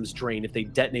systems drain if they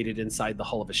detonated inside the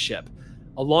hull of a ship.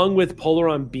 Along with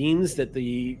Polaron beams that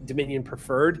the Dominion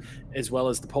preferred, as well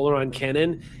as the Polaron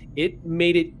cannon, it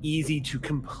made it easy to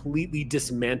completely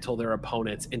dismantle their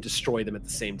opponents and destroy them at the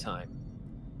same time.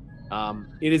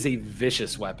 It is a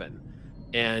vicious weapon,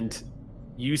 and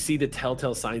you see the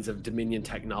telltale signs of Dominion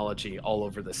technology all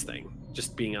over this thing,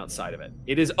 just being outside of it.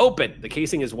 It is open. The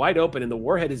casing is wide open, and the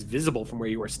warhead is visible from where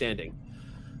you are standing.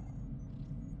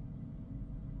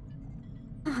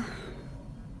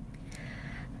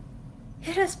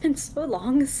 It has been so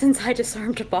long since I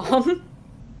disarmed a bomb.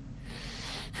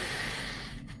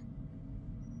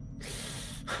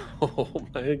 Oh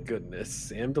my goodness,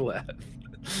 Sam Delev.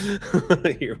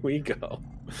 Here we go.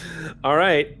 All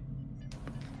right.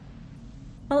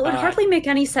 Well, it would hardly make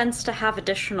any sense to have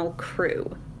additional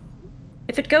crew.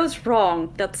 If it goes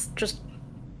wrong, that's just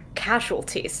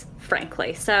casualties,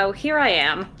 frankly. So here I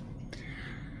am.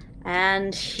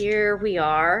 And here we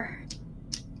are.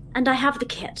 And I have the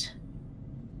kit.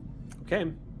 Okay.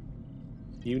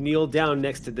 You kneel down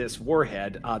next to this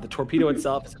warhead. The torpedo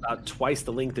itself is about twice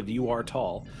the length of you are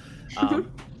tall.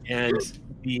 And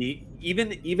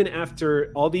even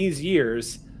after all these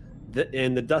years,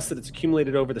 and the dust that it's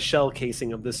accumulated over the shell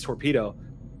casing of this torpedo,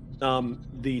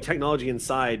 the technology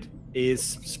inside is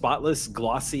spotless,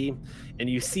 glossy, and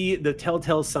you see the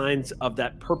telltale signs of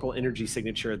that purple energy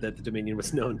signature that the Dominion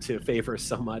was known to favor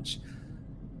so much.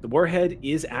 The warhead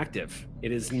is active.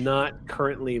 It is not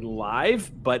currently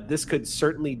live, but this could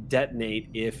certainly detonate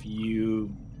if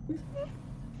you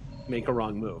make a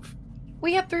wrong move.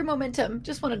 We have 3 momentum.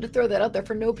 Just wanted to throw that out there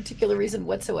for no particular reason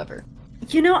whatsoever.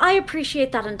 You know, I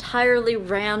appreciate that entirely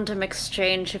random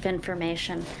exchange of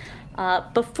information.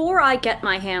 Before I get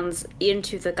my hands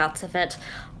into the guts of it,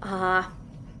 I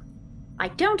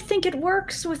don't think it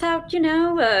works without,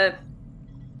 a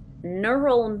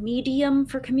neural medium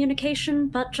for communication,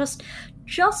 but just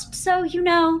so you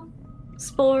know,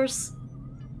 Spores,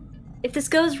 if this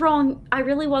goes wrong, I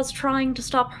really was trying to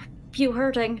stop you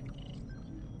hurting.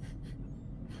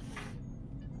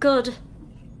 Good.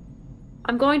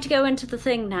 I'm going to go into the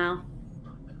thing now.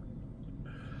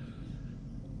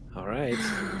 All right.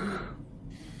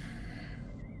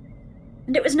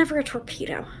 And it was never a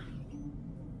torpedo.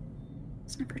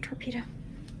 It's never a torpedo.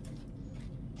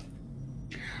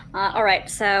 All right,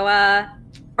 so,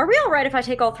 are we all right if I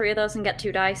take all 3 of those and get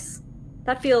 2 dice?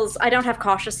 That feels... I don't have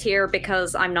cautious here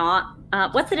because I'm not.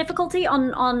 What's the difficulty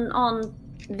on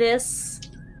this?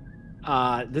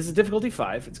 This is difficulty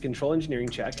 5. It's a control engineering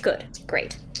check. Good,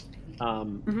 great.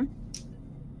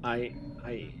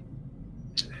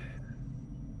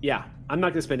 Yeah, I'm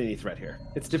not going to spend any threat here.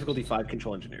 It's difficulty 5,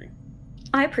 control engineering.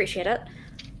 I appreciate it.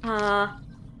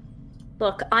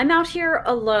 Look, I'm out here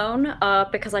alone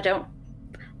because I don't...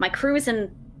 My crew is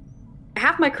in...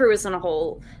 Half my crew is in a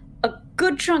hole. A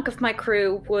good chunk of my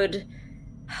crew would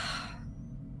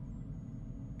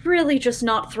really just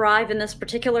not thrive in this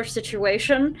particular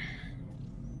situation.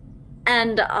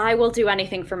 And I will do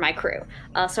anything for my crew.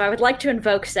 So I would like to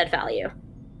invoke said value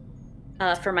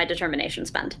for my determination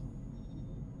spend.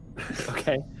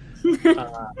 Okay.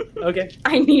 Okay.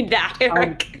 I need that,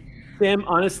 Eric. Sam,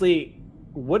 honestly,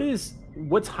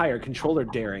 what's higher, control or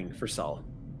daring for Saul?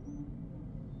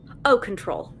 Oh,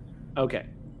 control. Okay.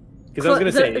 Because I was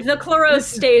going to say... The Chloros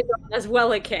stays on as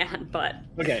well it can, but...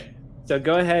 Okay. So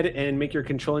go ahead and make your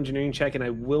control engineering check, and I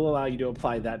will allow you to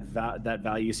apply that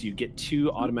value, so you get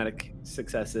 2 automatic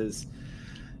successes.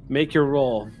 Make your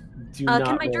roll. Do not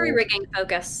can my roll. jury rigging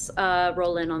focus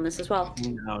roll in on this as well?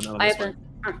 No, not on I this have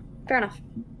one. Fair enough.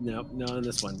 No, not on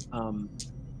this one.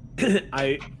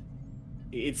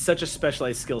 It's such a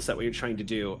specialized skill set what you're trying to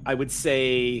do. I would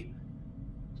say...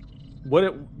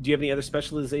 do you have any other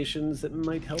specializations that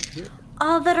might help here?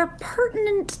 That are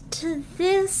pertinent to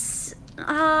this...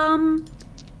 I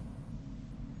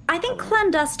think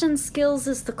clandestine skills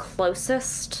is the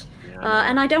closest.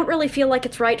 And I don't really feel like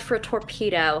it's right for a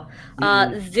torpedo.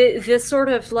 This sort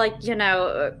of,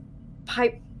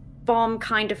 pipe bomb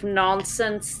kind of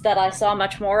nonsense that I saw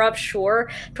much more of, sure.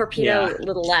 Torpedo, a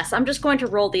little less. I'm just going to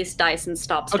roll these dice and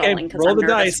stop stalling because I'm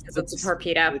nervous because it's a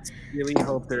torpedo. Let's really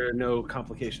hope there are no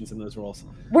complications in those rolls.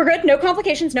 We're good. No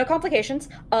complications. No complications.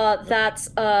 That's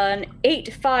an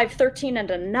 8, 5, 13,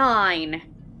 and a 9.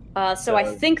 So I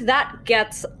think that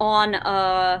gets on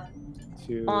a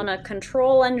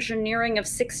control engineering of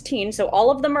 16. So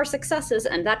all of them are successes,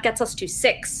 and that gets us to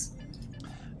 6.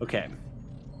 Okay.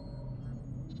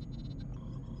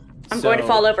 I'm going to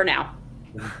fall over now.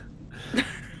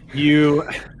 You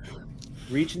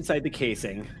reach inside the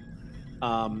casing.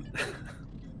 I'm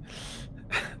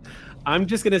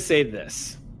just going to say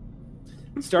this.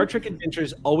 Star Trek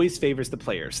Adventures always favors the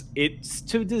players. It's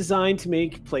designed to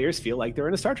make players feel like they're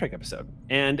in a Star Trek episode.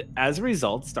 And as a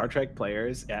result, Star Trek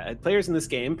players in this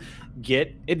game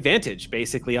get advantage,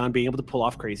 basically, on being able to pull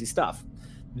off crazy stuff.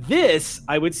 This,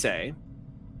 I would say,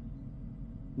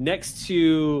 next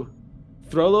to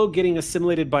Throlo getting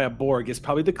assimilated by a Borg, is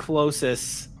probably the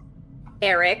closest...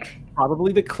 Eric.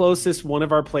 Probably the closest one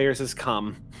of our players has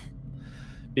come.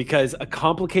 Because a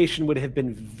complication would have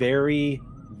been very...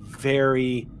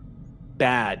 very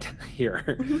bad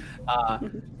here.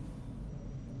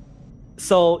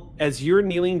 So as you're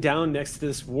kneeling down next to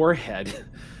this warhead,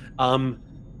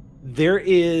 there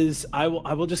is, I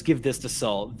will just give this to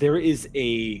Sol, there is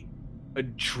a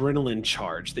adrenaline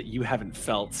charge that you haven't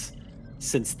felt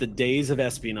since the days of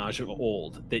espionage of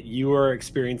old that you are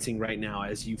experiencing right now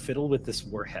as you fiddle with this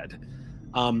warhead.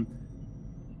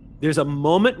 There's a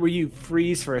moment where you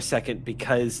freeze for a second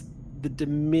because the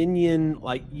Dominion,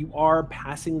 like, you are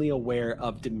passingly aware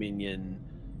of Dominion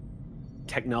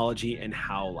technology and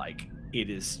how, like, it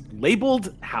is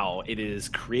labeled, how it is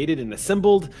created and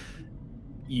assembled.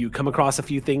 You come across a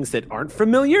few things that aren't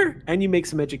familiar, and you make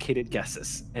some educated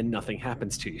guesses, and nothing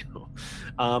happens to you.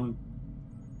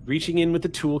 Reaching in with the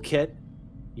toolkit,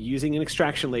 using an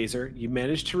extraction laser, you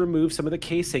manage to remove some of the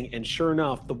casing, and sure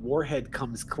enough, the warhead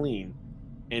comes clean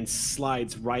and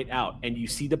slides right out, and you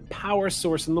see the power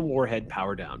source in the warhead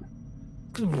power down.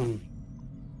 For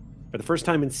the first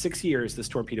time in 6 years, this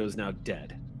torpedo is now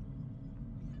dead.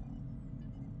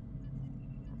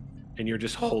 And you're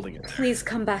just holding it. Please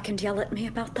come back and yell at me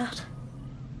about that.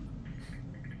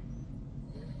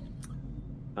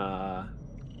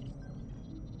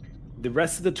 The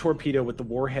rest of the torpedo with the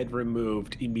warhead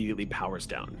removed immediately powers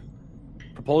down.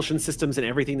 Propulsion systems and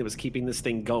everything that was keeping this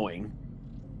thing going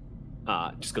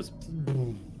just goes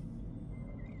boom.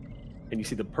 And you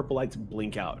see the purple lights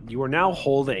blink out. You are now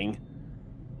holding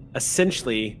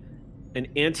essentially an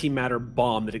antimatter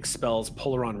bomb that expels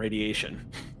polaron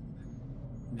radiation.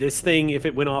 This thing, if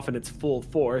it went off in its full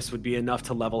force, would be enough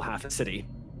to level half a city.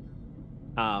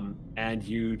 And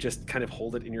you just kind of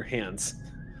hold it in your hands.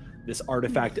 This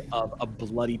artifact of a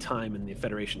bloody time in the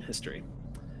Federation history.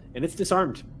 And it's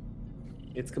disarmed.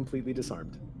 It's completely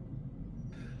disarmed.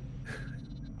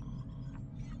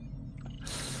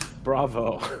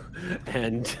 Bravo.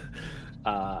 And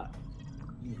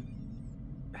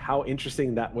how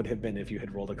interesting that would have been if you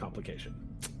had rolled a complication.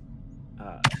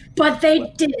 But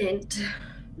they didn't.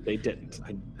 They didn't.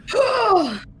 Okay.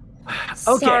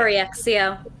 Sorry,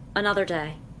 Exio. Another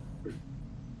day.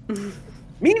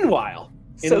 Meanwhile,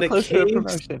 So close to a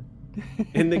promotion.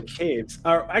 in the caves.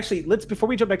 Actually, before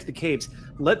we jump back to the caves,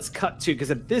 let's cut to,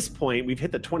 because at this point we've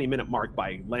hit the 20-minute mark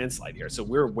by landslide here, so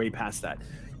we're way past that.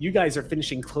 You guys are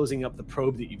finishing closing up the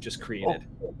probe that you've just created.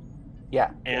 Oh.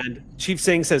 Yeah. And Chief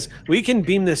Sang says, we can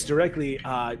beam this directly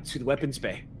to the weapons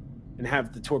bay and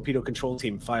have the torpedo control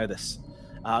team fire this.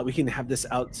 We can have this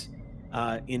out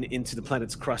into the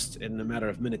planet's crust in a matter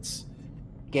of minutes.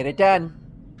 Get it done.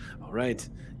 All right.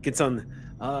 Gets on.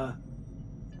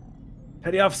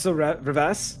 Petty Officer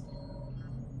Rivas.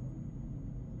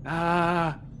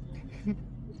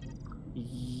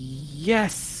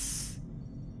 Yes.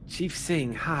 Chief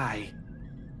Sang, hi.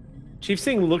 Chief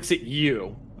Sang looks at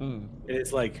you and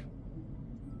is like,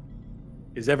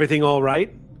 is everything all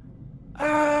right?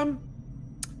 No.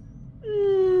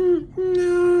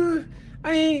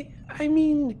 I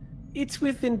mean, it's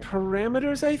within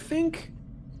parameters, I think.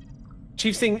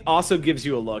 Chief Sang also gives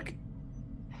you a look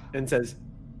and says,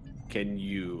 can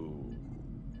you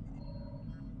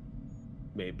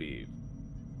maybe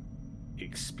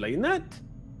explain that?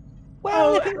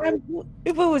 Well,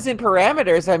 if it was in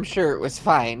parameters, I'm sure it was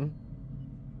fine.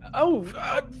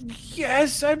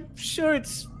 Yes, I'm sure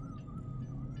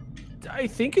I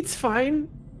think it's fine.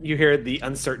 You hear the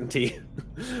uncertainty.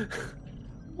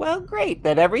 Well, great,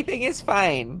 then everything is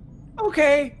fine.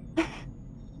 Okay.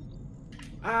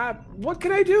 What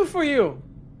can I do for you?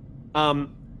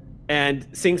 And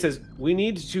Singh says, we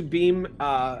need to beam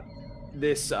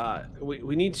this.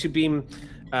 We need to beam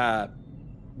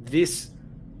this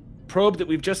probe that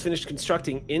we've just finished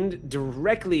constructing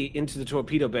directly into the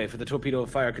torpedo bay for the torpedo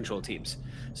fire control teams,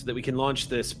 so that we can launch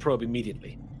this probe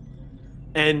immediately.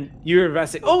 And you're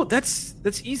saying, "Oh, that's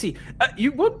easy.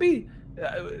 You won't be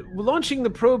launching the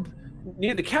probe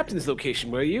near the captain's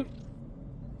location, were you?"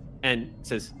 And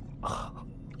says, "Oh.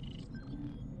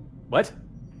 What?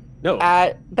 No.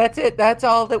 That's it. That's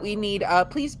all that we need.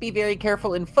 Please be very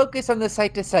careful and focus on the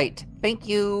site-to-site. Thank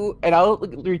you." And I'll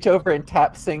reach over and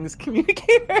tap Sing's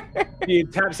communicator. You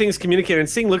tap Sing's communicator, and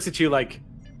Sing looks at you like,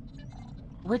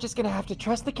 "We're just gonna have to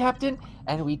trust the captain,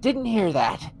 and we didn't hear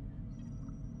that."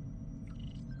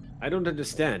 "I don't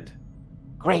understand."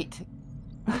 "Great.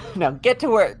 Now get to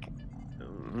work."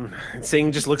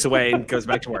 Sing just looks away and goes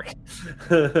back to work.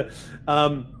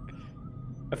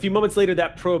 A few moments later,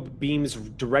 that probe beams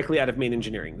directly out of main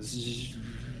engineering.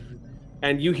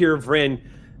 And you hear Vryn,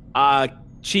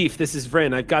 "Chief, this is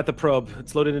Vryn. I've got the probe.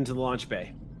 It's loaded into the launch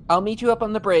bay." "I'll meet you up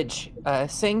on the bridge.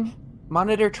 Sing,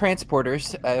 monitor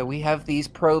transporters. We have these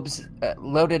probes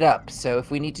loaded up, so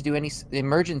if we need to do any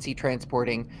emergency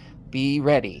transporting, be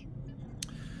ready."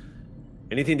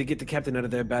 Anything to get the captain out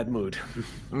of their bad mood.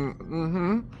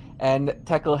 Mm-hmm. And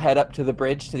Tech will head up to the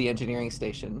bridge to the engineering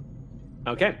station.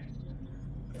 Okay.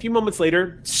 A few moments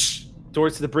later,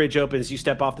 doors to the bridge open as you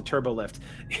step off the turbo lift.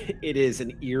 It is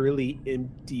an eerily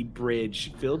empty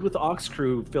bridge filled with Aux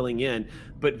crew filling in,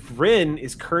 but Vryn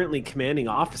is currently commanding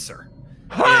officer.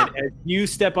 And as you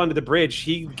step onto the bridge,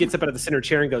 he gets up out of the center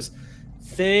chair and goes,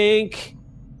 "Thank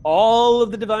all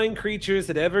of the divine creatures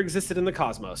that ever existed in the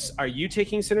cosmos. Are you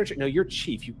taking center chair?" "No, you're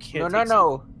chief. You can't."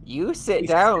 No. You sit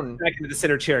down. Back into the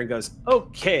center chair and goes,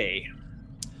 "Okay.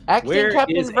 Acting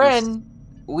Captain Vryn,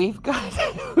 we've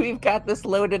got this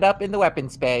loaded up in the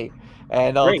weapons bay,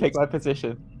 and I'll take my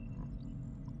position."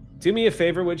 "Do me a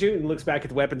favor, would you?" And looks back at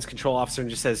the weapons control officer and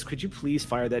just says, "Could you please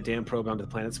fire that damn probe onto the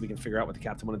planet so we can figure out what the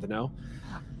captain wanted to know?"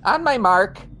 "On my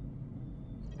mark."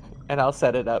 And I'll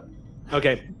set it up.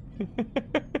 Okay.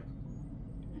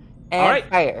 And all right.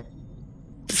 Fire.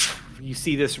 You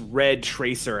see this red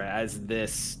tracer as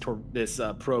this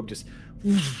probe just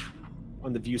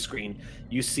on the view screen.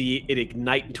 You see it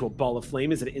ignite into a ball of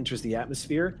flame as it enters the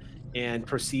atmosphere and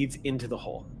proceeds into the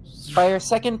hole. Fire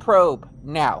second probe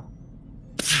now.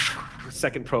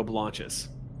 Second probe launches.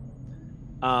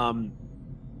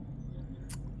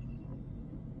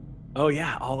 Oh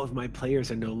yeah, all of my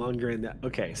players are no longer in that.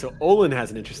 Okay, so Olin has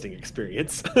an interesting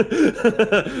experience.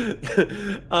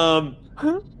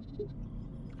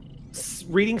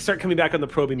 Readings start coming back on the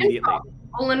probe immediately.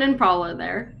 Olin and Prawl are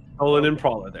there.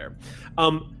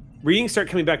 Readings start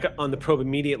coming back on the probe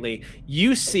immediately.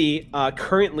 You see,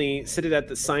 currently seated at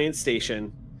the science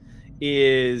station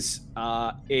is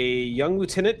a young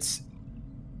lieutenant,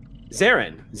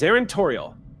 Zarin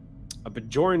Toriel, a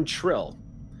Bajoran Trill,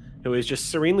 who is just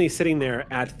serenely sitting there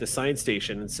at the science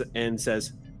station and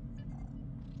says,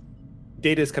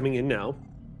 "Data is coming in now."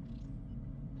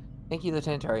 "Thank you,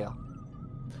 Lieutenant Toriel."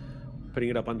 Putting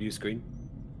it up on view screen.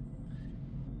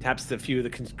 Taps a few of the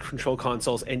control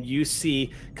consoles, and you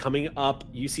see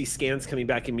scans coming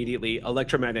back immediately,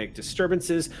 electromagnetic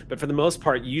disturbances, but for the most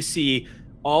part, you see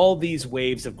all these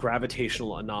waves of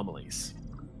gravitational anomalies.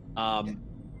 I'm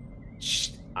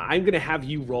going to have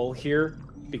you roll here,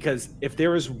 because if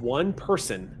there is one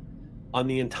person on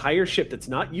the entire ship that's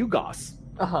not you, Goss,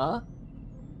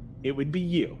 it would be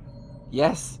you.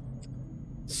 Yes.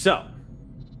 So,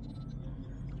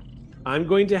 I'm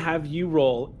going to have you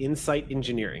roll Insight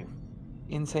Engineering.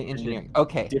 Insight Engineering.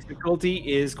 Okay. Difficulty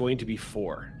is going to be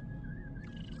 4.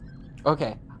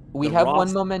 Okay. We have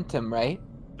one momentum, right?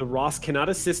 The Ross cannot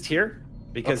assist here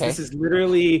because this is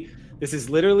literally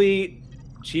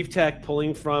Chief Tech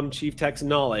pulling from Chief Tech's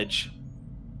knowledge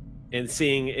and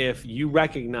seeing if you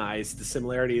recognize the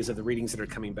similarities of the readings that are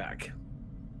coming back.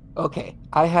 Okay.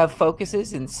 I have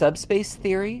focuses in subspace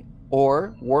theory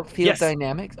or warp field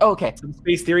dynamics. Oh, okay.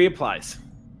 Subspace theory applies.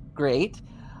 Great.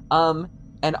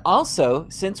 And also,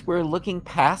 since we're looking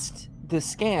past the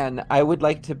scan, I would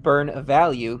like to burn a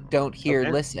value. Don't hear,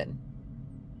 listen.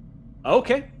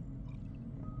 Okay.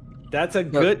 That's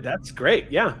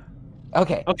great. Yeah.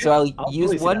 Okay. So I'll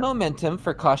use one momentum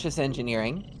for cautious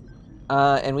engineering.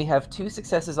 And we have 2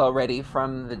 successes already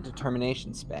from the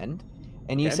determination spend.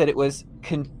 And you said it was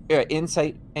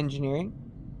Insight Engineering?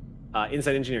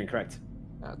 Insight Engineering, correct.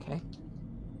 Okay.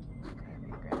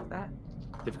 Grab that.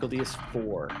 Difficulty is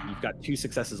 4. You've got 2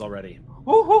 successes already.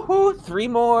 Woo-hoo-hoo! 3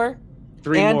 more.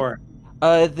 3 more.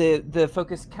 The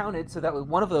focus counted, so that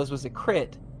one of those was a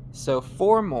crit. So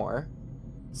 4 more.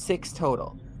 6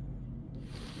 total.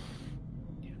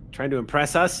 Trying to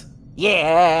impress us?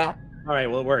 Yeah. All right,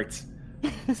 well, it worked.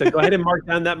 So go ahead and mark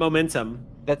down that momentum.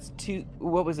 That's 2.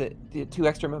 What was it? 2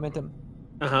 extra momentum.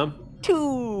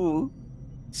 2.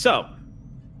 So,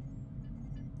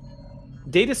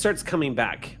 data starts coming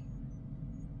back.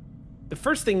 The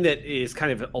first thing that is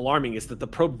kind of alarming is that the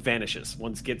probe vanishes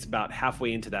once it gets about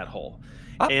halfway into that hole.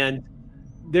 And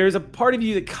there's a part of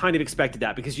you that kind of expected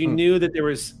that because you knew that there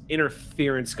was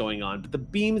interference going on. But the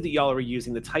beam that y'all were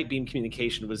using, the tight beam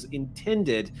communication, was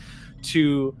intended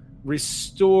to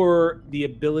restore the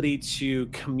ability to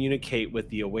communicate with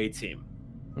the away team.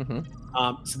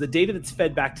 So the data that's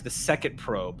fed back to the second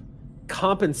probe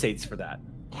compensates for that.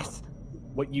 Yes.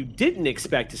 What you didn't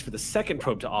expect is for the second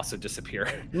probe to also disappear.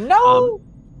 No!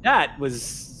 That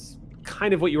was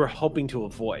kind of what you were hoping to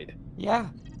avoid. Yeah.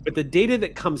 But the data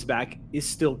that comes back is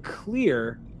still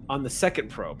clear on the second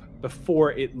probe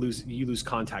before you lose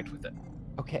contact with it.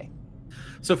 Okay.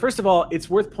 So first of all, it's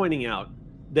worth pointing out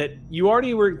that you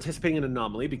already were anticipating an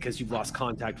anomaly because you've lost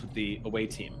contact with the away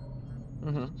team.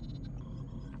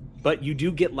 But you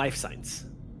do get life signs.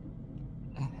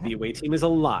 The away team is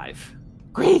alive.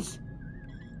 Great.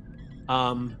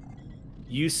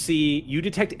 You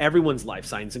detect everyone's life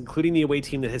signs, including the away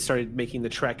team that has started making the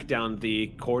trek down the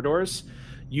corridors.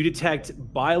 You detect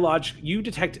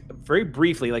very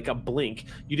briefly, like a blink,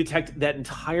 you detect that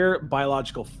entire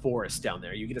biological forest down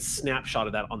there. You get a snapshot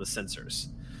of that on the sensors.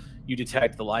 You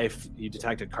detect a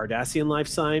Cardassian life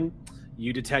sign.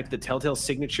 You detect the telltale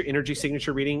energy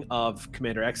signature reading of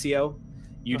Commander Exio.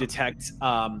 You detect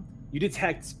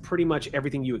pretty much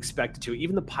everything you expected to.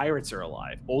 Even the pirates are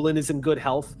alive. Olin is in good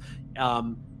health.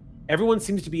 Everyone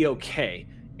seems to be okay.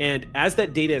 And as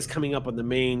that data is coming up on the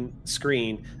main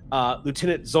screen,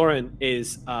 Lieutenant Zarin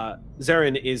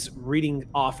is reading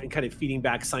off and kind of feeding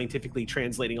back scientifically,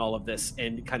 translating all of this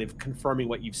and kind of confirming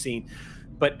what you've seen.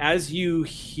 But as you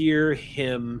hear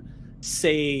him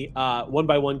say one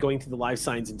by one, going through the life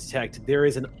signs and detect, there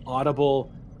is an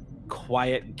audible,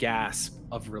 quiet gasp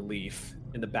of relief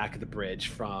in the back of the bridge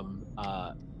from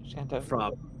Shanto.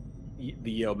 From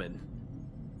the yeoman.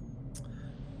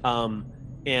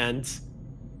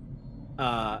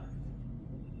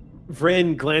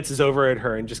 Vryn glances over at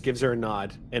her and just gives her a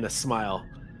nod and a smile,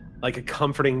 like a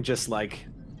comforting, just like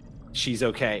she's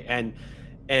okay.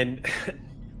 And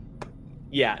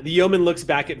yeah, the yeoman looks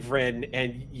back at Vryn,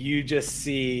 and you just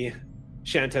see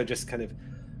Shanto just kind of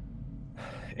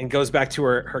and goes back to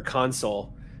her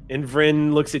console. And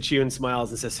Vryn looks at you and smiles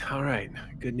and says, "All right,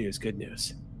 good news, good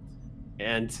news."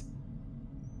 And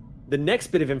the next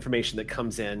bit of information that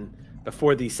comes in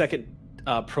before the second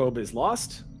probe is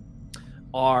lost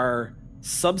are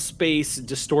subspace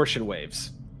distortion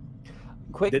waves.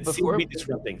 Quick, that seem to be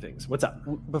disrupting things. What's up?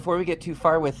 Before we get too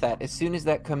far with that, as soon as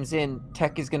that comes in,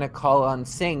 Tech is going to call on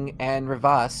Singh and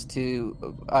Ravas to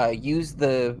use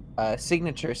the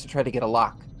signatures to try to get a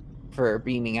lock for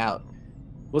beaming out.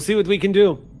 We'll see what we can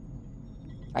do.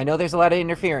 I know there's a lot of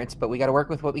interference, but we got to work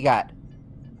with what we got.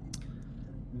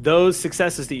 Those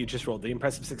successes that you just rolled, the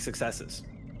impressive 6 successes,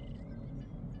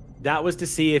 that was to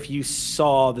see if you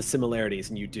saw the similarities,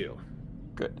 and you do.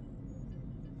 Good.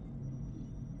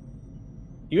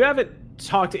 You haven't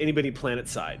talked to anybody planet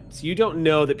side, so you don't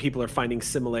know that people are finding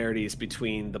similarities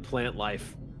between the plant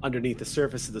life underneath the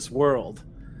surface of this world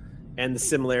and the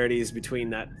similarities between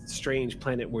that strange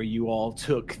planet where you all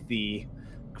took the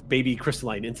baby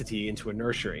crystalline entity into a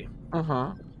nursery.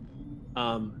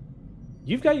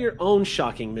 You've got your own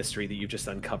shocking mystery that you've just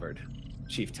uncovered,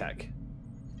 Chief Tech.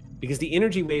 Because the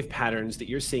energy wave patterns that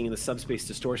you're seeing in the subspace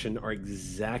distortion are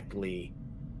exactly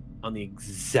on the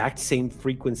exact same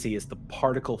frequency as the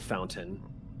particle fountain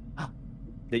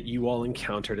that you all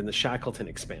encountered in the Shackleton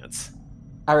expanse.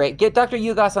 All right, get Dr.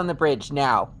 Yugos on the bridge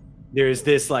now. There's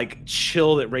this like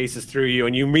chill that races through you,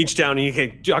 and you reach down and you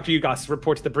can, Dr. Yugos,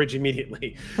 report to the bridge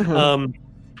immediately.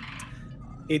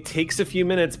 It takes a few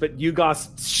minutes, but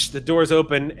Yugos, the doors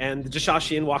open, and the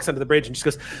Jashashian walks onto the bridge and just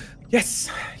goes, yes,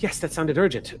 that sounded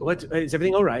urgent. What, is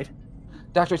everything all right?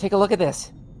 Doctor, take a look at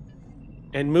this.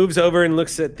 And moves over and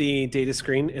looks at the data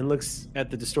screen and looks at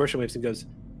the distortion waves and goes,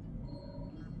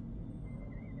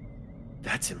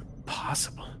 that's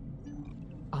impossible.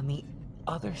 On the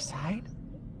other side?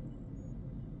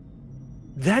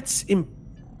 That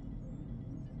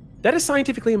is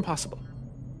scientifically impossible.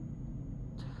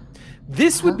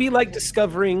 This would be like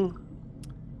discovering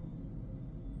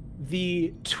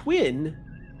the twin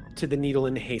to the needle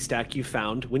in the haystack you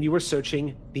found when you were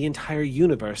searching the entire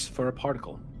universe for a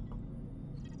particle.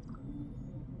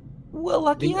 Well,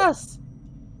 lucky us.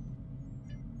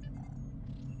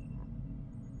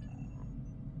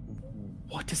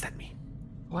 What does that mean?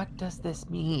 What does this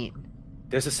mean?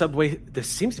 There's a subway. There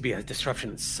seems to be a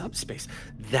disruption in subspace.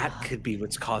 That could be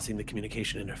what's causing the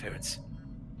communication interference.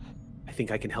 I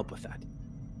think I can help with that.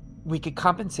 We could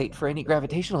compensate for any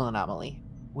gravitational anomaly.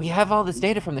 We have all this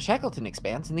data from the Shackleton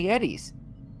Expanse and the eddies.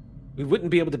 We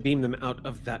wouldn't be able to beam them out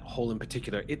of that hole in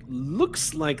particular. It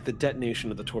looks like the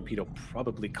detonation of the torpedo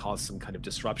probably caused some kind of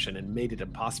disruption and made it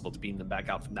impossible to beam them back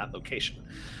out from that location.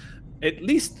 At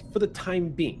least for the time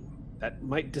being. That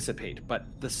might dissipate, but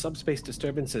the subspace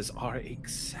disturbances are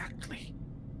exactly...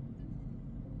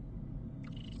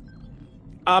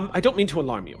 I don't mean to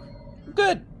alarm you.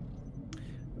 Good.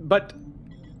 But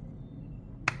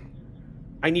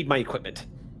I need my equipment.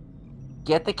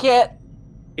 Get the kit.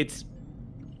 It's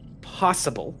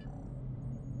possible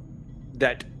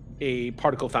that a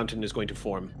particle fountain is going to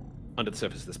form under the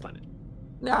surface of this planet.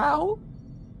 Now?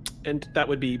 And that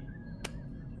would be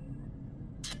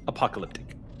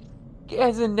apocalyptic.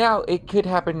 As in now, it could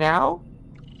happen now?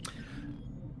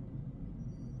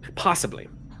 Possibly.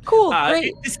 Cool,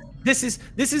 great. This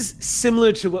is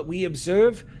similar to what we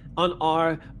observe on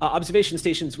our observation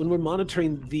stations when we're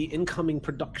monitoring the incoming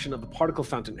production of a particle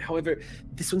fountain. However,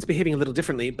 this one's behaving a little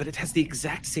differently, but it has the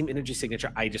exact same energy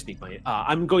signature. I just need my...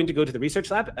 I'm going to go to the research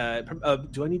lab.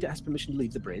 Do I need to ask permission to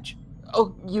leave the bridge?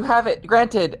 Oh, you have it.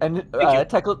 Granted. And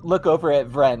take a look over at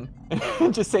Vren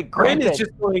and just say, granted. Vren is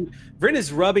just going... Vren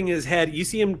is rubbing his head. You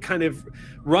see him kind of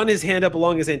run his hand up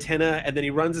along his antenna, and then he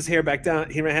runs his hair back down.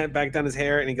 He ran back down his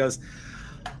hair, and he goes...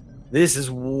 This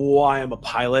is why I'm a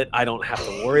pilot. I don't have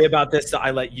to worry about this. So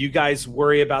I let you guys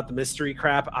worry about the mystery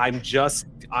crap. I'm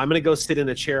going to go sit in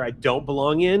a chair I don't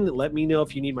belong in. Let me know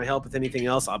if you need my help with anything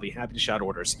else. I'll be happy to shout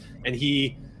orders. And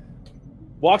he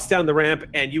walks down the ramp,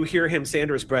 and you hear him say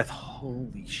under his breath,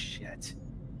 holy shit.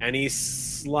 And he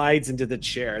slides into the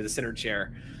chair, the center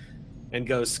chair, and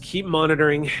goes, keep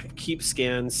monitoring, keep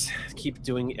scans, keep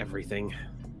doing everything.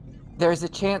 There's a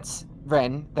chance,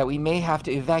 Vren, that we may have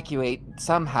to evacuate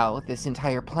somehow this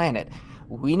entire planet.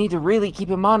 We need to really keep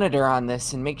a monitor on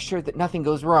this and make sure that nothing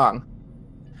goes wrong.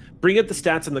 Bring up the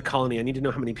stats on the colony. I need to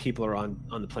know how many people are on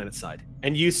the planet side.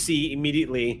 And you see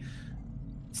immediately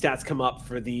stats come up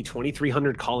for the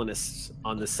 2,300 colonists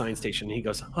on the science station. And he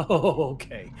goes, oh,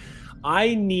 okay.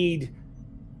 I need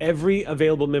every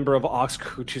available member of Aux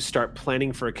crew to start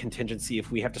planning for a contingency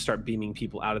if we have to start beaming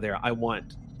people out of there. I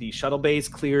want the shuttle bays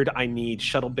cleared. I need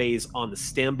shuttle bays on the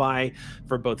standby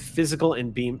for both physical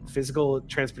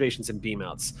transportations and beam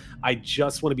outs. I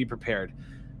just want to be prepared.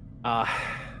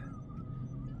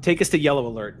 Take us to yellow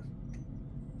alert.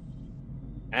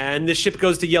 And the ship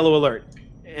goes to yellow alert.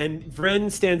 And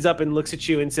Vren stands up and looks at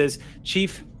you and says,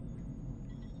 Chief,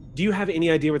 do you have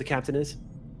any idea where the captain is?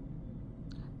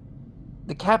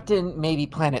 The captain may be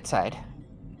planetside,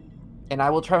 and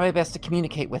I will try my best to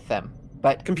communicate with them,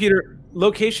 but... Computer,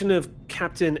 location of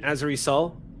Captain Azari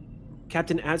Sol.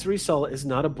 Captain Azari Sol is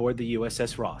not aboard the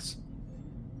USS Ross.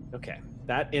 Okay,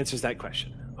 that answers that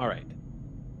question. All right.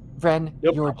 Vren,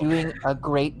 you're doing a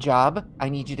great job. I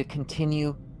need you to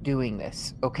continue doing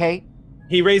this, okay?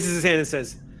 He raises his hand and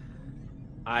says,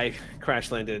 I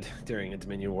crash landed during a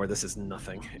Dominion War. This is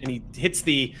nothing. And he hits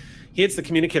the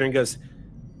communicator and goes,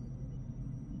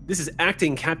 this is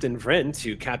acting Captain Vren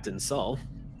to Captain Sol.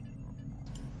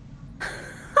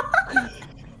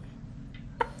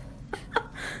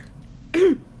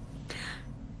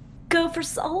 Go for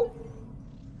Sol?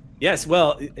 Yes,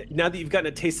 well, now that you've gotten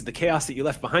a taste of the chaos that you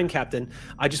left behind, Captain,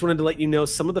 I just wanted to let you know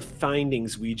some of the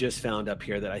findings we just found up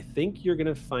here that I think you're going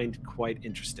to find quite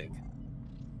interesting.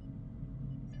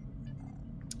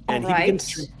 And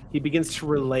he begins to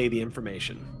relay the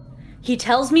information. He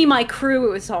tells me my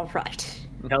crew is all right.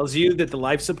 Tells you that the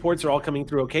life supports are all coming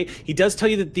through okay. He does tell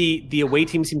you that the away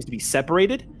team seems to be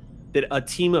separated, that a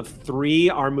team of 3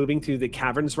 are moving through the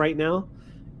caverns right now,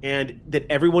 and that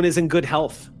everyone is in good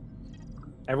health.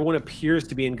 Everyone appears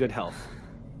to be in good health.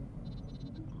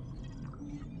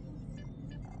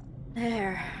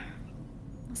 There.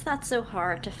 Is that so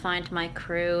hard to find my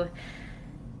crew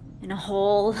in a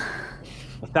hole?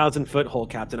 1,000-foot hole,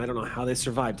 Captain. I don't know how they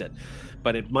survived it,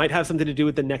 but it might have something to do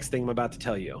with the next thing I'm about to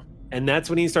tell you. And that's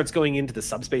when he starts going into the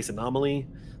subspace anomaly,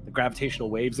 the gravitational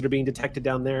waves that are being detected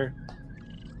down there,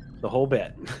 the whole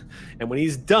bit. And when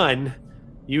he's done,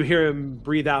 you hear him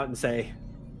breathe out and say,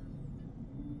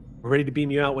 we're ready to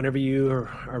beam you out whenever you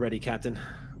are ready, Captain.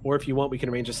 Or if you want, we can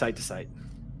arrange a site to site.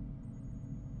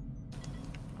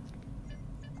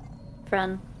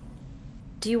 Vren,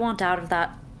 do you want out of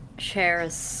that chair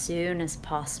as soon as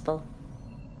possible?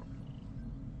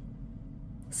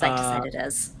 Psych decided it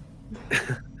is.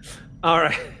 All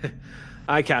right.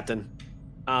 Aye, Captain.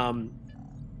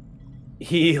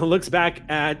 He looks back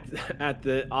at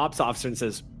the ops officer and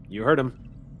says, You heard him.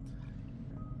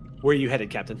 Where are you headed,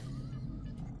 Captain?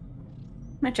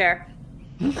 My chair.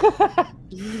 You're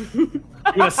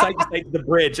gonna sight the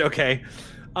bridge, okay.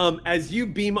 As you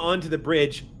beam onto the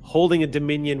bridge, holding a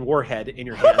Dominion warhead in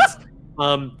your hands,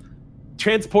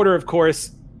 Transporter, of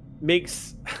course,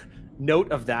 makes note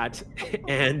of that,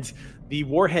 and the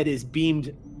warhead is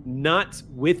beamed not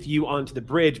with you onto the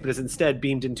bridge, but is instead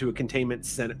beamed into a containment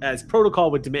center, as protocol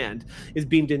would demand, is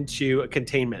beamed into a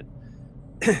containment.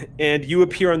 And you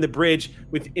appear on the bridge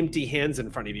with empty hands in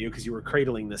front of you because you were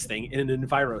cradling this thing in an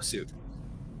enviro suit.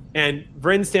 And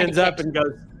Vryn stands up and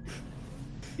goes,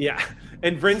 yeah.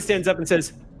 And Vryn stands up and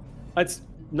says, "It's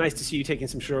nice to see you taking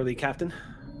some shore leave, Captain."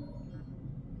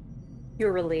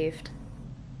 You're relieved.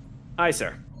 Aye,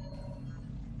 sir.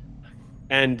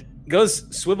 And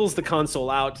goes, swivels the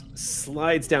console out,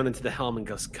 slides down into the helm and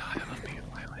goes, "God, I love being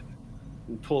a pilot."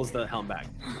 And pulls the helm back.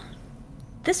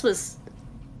 This was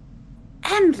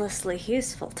endlessly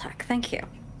useful, Tech. Thank you.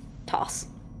 Toss.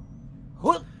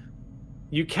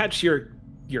 You catch your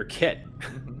kit.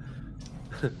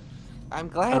 I'm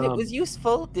glad it was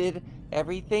useful. Did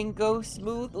everything go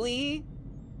smoothly?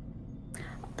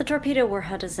 The torpedo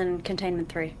warhead is in containment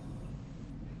 3.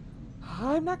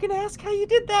 I'm not gonna ask how you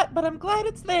did that, but I'm glad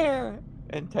it's there.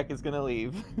 And Tech is gonna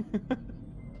leave.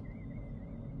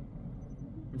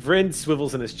 Vryn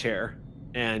swivels in his chair,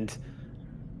 and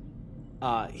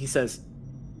he says,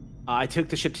 "I took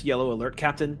the ship to yellow alert,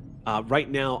 Captain. Right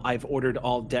now, I've ordered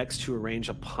all decks to arrange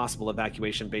a possible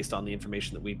evacuation based on the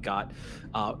information that we've got.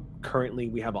 Currently,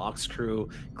 we have Ox crew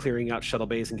clearing out shuttle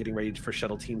bays and getting ready for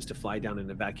shuttle teams to fly down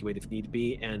and evacuate if need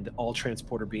be, and all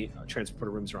transporter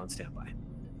rooms are on standby."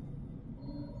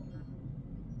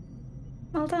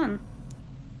 Well done.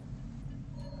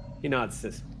 He nods,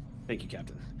 says, "Thank you,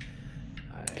 Captain."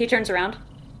 He turns around.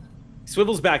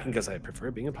 Swivels back and goes, "I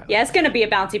prefer being a pilot." Yeah, it's gonna be a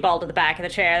bouncy ball to the back of the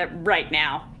chair right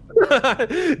now.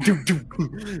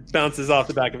 Bounces off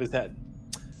the back of his head.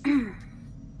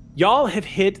 Y'all have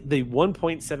hit the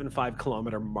 1.75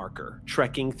 kilometer marker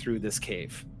trekking through this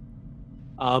cave.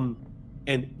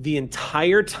 And the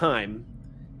entire time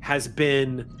has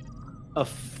been a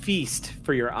feast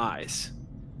for your eyes.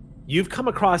 You've come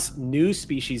across new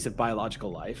species of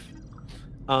biological life,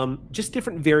 just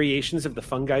different variations of the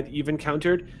fungi that you've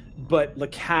encountered, but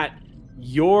Lacat,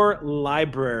 your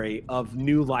library of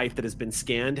new life that has been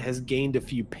scanned has gained a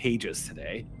few pages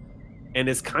today, and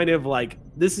it's kind of like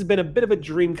this has been a bit of a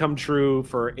dream come true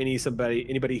for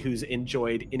anybody who's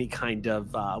enjoyed any kind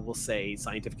of we'll say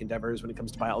scientific endeavors when it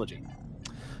comes to biology,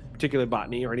 particularly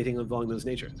botany or anything along those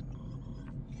natures.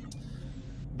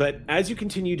 But as you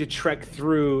continue to trek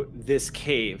through this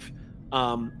cave,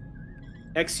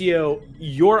 Exio,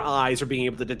 your eyes are being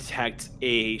able to detect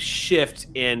a shift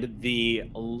in the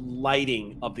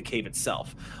lighting of the cave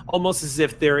itself, almost as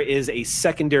if there is a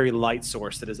secondary light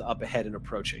source that is up ahead and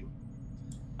approaching.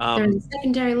 There's a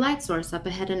secondary light source up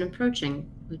ahead and approaching,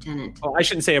 Lieutenant. Oh, I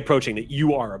shouldn't say approaching, that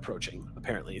you are approaching,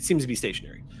 apparently. It seems to be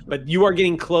stationary. But you are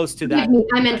getting close to that.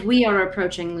 I meant we are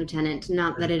approaching, Lieutenant,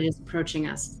 not that it is approaching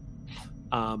us.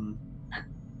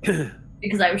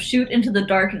 Because I would shoot into the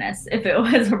darkness if it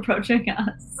was approaching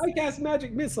us. I cast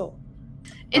magic missile.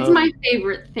 It's my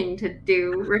favorite thing to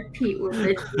do. Repeat what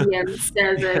the GM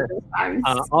says every time.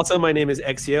 Also, my name is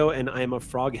Exio, and I am a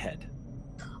froghead.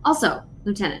 Also,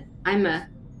 Lieutenant, I'm a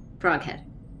froghead.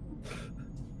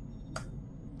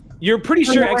 You're pretty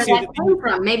sure, where Exio, that came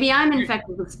from. Maybe I'm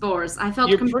infected with spores. I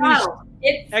felt compelled.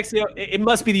 Exio, it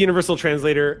must be the universal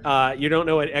translator. You don't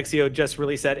know what Exio just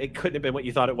really said. It couldn't have been what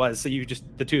you thought it was. So you just,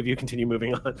 the two of you continue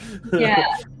moving on. Yeah.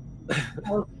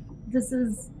 Well, this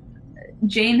is,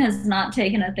 Jane has not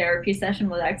taken a therapy session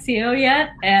with Exio yet,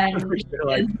 and is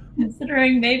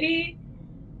considering maybe,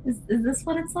 is this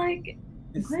what it's like?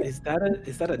 Is that a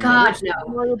God, no.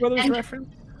 Mario Brothers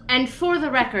reference? And for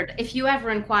the record, if you ever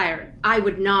inquire, I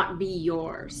would not be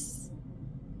yours.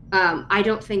 I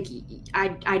don't think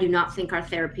I do not think our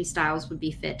therapy styles would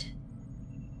be fit.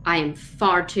 I am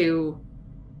far too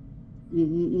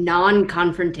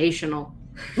non-confrontational.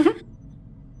 I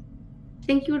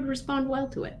think you would respond well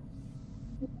to it.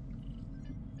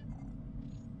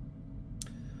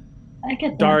 I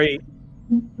get that. Dari.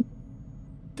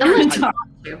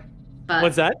 But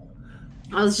What's that?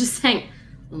 I was just saying,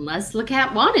 unless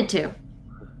Lacat wanted to.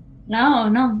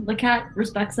 No, the cat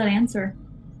respects that answer.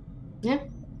 Yeah.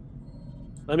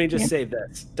 Let me just say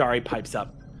this. Dari pipes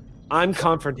up. I'm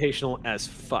confrontational as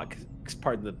fuck.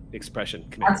 Pardon the expression.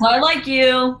 Commander. That's why I like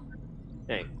you.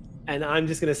 Hey, and I'm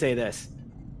just going to say this.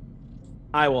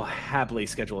 I will happily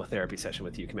schedule a therapy session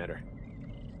with you, Commander.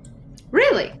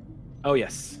 Really? Oh,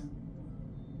 yes.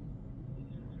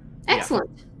 Excellent.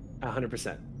 Yeah,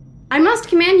 100%. I must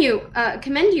commend you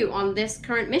on this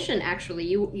current mission. Actually,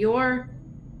 your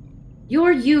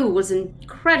you was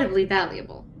incredibly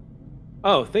valuable.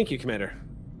 Oh, thank you, Commander.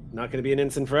 Not going to be an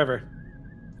ensign forever.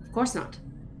 Of course not.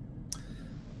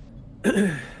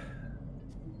 And,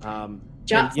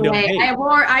 you know, hey,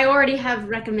 I already have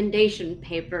recommendation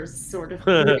papers, sort of,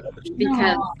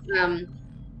 because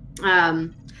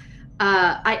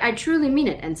I truly mean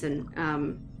it,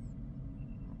 Ensign.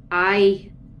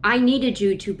 I needed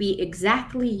you to be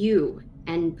exactly you,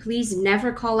 and please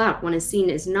never call out when a scene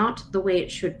is not the way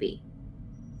it should be.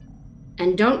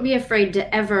 And don't be afraid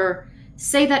to ever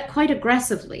say that quite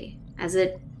aggressively, as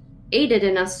it aided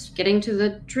in us getting to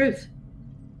the truth.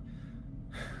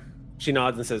 She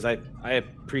nods and says, I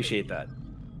appreciate that,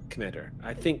 Commander.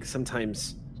 I think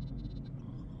sometimes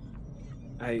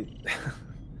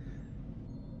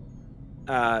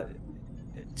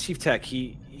Chief Tech,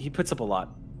 he puts up a lot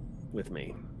with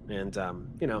me. And,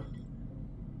 you know,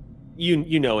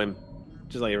 you know him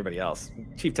just like everybody else.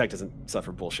 Chief Tech doesn't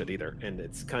suffer bullshit either. And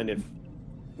it's kind of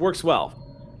works well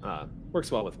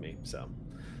with me. So,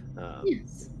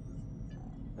 Yes.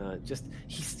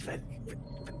 He's,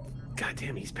 God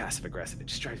damn, he's passive aggressive. It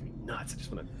just drives me nuts. I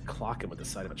just want to clock him with the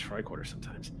side of a tricorder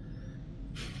sometimes.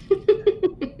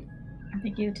 I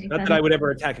think you take Not that I would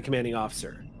ever attack a commanding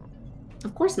officer.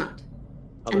 Of course not.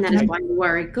 Although And that is why you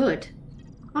are a good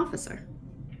officer.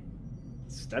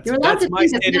 That's You're allowed to my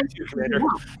think standard as too, much as Commander. you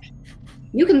want.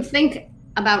 You can think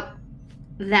about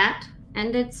that,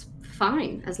 and it's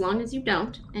fine as long as you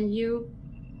don't, and you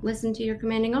listen to your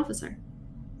commanding officer.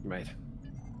 Right.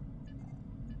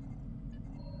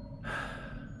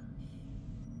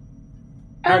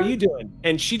 How are you doing?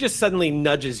 And she just suddenly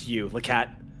nudges you, Lacat.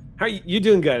 How are you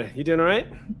doing? Good. You doing all right?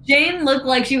 Jane looked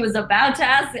like she was about to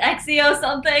ask Exio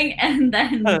something, and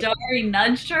then Dari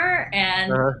nudged her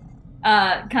and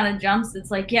kind of jumps. It's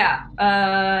like, yeah,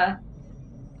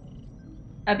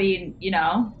 I mean, you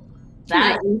know,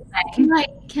 that.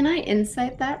 Can I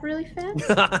insight that really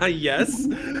fast? Yes.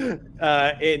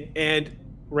 And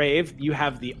Rave, you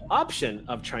have the option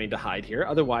of trying to hide here.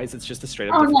 Otherwise, it's just a straight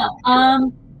up. Oh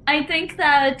no. I think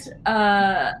that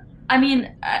I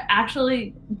mean,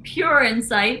 actually, pure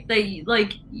insight that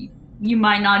you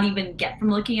might not even get from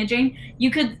looking at Jane.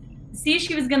 You could see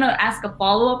she was gonna ask a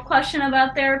follow-up question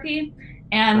about therapy,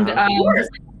 and just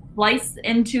slice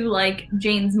into like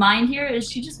Jane's mind here is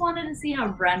she just wanted to see how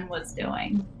Ren was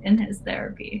doing in his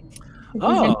therapy.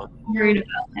 Oh, worried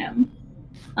about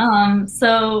him.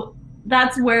 So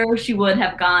that's where she would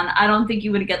have gone. I don't think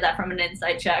you would get that from an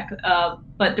insight check.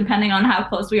 But depending on how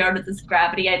close we are to this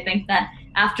gravity, I think that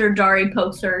after Dari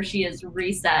pokes her, she is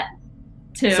reset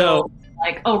to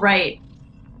like, oh right.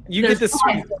 You get this.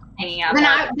 Then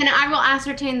I will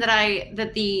ascertain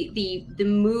that the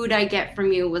mood I get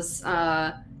from you was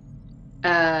an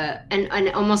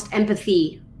almost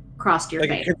empathy crossed your face.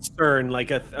 Like a concern,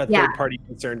 like a third party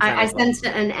concern. I sensed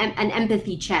an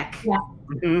empathy check. Yeah.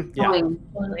 Mm-hmm. Yeah.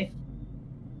 Totally.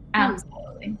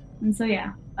 Absolutely. And so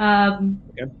yeah.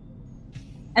 Okay.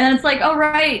 And then it's like, oh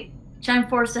right, giant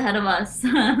forest ahead of us.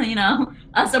 You know,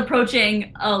 us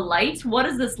approaching a light. What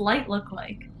does this light look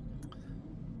like?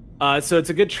 So it's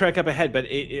a good trek up ahead, but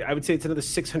I would say it's another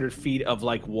 600 feet of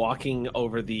like walking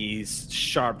over these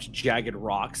sharp, jagged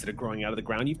rocks that are growing out of the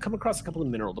ground. You've come across a couple of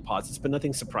mineral deposits, but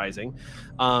nothing surprising.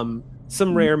 Some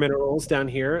rare minerals down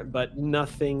here, but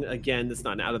nothing, again, that's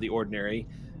not out of the ordinary.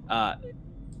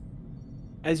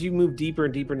 As you move deeper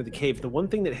and deeper into the cave, the one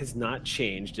thing that has not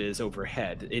changed is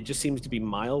overhead. It just seems to be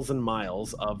miles and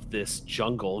miles of this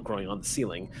jungle growing on the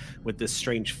ceiling with this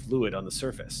strange fluid on the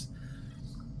surface.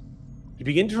 You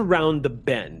begin to round the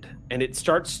bend, and it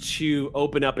starts to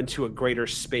open up into a greater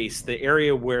space, the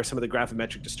area where some of the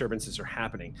gravimetric disturbances are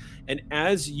happening. And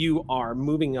as you are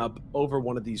moving up over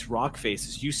one of these rock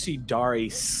faces, you see Dari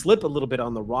slip a little bit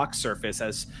on the rock surface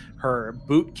as her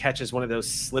boot catches one of those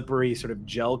slippery, sort of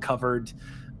gel-covered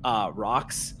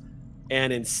rocks.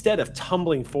 And instead of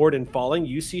tumbling forward and falling,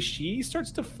 you see she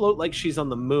starts to float like she's on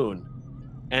the moon.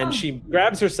 And she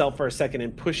grabs herself for a second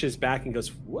and pushes back and goes,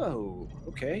 whoa,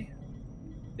 okay.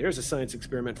 There's a science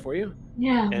experiment for you.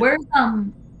 Yeah, and where's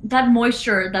that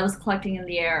moisture that was collecting in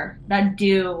the air, that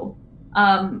dew,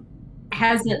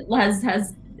 has its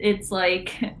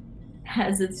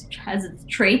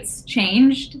traits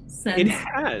changed since? It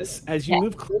has. As you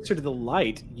move closer to the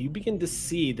light, you begin to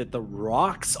see that the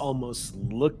rocks almost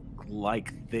look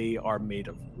like they are made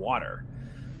of water.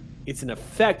 It's an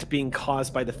effect being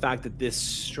caused by the fact that this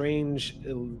strange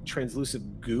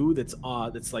translucent goo that's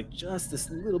like just this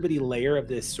little bitty layer of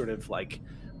this sort of like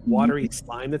watery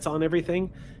slime that's on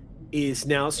everything is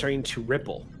now starting to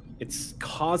ripple. It's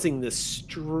causing this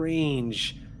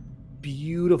strange,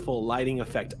 beautiful lighting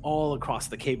effect all across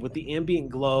the cave with the ambient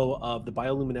glow of the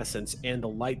bioluminescence and the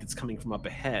light that's coming from up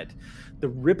ahead. The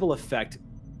ripple effect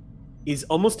is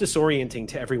almost disorienting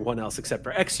to everyone else except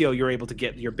for Exio. You're able to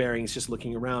get your bearings just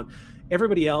looking around.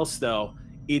 Everybody else, though,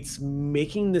 it's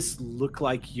making this look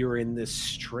like you're in this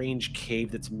strange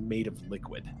cave that's made of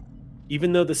liquid.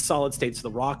 Even though the solid states of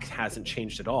the rock hasn't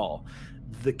changed at all,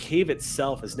 the cave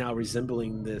itself is now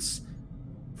resembling this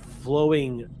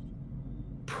flowing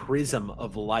prism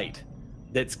of light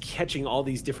that's catching all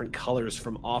these different colors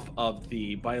from off of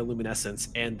the bioluminescence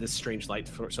and this strange light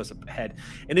source up ahead.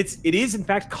 And it is in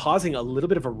fact causing a little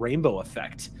bit of a rainbow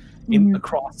effect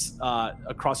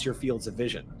across your fields of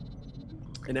vision.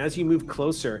 And as you move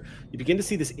closer, you begin to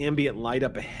see this ambient light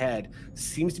up ahead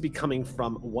seems to be coming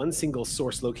from one single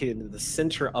source located in the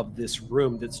center of this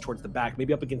room that's towards the back,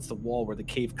 maybe up against the wall where the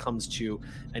cave comes to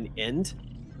an end.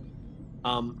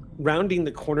 Rounding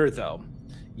the corner, though,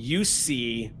 you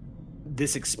see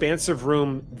this expansive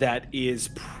room that is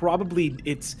probably,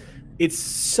 it's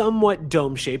somewhat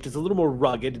dome-shaped. It's a little more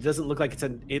rugged. It doesn't look like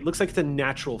it looks like it's a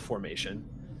natural formation.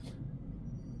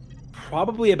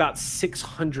 Probably about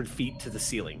 600 feet to the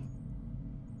ceiling.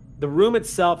 The room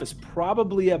itself is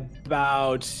probably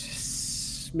about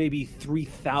maybe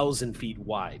 3,000 feet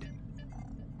wide.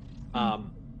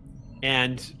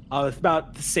 And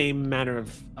about the same manner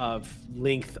of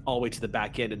length all the way to the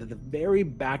back end. And at the very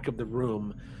back of the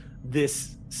room,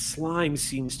 this slime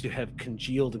seems to have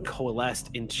congealed and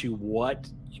coalesced into what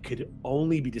could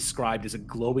only be described as a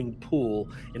glowing pool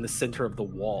in the center of the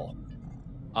wall,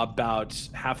 about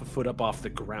half a foot up off the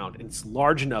ground. And it's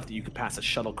large enough that you could pass a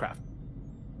shuttlecraft.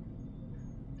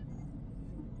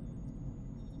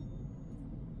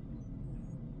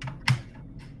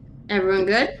 Everyone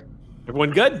good?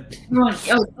 Everyone good?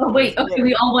 Wait, okay,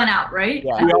 we all went out, right?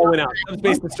 Yeah, we all went out.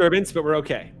 Space disturbance, but we're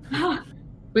okay.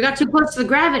 We got too close to the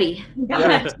gravity.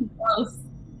 Too close.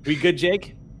 We good,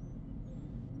 Jake?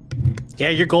 Yeah,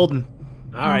 you're golden.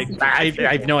 All right. I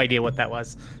have no idea what that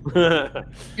was.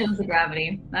 It was the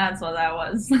gravity. That's what that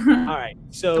was. All right.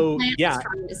 So yeah.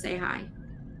 Trying to say hi.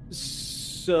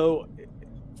 So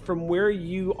from where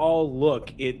you all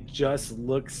look, it just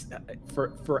looks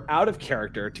for out of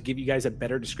character, to give you guys a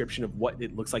better description of what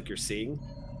it looks like you're seeing.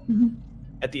 Mm-hmm.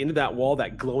 At the end of that wall,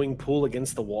 that glowing pool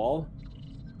against the wall,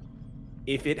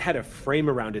 if it had a frame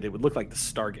around it, it would look like the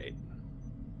Stargate.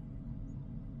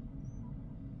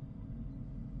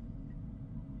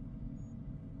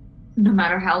 No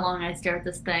matter how long I stare at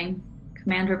this thing,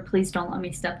 Commander, please don't let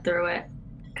me step through it,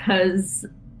 because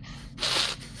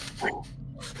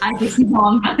I just know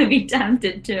I'm going to be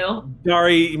tempted to.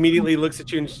 Dari immediately looks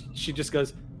at you and she just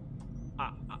goes,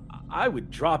 I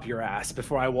would drop your ass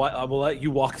before I will let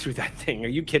you walk through that thing. Are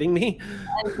you kidding me?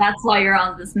 And that's why you're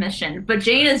on this mission. But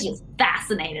Jane is just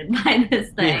fascinated by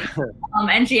this thing. Yeah.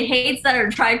 And she hates that her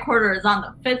tricorder is on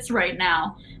the fits right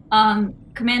now.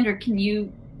 Commander, can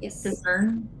you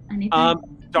discern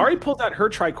anything? Dari pulls out her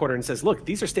tricorder and says, look,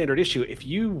 these are standard issue. If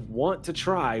you want to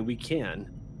try, we can.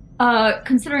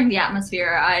 Considering the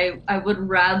atmosphere, I would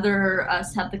rather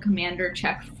us have the commander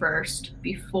check first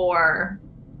before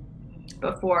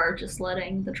just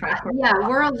letting the tricorder. Yeah,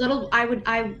 we're a little.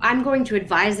 I'm going to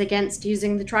advise against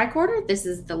using the tricorder. This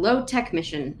is the low tech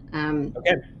mission,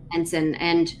 okay, Ensign.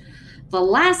 And the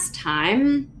last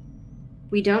time,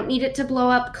 we don't need it to blow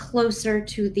up closer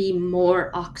to the more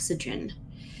oxygen.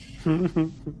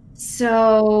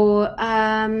 So,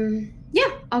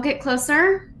 yeah, I'll get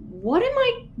closer. What am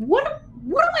I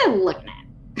looking at?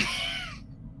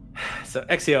 So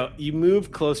Exio, you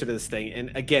move closer to this thing,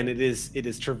 and again, it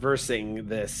is traversing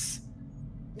this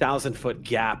 1,000-foot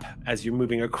gap as you're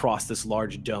moving across this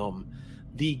large dome.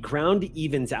 The ground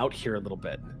evens out here a little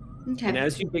bit, Okay. and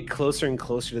as you get closer and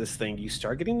closer to this thing, you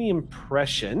start getting the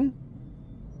impression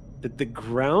that the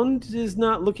ground is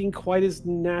not looking quite as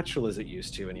natural as it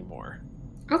used to anymore.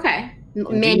 Okay.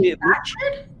 Indeed,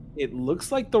 Manufactured? It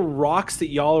looks like the rocks that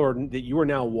you are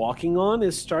now walking on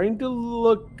is starting to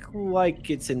look like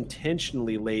it's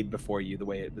intentionally laid before you the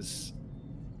way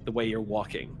you're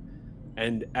walking.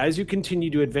 And as you continue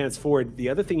to advance forward, the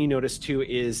other thing you notice too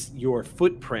is your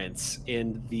footprints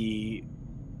in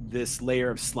this layer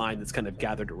of slime that's kind of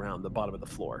gathered around the bottom of the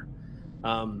floor.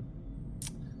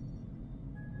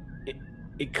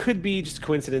 It could be just a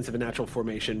coincidence of a natural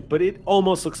formation, but it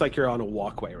almost looks like you're on a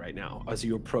walkway right now as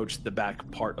you approach the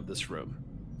back part of this room.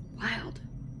 Wild.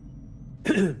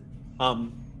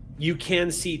 You can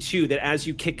see too that as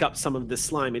you kick up some of this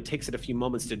slime, it takes it a few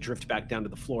moments to drift back down to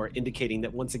the floor, indicating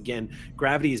that once again,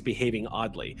 gravity is behaving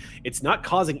oddly. It's not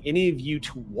causing any of you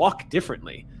to walk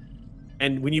differently.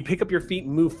 And when you pick up your feet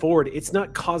and move forward, it's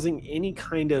not causing any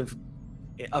kind of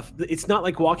it's not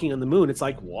like walking on the moon. It's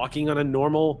like walking on a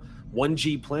normal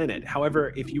 1G planet.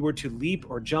 However, if you were to leap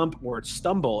or jump or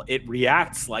stumble, it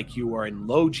reacts like you are in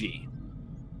low G.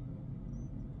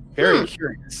 Very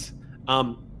curious.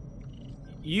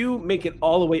 You make it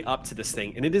all the way up to this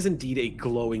thing, and it is indeed a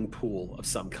glowing pool of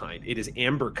some kind. It is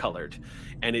amber colored,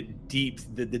 and the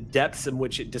depths in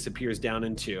which it disappears down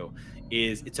into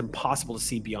it's impossible to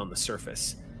see beyond the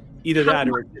surface. Either that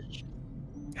or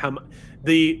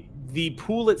the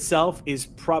pool itself is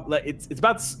it's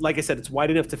about, like I said, it's wide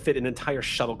enough to fit an entire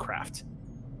shuttlecraft.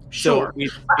 Sure.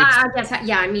 So I guess,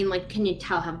 yeah, I mean, like, can you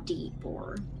tell how deep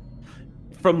or...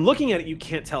 From looking at it, you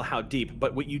can't tell how deep,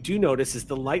 but what you do notice is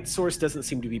the light source doesn't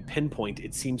seem to be pinpoint.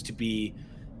 It seems to be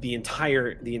the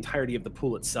entirety of the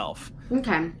pool itself.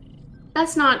 Okay.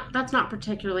 That's not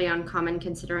particularly uncommon,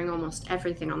 considering almost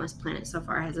everything on this planet so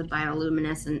far has a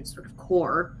bioluminescent sort of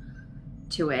core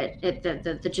to it.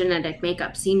 The genetic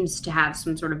makeup seems to have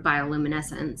some sort of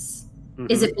bioluminescence. Mm-hmm.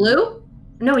 Is it blue?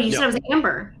 No, you said it was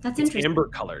amber. That's interesting. Amber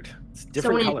colored. It's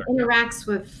different color. So when it interacts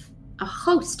with a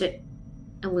host, it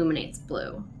illuminates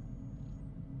blue.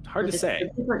 Hard to say.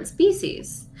 Different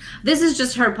species. This is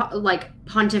just her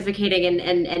pontificating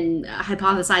and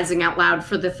hypothesizing out loud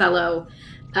for the fellow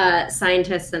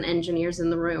scientists and engineers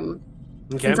in the room.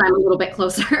 Okay. Since I'm a little bit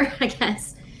closer, I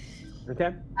guess.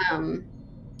 Okay.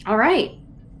 All right.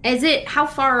 How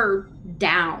far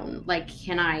down? Like,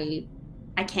 I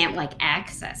can't like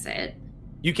access it.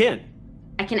 You can.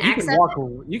 I can access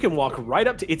it? You can walk right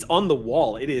up to, it's on the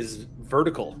wall. It is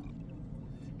vertical.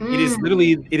 It is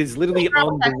literally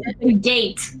on the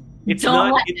gate. It's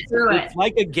it's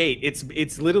like a gate.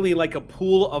 It's literally like a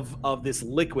pool of this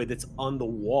liquid that's on the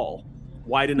wall,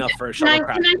 wide enough for a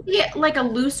shuttlecraft. Can I see it like a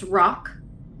loose rock?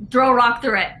 Throw a rock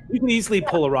through it. You can easily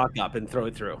pull a rock up and throw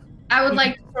it through. I would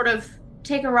like to sort of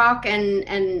take a rock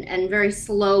and very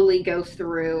slowly go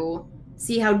through,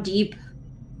 see how deep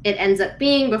it ends up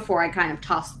being before I kind of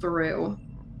toss through.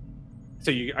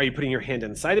 So are you putting your hand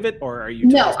inside of it, or are you?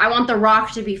 No, I want the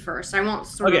rock to be first. I want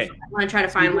I want to try to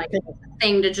find like a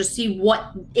thing to just see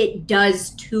what it does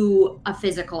to a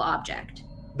physical object.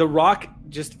 The rock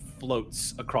just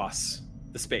floats across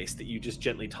the space that you just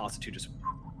gently toss it to. Just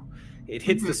it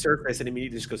hits the surface and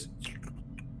immediately just goes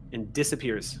and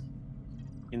disappears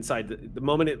inside. The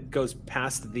moment it goes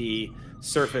past the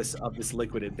surface of this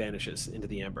liquid, it vanishes into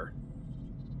the amber.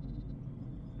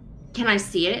 Can I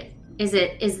see it? Is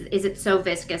it so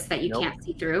viscous that you can't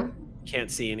see through? Can't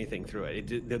see anything through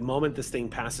it. The moment this thing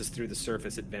passes through the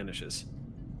surface, it vanishes.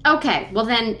 Okay, well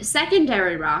then,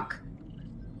 secondary rock.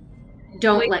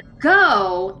 Don't let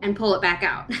go and pull it back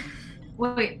out.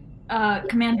 Wait,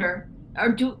 Commander,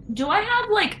 do I have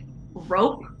like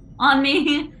rope on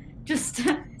me? just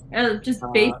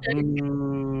basic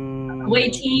way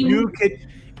team. You could,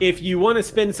 if you want to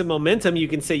spend some momentum, you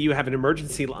can say you have an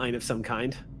emergency line of some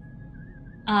kind.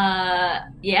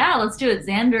 Yeah, let's do it.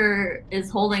 Xander is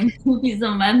holding two pieces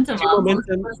of momentum.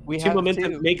 Two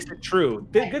momentum makes it true.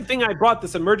 Good thing I brought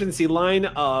this emergency line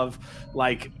of,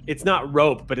 like, it's not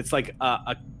rope, but it's like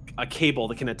a cable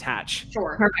that can attach.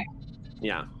 Sure. Perfect.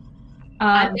 Yeah.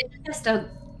 It's just a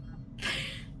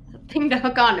thing to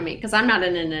hook onto me because I'm not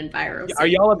in an environment. Are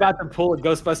y'all about to pull a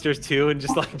Ghostbusters 2 and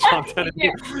just like jump down?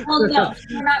 Well, no,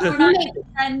 we're not going to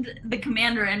send the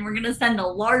commander in. We're going to send a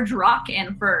large rock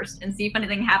in first and see if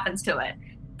anything happens to it.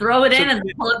 Throw it in and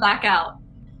then pull it back out.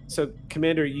 So,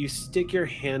 Commander, you stick your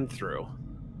hand through.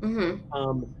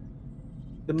 Mm-hmm.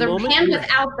 The hand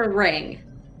without the ring.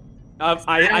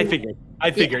 I figured.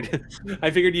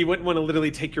 I figured you wouldn't want to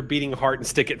literally take your beating heart and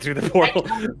stick it through the portal.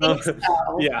 I don't think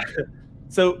so. Yeah.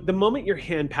 So the moment your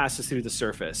hand passes through the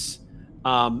surface,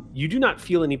 you do not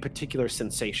feel any particular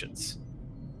sensations.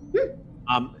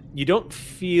 You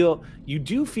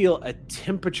do feel a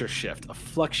temperature shift, a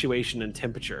fluctuation in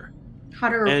temperature.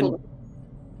 Hotter or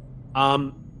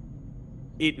colder?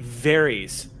 It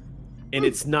varies, and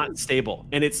it's not stable,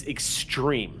 and it's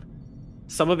extreme.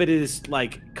 Some of it is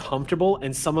like comfortable,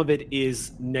 and some of it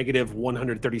is negative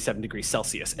 137 degrees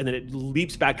Celsius, and then it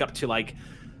leaps back up to like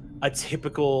a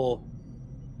typical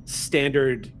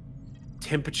standard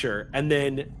temperature, and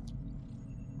then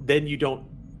you don't.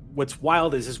 What's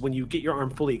wild is when you get your arm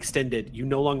fully extended, you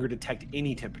no longer detect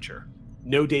any temperature.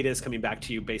 No data is coming back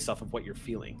to you based off of what you're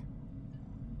feeling.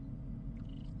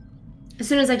 As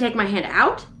soon as I take my hand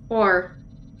out, or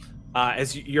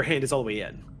as your hand is all the way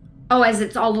in. Oh, as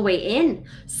it's all the way in.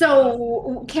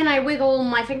 So can I wiggle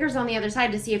my fingers on the other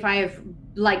side to see if I have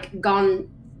like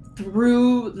gone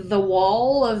through the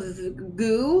wall of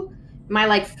goo? Am I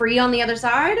like free on the other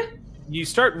side? you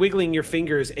start wiggling your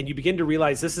fingers, and you begin to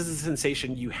realize this is a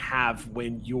sensation you have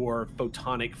when your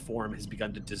photonic form has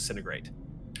begun to disintegrate.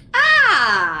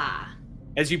 Ah!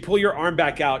 As you pull your arm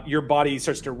back out, your body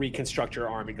starts to reconstruct your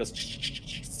arm. It goes.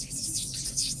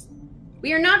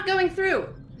 We are not going through.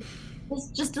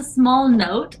 Just a small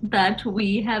note that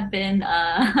we have been.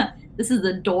 This is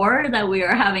a door that we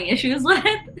are having issues with,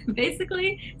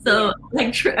 basically. So,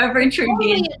 like every true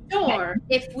Only game. a door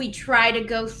if we try to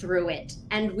go through it,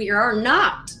 and we are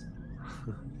not.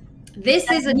 This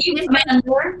is a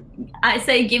Commander, I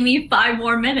say give me 5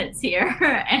 more minutes here,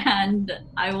 and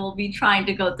I will be trying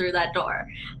to go through that door.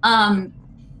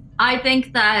 I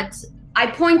think that... I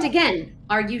point again.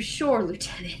 Are you sure,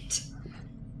 Lieutenant?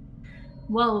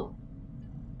 Well,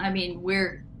 I mean,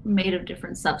 we're made of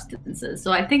different substances,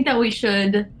 so I think that we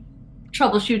should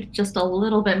troubleshoot just a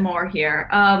little bit more here.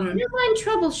 I don't mind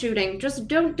troubleshooting, just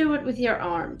don't do it with your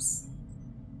arms.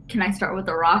 Can I start with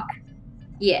a rock?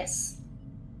 Yes.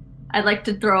 I'd like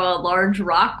to throw a large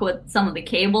rock with some of the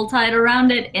cable tied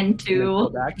around it into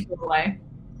the way.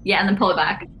 Yeah, and then pull it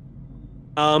back.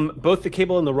 Both the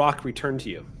cable and the rock return to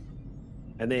you,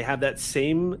 and they have that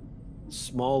same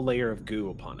small layer of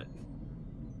goo upon it.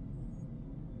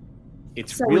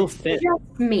 It's so real it's thin.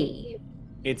 Just me.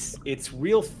 It's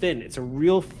real thin. It's a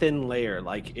real thin layer.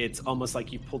 Like it's almost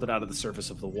like you pulled it out of the surface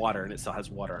of the water, and it still has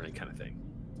water on it, kind of thing.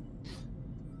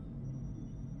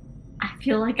 I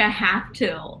feel like I have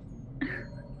to.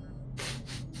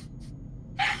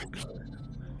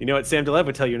 You know what Sam Delev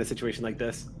would tell you in a situation like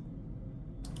this?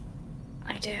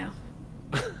 I do.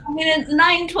 I mean, it's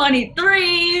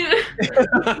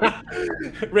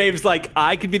 9:23. Rave's like,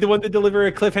 I could be the one to deliver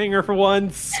a cliffhanger for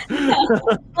once.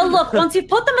 Well, look, once you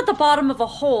put them at the bottom of a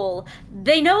hole,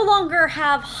 they no longer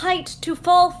have height to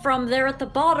fall from. They're at the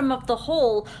bottom of the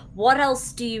hole. What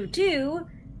else do?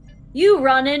 You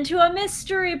run into a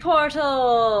mystery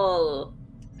portal.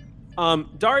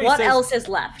 Dari what says, else is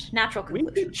left? Natural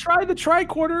conclusion. We could try the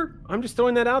tricorder. I'm just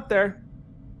throwing that out there.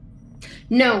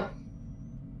 No.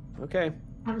 Okay.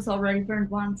 I was already burned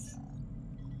once.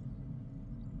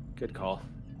 Good call.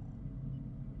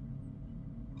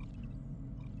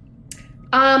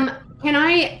 Can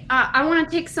I want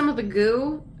to take some of the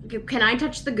goo. Can I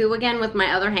touch the goo again with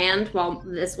my other hand while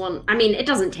this one, I mean, it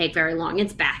doesn't take very long.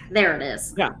 It's back. There it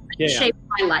is. Yeah. Shape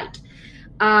my light.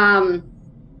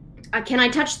 Can I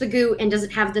touch the goo, and does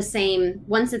it have the same,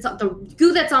 once it's the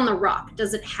goo that's on the rock,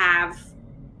 does it have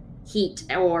heat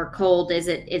or cold? Is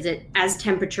it as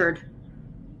temperatured?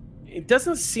 It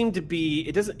doesn't seem to be.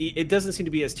 It doesn't seem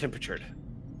to be as temperatured.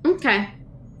 Okay.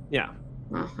 Yeah.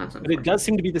 Well, that's but it does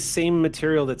seem to be the same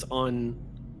material that's on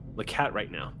the cat right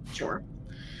now. Sure.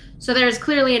 So there's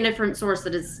clearly a different source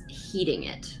that is heating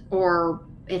it, or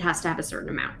it has to have a certain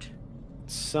amount.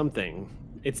 Something.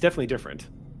 It's definitely different.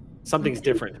 Something's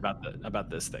different about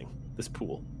this thing, this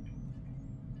pool.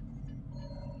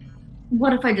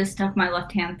 What if I just stuck my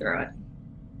left hand through it?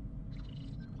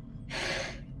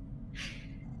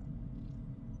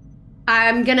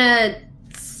 I'm gonna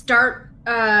start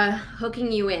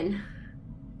hooking you in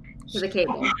to the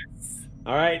cable.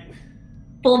 All right.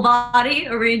 Full body?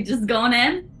 Are we just going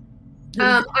in?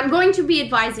 I'm going to be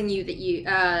advising you that you,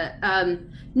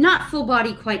 not full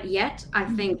body quite yet. I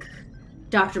think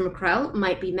Dr. McCrell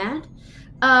might be mad.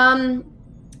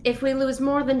 If we lose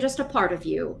more than just a part of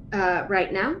you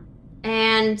right now.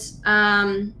 And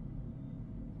I'll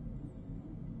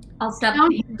step.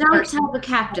 Don't tell the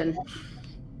captain.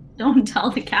 Don't tell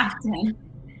the captain.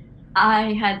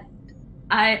 I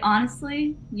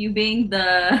honestly, you being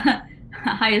the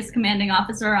highest commanding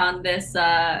officer on this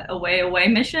away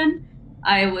mission,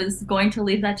 I was going to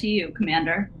leave that to you,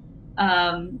 Commander.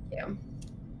 Yeah.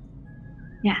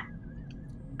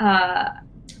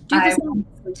 Do the same,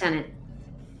 Lieutenant.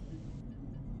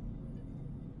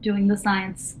 Doing the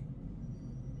science.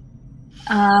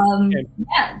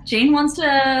 Yeah, Jane wants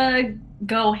to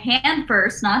go hand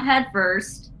first, not head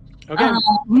first. Okay.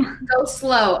 Go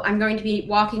slow. I'm going to be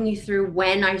walking you through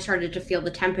when I started to feel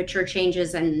the temperature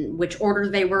changes and which order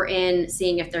they were in,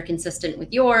 seeing if they're consistent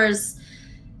with yours.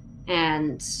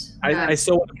 And I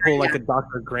still want to pull like a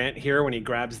Dr. Grant here when he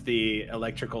grabs the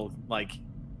electrical, like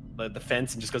the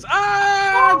fence and just goes,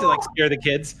 ah, to like scare the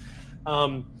kids.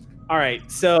 All right.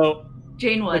 So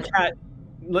Jane would.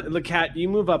 Lacat, you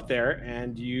move up there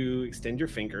and you extend your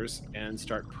fingers and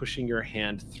start pushing your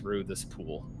hand through this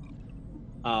pool.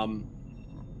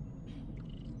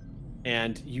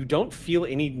 And you don't feel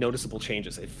any noticeable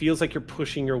changes. It feels like you're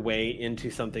pushing your way into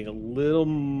something a little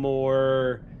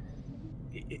more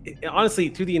honestly,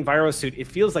 through the Enviro suit, it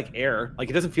feels like air. Like,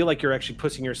 it doesn't feel like you're actually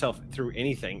pushing yourself through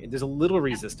anything. There's a little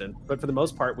resistance, but for the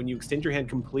most part, when you extend your hand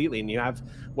completely and you have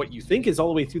what you think is all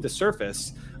the way through the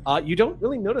surface, you don't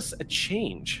really notice a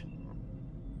change.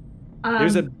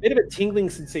 There's a bit of a tingling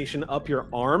sensation up your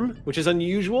arm, which is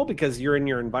unusual because you're in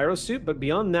your Enviro suit, but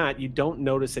beyond that, you don't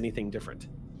notice anything different.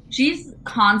 She's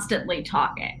constantly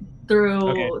talking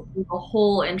through the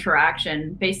whole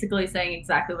interaction, basically saying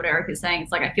exactly what Eric is saying.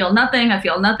 It's like, I feel nothing, I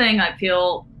feel nothing, I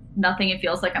feel nothing. It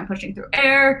feels like I'm pushing through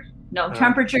air, no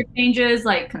temperature changes,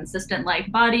 like consistent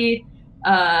like body,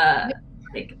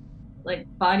 like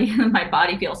body, my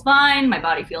body feels fine, my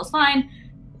body feels fine.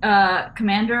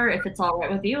 Commander, if it's all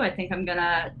right with you, I think I'm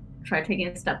gonna try taking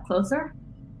a step closer.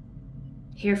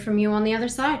 Hear from you on the other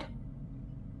side.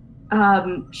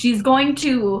 She's going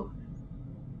to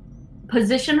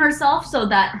position herself so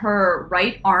that her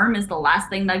right arm is the last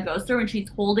thing that goes through, and she's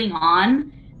holding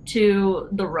on to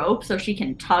the rope so she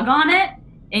can tug on it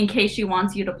in case she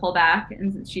wants you to pull back.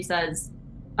 And she says,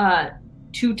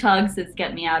 2 tugs is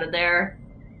get me out of there.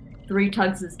 3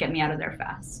 tugs is get me out of there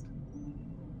fast.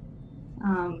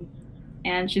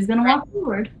 And she's gonna walk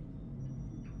forward.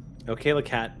 Okay,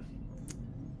 Lakat.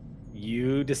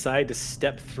 You decide to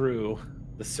step through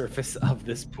the surface of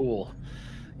this pool.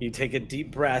 You take a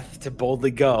deep breath to boldly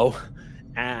go,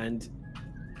 and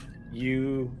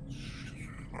you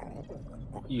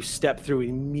step through.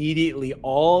 Immediately,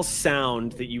 all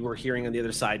sound that you were hearing on the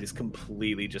other side is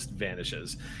completely just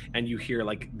vanishes, and you hear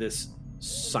like this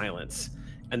silence,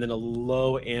 and then a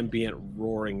low ambient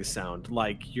roaring sound,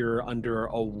 like you're under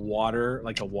a water,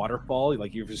 like a waterfall,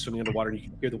 like you're swimming underwater, and you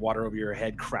can hear the water over your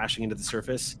head crashing into the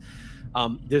surface.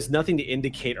 There's nothing to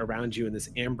indicate around you in this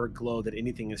amber glow that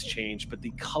anything has changed, but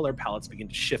the color palettes begin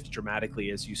to shift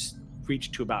dramatically as you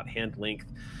reach to about hand length.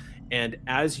 And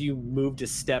as you move to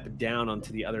step down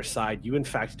onto the other side, you in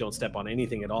fact don't step on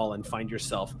anything at all and find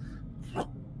yourself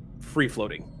free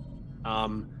floating.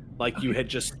 Like you had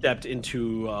just stepped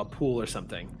into a pool or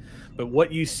something. But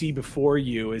what you see before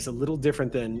you is a little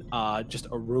different than just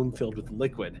a room filled with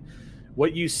liquid.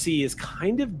 What you see is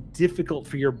kind of difficult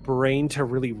for your brain to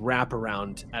really wrap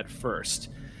around at first.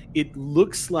 It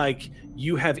looks like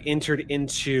you have entered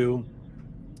into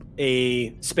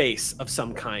a space of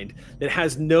some kind that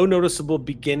has no noticeable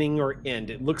beginning or end.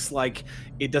 It looks like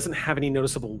it doesn't have any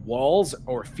noticeable walls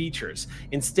or features.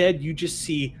 Instead, you just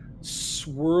see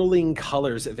swirling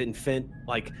colors of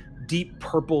like deep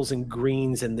purples and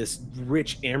greens and this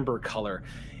rich amber color.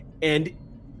 And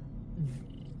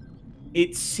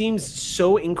it seems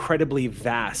so incredibly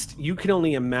vast. You can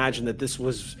only imagine that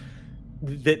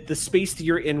that the space that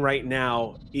you're in right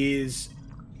now is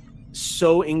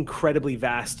so incredibly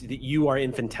vast that you are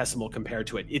infinitesimal compared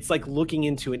to it. It's like looking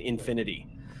into an infinity.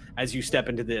 As you step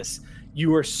into this,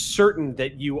 you are certain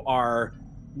that you are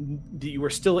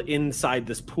still inside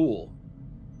this pool,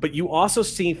 but you also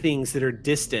see things that are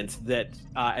distant that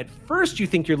at first you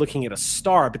think you're looking at a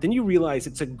star, but then you realize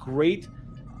it's a great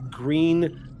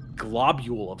green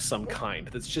globule of some kind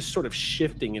that's just sort of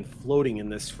shifting and floating in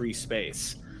this free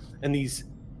space. And these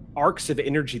arcs of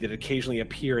energy that occasionally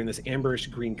appear in this amberish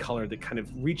green color that kind of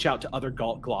reach out to other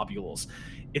globules.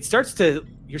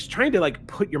 You're trying to like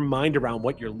put your mind around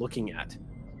what you're looking at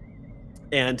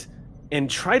and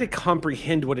try to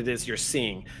comprehend what it is you're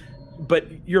seeing.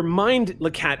 But your mind,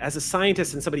 Lakat, as a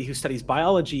scientist and somebody who studies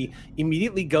biology,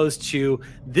 immediately goes to,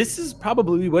 this is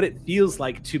probably what it feels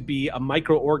like to be a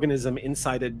microorganism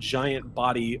inside a giant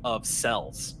body of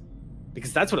cells.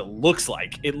 Because that's what it looks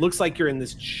like. It looks like you're in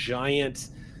this giant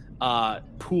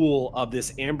pool of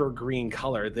this amber green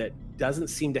color that doesn't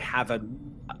seem to have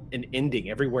an ending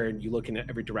everywhere you look in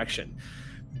every direction.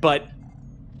 But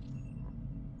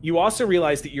you also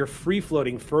realize that you're free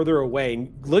floating further away,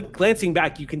 and glancing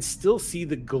back, you can still see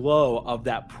the glow of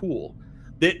that pool.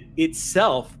 That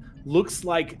itself looks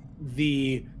like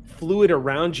the fluid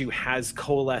around you has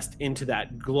coalesced into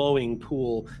that glowing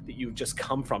pool that you've just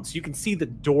come from. So you can see the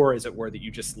door, as it were, that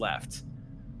you just left.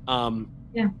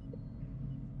 Yeah.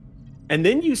 And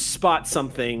then you spot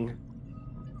something,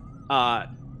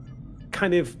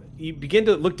 you begin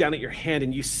to look down at your hand,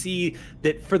 and you see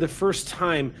that for the first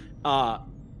time,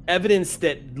 evidence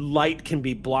that light can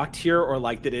be blocked here, or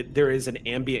like that there is an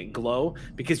ambient glow,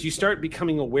 because you start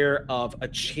becoming aware of a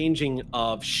changing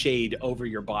of shade over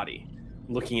your body,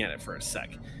 looking at it for a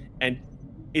sec. And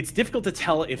it's difficult to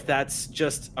tell if that's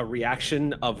just a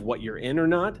reaction of what you're in or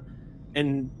not,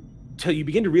 until you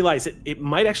begin to realize that it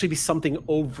might actually be something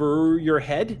over your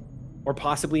head or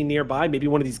possibly nearby, maybe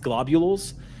one of these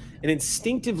globules. And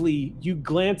instinctively, you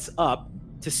glance up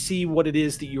to see what it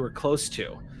is that you are close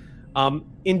to.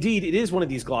 Indeed, it is one of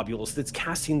these globules that's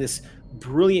casting this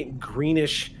brilliant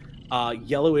greenish,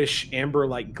 yellowish,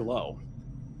 amber-like glow.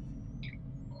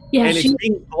 Yeah, and it's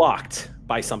being blocked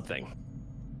by something.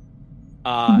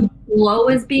 Glow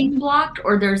is being blocked,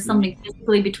 or there's something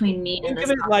physically between me and Think this.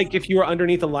 of it like if you were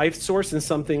underneath a light source and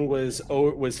something was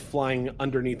flying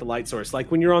underneath the light source.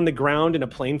 Like when you're on the ground and a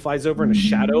plane flies over and a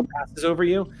shadow passes over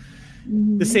you,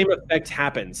 the same effect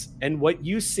happens. And what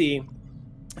you see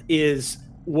is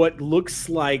what looks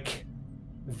like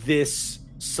this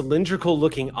cylindrical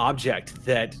looking object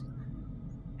that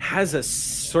has a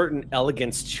certain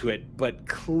elegance to it, but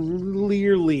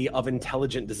clearly of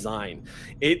intelligent design.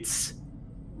 It's,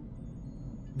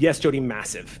 yes, Jody,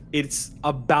 massive. It's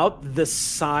about the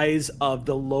size of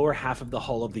the lower half of the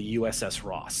hull of the USS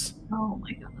Ross. Oh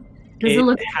my god. Does it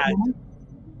look organic?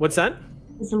 What's that?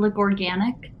 Does it look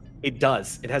organic? It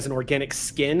does. It has an organic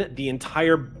skin. The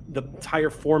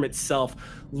entire form itself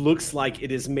looks like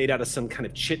it is made out of some kind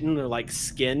of chitin or like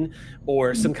skin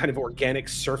or some kind of organic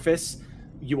surface.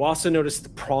 You also notice the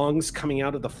prongs coming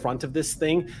out of the front of this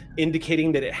thing,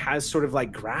 indicating that it has sort of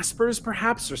like graspers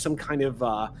perhaps, or some kind of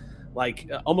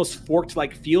almost forked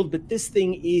like field, but this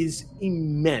thing is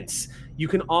immense. You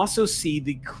can also see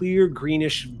the clear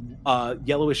greenish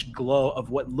yellowish glow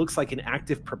of what looks like an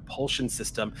active propulsion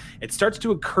system. It starts to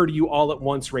occur to you all at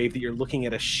once, Rave, that you're looking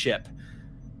at a ship.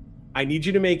 I need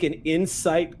you to make an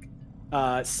insight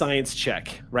science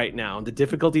check right now. The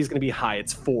difficulty is going to be high.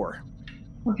 It's 4.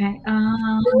 Okay.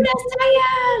 Science!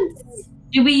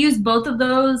 Do we use both of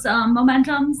those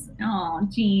momentums? Oh,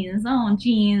 geez.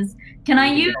 Can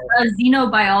I use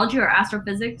xenobiology or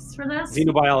astrophysics for this?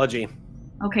 Xenobiology.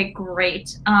 Okay,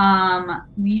 great.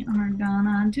 We are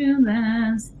gonna do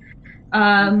this.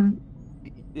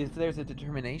 If there's a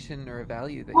determination or a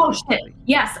value that oh shit.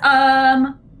 Yes.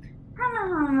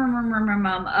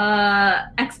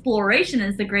 Exploration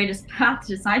is the greatest path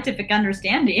to scientific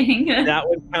understanding. That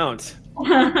would count.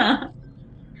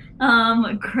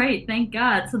 Great, thank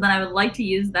God. So then I would like to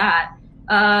use that.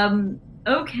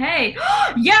 Okay.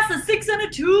 Yes, a 6 and a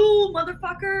 2,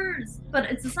 motherfuckers. But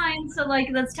it's a science, so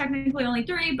like that's technically only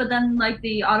 3. But then like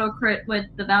the auto crit with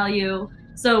the value,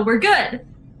 so we're good.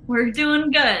 We're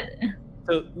doing good.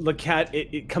 So Lakat,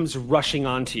 it comes rushing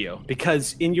onto you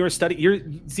because in your study, your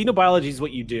xenobiology is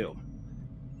what you do.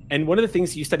 And one of the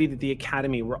things you studied at the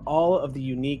Academy were all of the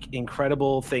unique,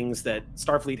 incredible things that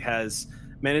Starfleet has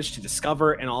managed to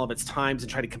discover in all of its times,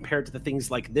 and try to compare it to the things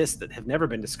like this that have never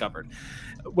been discovered.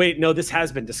 Wait, no, this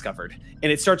has been discovered.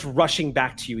 And it starts rushing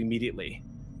back to you immediately.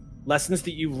 Lessons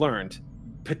that you've learned,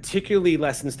 particularly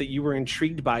lessons that you were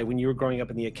intrigued by when you were growing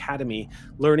up in the Academy,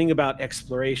 learning about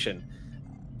exploration.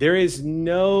 There is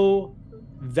no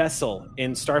vessel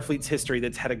in Starfleet's history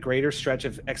that's had a greater stretch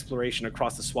of exploration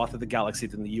across the swath of the galaxy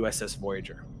than the USS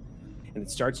Voyager. And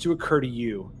it starts to occur to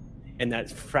you in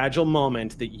that fragile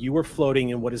moment that you were floating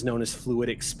in what is known as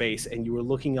fluidic space, and you were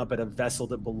looking up at a vessel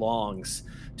that belongs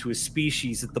to a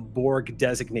species that the Borg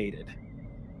designated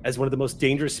as one of the most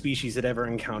dangerous species it ever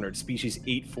encountered, species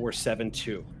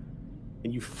 8472.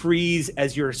 And you freeze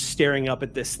as you're staring up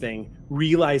at this thing,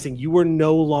 realizing you are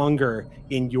no longer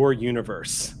in your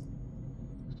universe.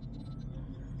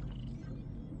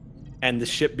 And the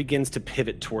ship begins to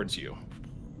pivot towards you.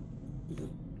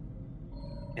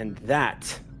 And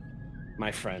that,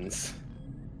 my friends,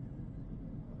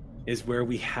 is where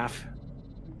we have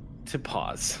to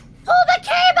pause. Pull the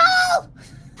cable!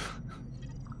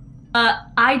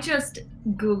 I just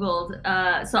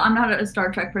Googled, so I'm not a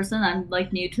Star Trek person, I'm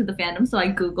like new to the fandom, so I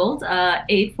Googled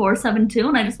 8472,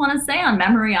 and I just want to say on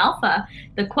Memory Alpha,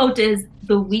 the quote is,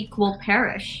 "The weak will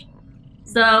perish."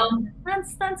 So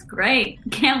that's great.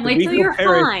 Can't wait till you're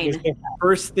fine. Is the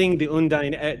first thing the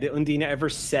Undine ever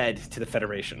said to the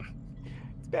Federation.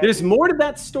 There's more to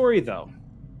that story, though.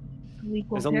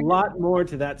 There's a lot more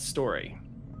to that story.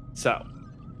 So.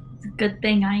 It's a good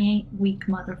thing I ain't weak,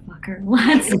 motherfucker.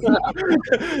 Let's go.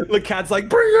 The cat's like,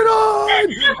 bring it on!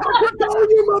 I'm throwing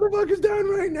you motherfuckers down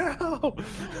right now.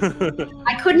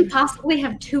 I couldn't possibly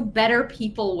have 2 better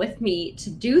people with me to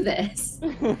do this.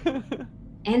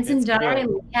 Ensign Dari and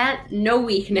Lakat, no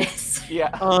weakness.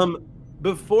 Yeah.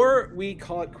 Before we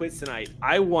call it quits tonight,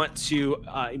 I want to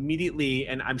immediately,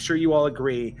 and I'm sure you all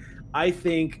agree, I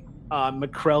think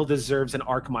Mackrell deserves an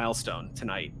arc milestone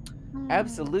tonight.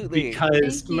 Absolutely.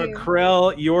 Because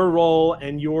Mackrell, your role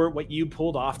and what you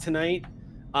pulled off tonight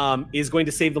is going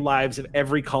to save the lives of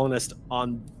every colonist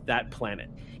on that planet.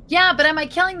 Yeah, but am I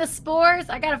killing the spores?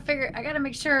 I gotta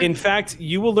make sure. In fact,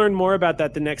 you will learn more about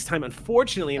that the next time.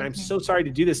 Unfortunately, and I'm so sorry to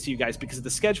do this to you guys because of the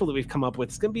schedule that we've come up with,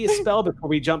 it's going to be a spell before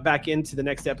we jump back into the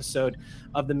next episode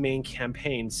of the main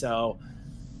campaign. So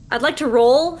I'd like to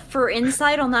roll for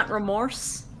insight on that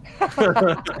remorse.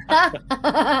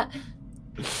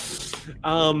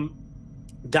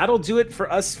 That'll do it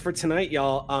for us for tonight,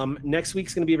 y'all. Next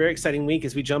week's going to be a very exciting week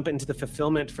as we jump into the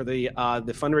fulfillment for the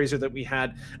fundraiser that we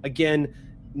had. Again,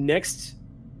 next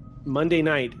Monday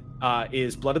night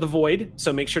is Blood of the Void,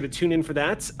 so make sure to tune in for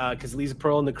that because Lisa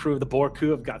Pearl and the crew of the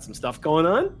Borku have got some stuff going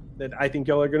on that I think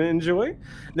y'all are going to enjoy.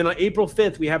 And then on April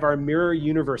 5th, we have our Mirror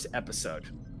Universe episode,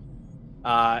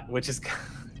 which is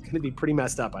going to be pretye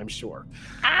messed up, I'm sure.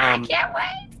 I can't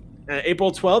wait.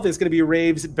 April 12th is going to be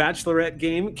Rave's Bachelorette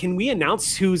game. Can we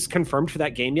announce who's confirmed for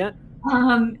that game yet?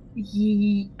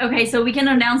 Okay, so we can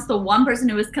announce the one person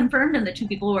who is confirmed and the 2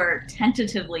 people who are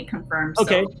tentatively confirmed.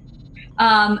 Okay.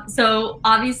 So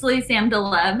obviously Sam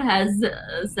Delev has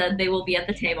said they will be at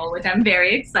the table, which I'm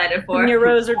very excited for. Your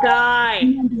Rose or Die. I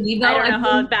don't know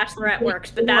how Bachelorette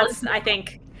works, but that's, I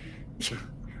think.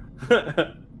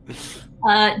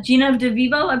 Gina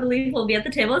DeVivo, I believe, will be at the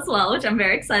table as well, which I'm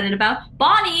very excited about.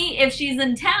 Bonnie, if she's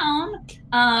in town.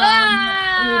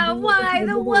 Why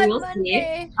the one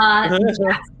Monday?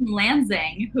 Jackson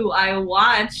Lansing, who I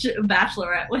watch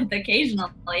Bachelorette with occasionally,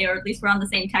 or at least we're on the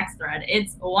same text thread.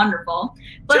 It's wonderful.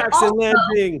 But Jackson also,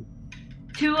 Lansing.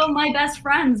 2 of my best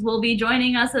friends will be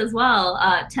joining us as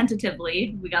well,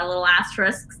 tentatively. We got a little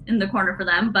asterisk in the corner for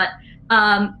them, but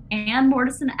Anne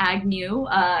Mortison Agnew,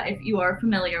 if you are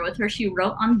familiar with her, she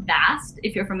wrote on Vast,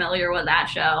 if you're familiar with that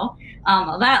show,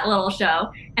 that little show.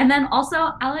 And then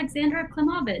also Alexandra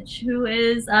Klimovich, who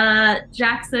is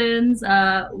Jackson's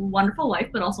wonderful wife,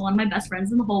 but also one of my best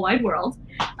friends in the whole wide world,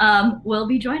 will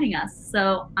be joining us.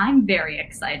 So I'm very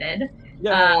excited.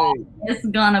 It's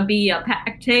gonna be a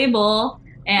packed table.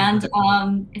 And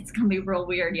it's gonna be real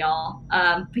weird, y'all.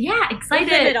 But yeah, excited.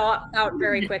 We'll fit it out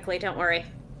very quickly, don't worry.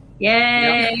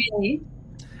 Yay! Yep.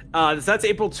 So that's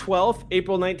April 12th.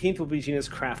 April 19th will be Gina's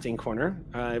Crafting Corner.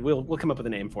 We'll come up with a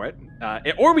name for it.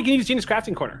 Or we can use Gina's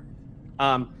Crafting Corner.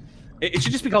 It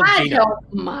should just be called Gina. I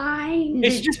don't mind. It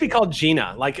should just be called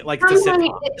Gina, like it's a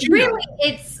sitcom. Really,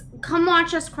 it's come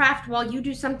watch us craft while you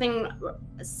do something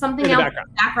else in the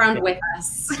background with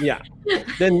us. Yeah.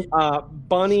 Then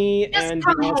Bonnie just and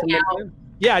come Allison hang out.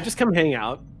 Yeah, just come hang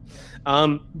out.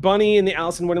 Bunny and the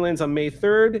Alice in Wonderlands on May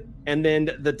 3rd, and then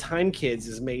the Time Kids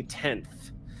is May 10th.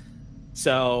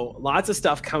 So lots of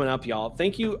stuff coming up, y'all.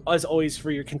 Thank you, as always,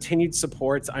 for your continued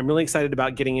support. I'm really excited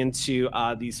about getting into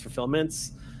these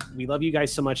fulfillments. We love you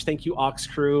guys so much. Thank you, Ox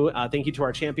crew. Thank you to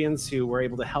our champions who were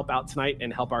able to help out tonight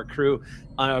and help our crew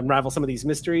unravel some of these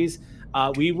mysteries.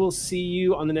 We will see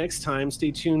you on the next time. Stay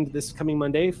tuned this coming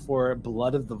Monday for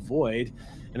Blood of the Void.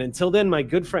 And until then, my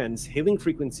good friends, hailing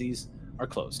frequencies are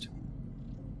closed.